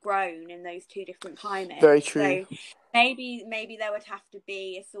can't be grown in those two different climates. Very true. So maybe there would have to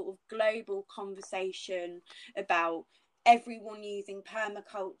be a sort of global conversation about everyone using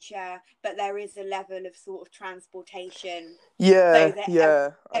permaculture, but there is a level of sort of transportation. Yeah,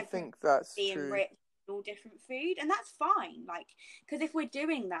 I think that's being true. Rich in all different food, and that's fine. Like, because if we're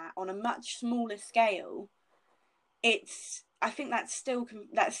doing that on a much smaller scale, I think that's still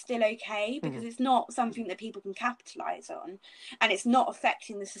okay because it's not something that people can capitalize on, and it's not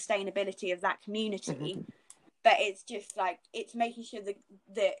affecting the sustainability of that community. But it's just like it's making sure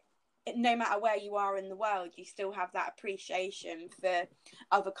that no matter where you are in the world, you still have that appreciation for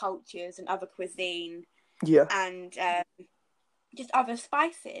other cultures and other cuisine, and just other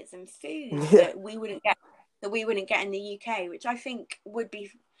spices and foods that we wouldn't get in the UK, which I think would be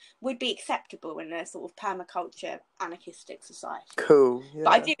acceptable in a sort of permaculture anarchistic society. Cool. Yeah.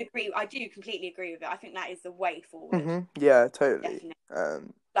 But I do completely agree with it. I think that is the way forward. Yeah, totally.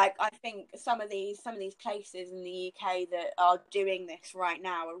 Definitely. Like, I think some of these places in the UK that are doing this right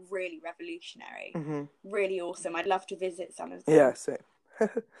now are really revolutionary, really awesome. I'd love to visit some of them. Yeah, same.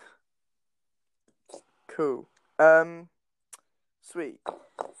 Cool. Um, Sweet.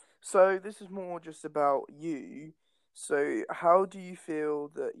 So this is more just about you. So how do you feel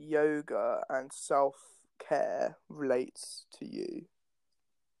that yoga and self-care relates to you?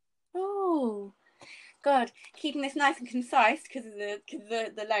 Oh, God, keeping this nice and concise because of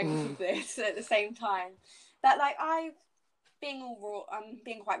the length of Mm. this at the same time. That like I've being all raw, I'm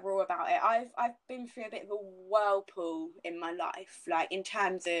being quite raw about it. I've been through a bit of a whirlpool in my life, like in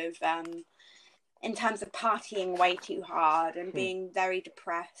terms of partying way too hard and being very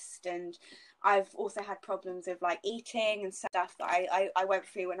depressed, and I've also had problems with like eating and stuff that I went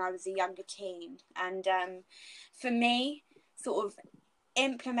through when I was a younger teen. And for me, sort of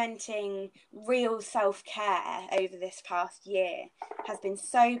implementing real self-care over this past year has been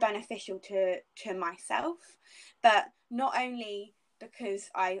so beneficial to myself, but not only because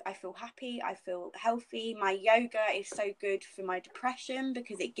I feel happy, I feel healthy. My yoga is so good for my depression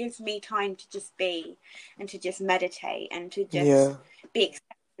because it gives me time to just be and to just meditate and to just be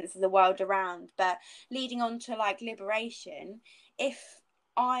acceptance of the world around. But leading on to like liberation, if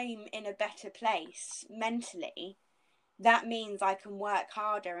I'm in a better place mentally, that means I can work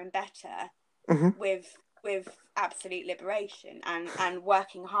harder and better Mm-hmm. with absolute liberation and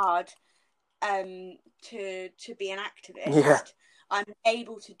working hard to be an activist. Yeah. I'm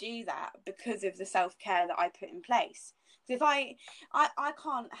able to do that because of the self-care that I put in place. So if I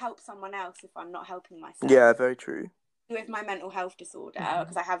can't help someone else if I'm not helping myself. Yeah, very true. With my mental health disorder,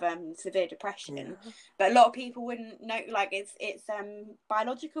 because I have severe depression, Yeah. but a lot of people wouldn't know. Like it's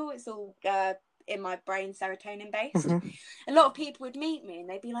biological. It's all in my brain, serotonin based. Mm-hmm. A lot of people would meet me and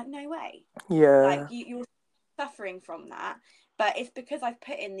they'd be like, "No way! Yeah. Like you're suffering from that." But it's because I've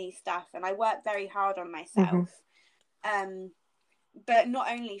put in these stuff and I work very hard on myself. But not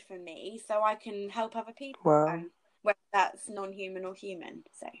only for me, so I can help other people. Wow. Whether that's non-human or human.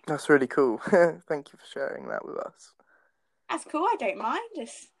 So That's really cool. Thank you for sharing that with us. that's cool. I don't mind.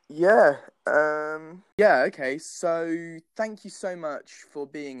 Yeah. Yeah, okay. So thank you so much for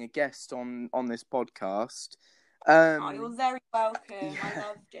being a guest on this podcast. You're very welcome. Yeah. I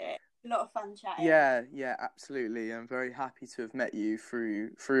loved it. A lot of fun chatting. Yeah, absolutely. I'm very happy to have met you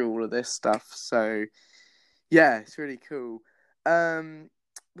through all of this stuff. So yeah, it's really cool.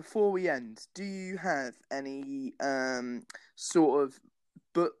 Before we end, do you have any sort of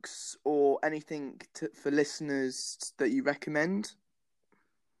books or anything for listeners that you recommend?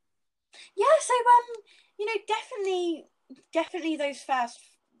 Yeah, so definitely those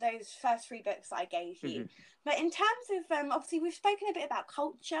first three books that I gave you. But in terms of obviously we've spoken a bit about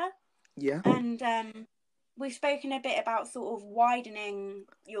culture. Yeah. And we've spoken a bit about sort of widening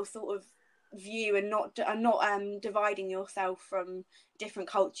your sort of view and not dividing yourself from different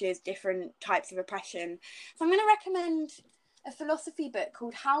cultures, different types of oppression. So I'm going to recommend a philosophy book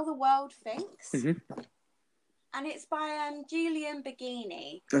called How the World Thinks. And it's by Julian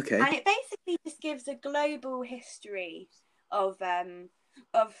Baggini. Okay. And it basically just gives a global history of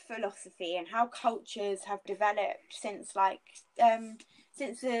philosophy and how cultures have developed since the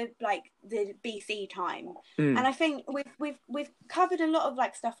BC time. And I think we've covered a lot of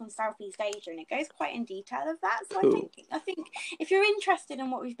like stuff on Southeast Asia, and it goes quite in detail of that. So cool. I think if you're interested in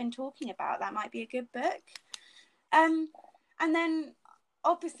what we've been talking about, that might be a good book. And then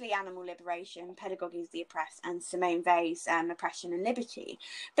obviously Animal Liberation, Pedagogy of the Oppressed, and Simone Weil's Oppression and Liberty.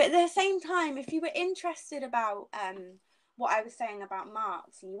 But at the same time, if you were interested about what I was saying about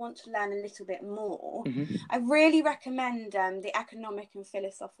Marx and you want to learn a little bit more, I really recommend the Economic and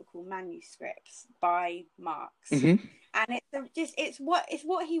Philosophical Manuscripts by Marx. And it's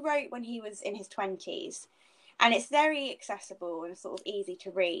what he wrote when he was in his 20s. And it's very accessible and sort of easy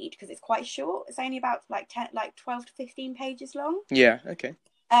to read because it's quite short. It's only about 12 to 15 pages long. Yeah, okay.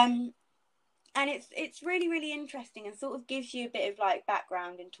 And it's really, really interesting and sort of gives you a bit of like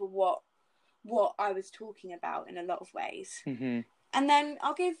background into what I was talking about in a lot of ways. And then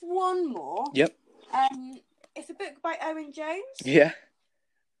I'll give one more. Yep. It's a book by Owen Jones. Yeah.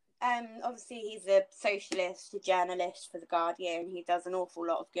 Obviously he's a socialist, a journalist for The Guardian. He does an awful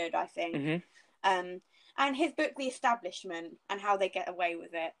lot of good, I think. And his book, The Establishment, and how they get away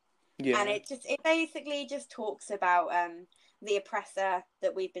with it. Yeah. And it basically just talks about the oppressor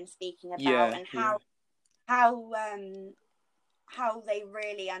that we've been speaking about, and how they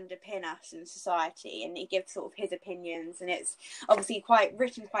really underpin us in society. And he gives sort of his opinions, and it's obviously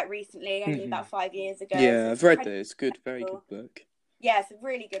written quite recently, only about 5 years ago. Yeah, so I've read it. It's good, very good book. Yeah, it's a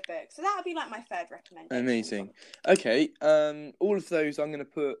really good book. So that would be like my third recommendation. Amazing. Okay, all of those I'm going to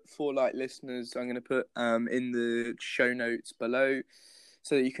put for like listeners, I'm going to put in the show notes below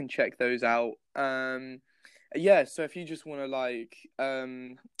so that you can check those out. Yeah, so if you just want to like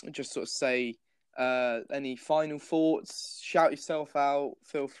just sort of say Any final thoughts? Shout yourself out.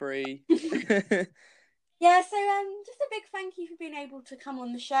 Feel free. Yeah, so just a big thank you for being able to come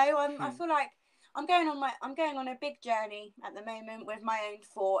on the show. I feel like I'm going on a big journey at the moment with my own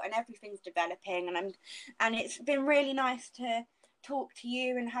thought, and everything's developing, and it's been really nice to talk to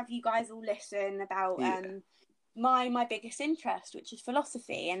you and have you guys all listen about my biggest interest, which is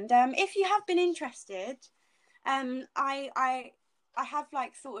philosophy. And if you have been interested, I have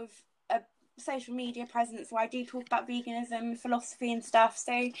like sort of a social media presence where I do talk about veganism, philosophy and stuff.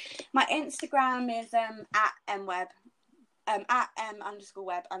 So my Instagram is at mweb, at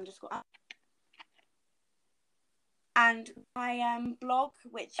m_web_. And my blog,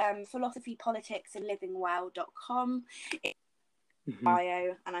 which philosophypoliticsandlivingwell.com, is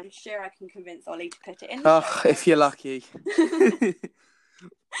bio, and I'm sure I can convince Ollie to put it in the show if you're lucky.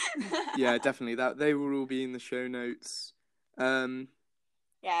 Yeah, definitely. That they will all be in the show notes.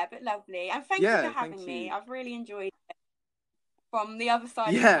 Yeah, but lovely. And thank you for having me. I've really enjoyed it from the other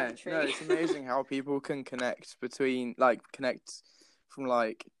side of the country. No, it's amazing how people can connect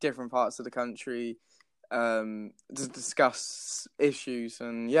from different parts of the country to discuss issues.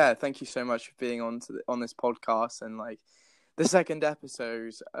 And thank you so much for being on this podcast. And the second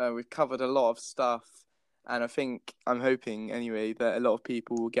episode, we've covered a lot of stuff, and I'm hoping anyway that a lot of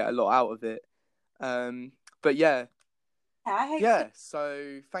people will get a lot out of it. But I hope so.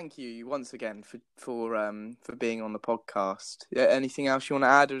 So thank you once again for being on the podcast. Anything else you want to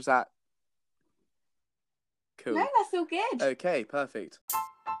add, or is that cool? No, that's all good. Okay, perfect.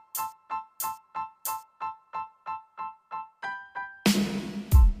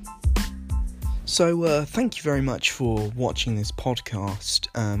 So thank you very much for watching this podcast.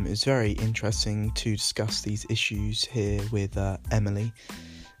 It's very interesting to discuss these issues here with Emily.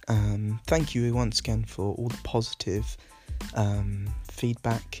 Thank you once again for all the positive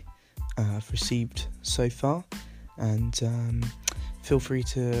feedback I've received so far, and feel free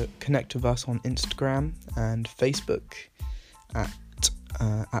to connect with us on Instagram and Facebook at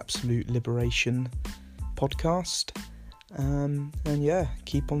Absolute Liberation Podcast, and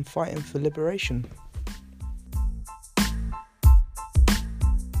keep on fighting for liberation.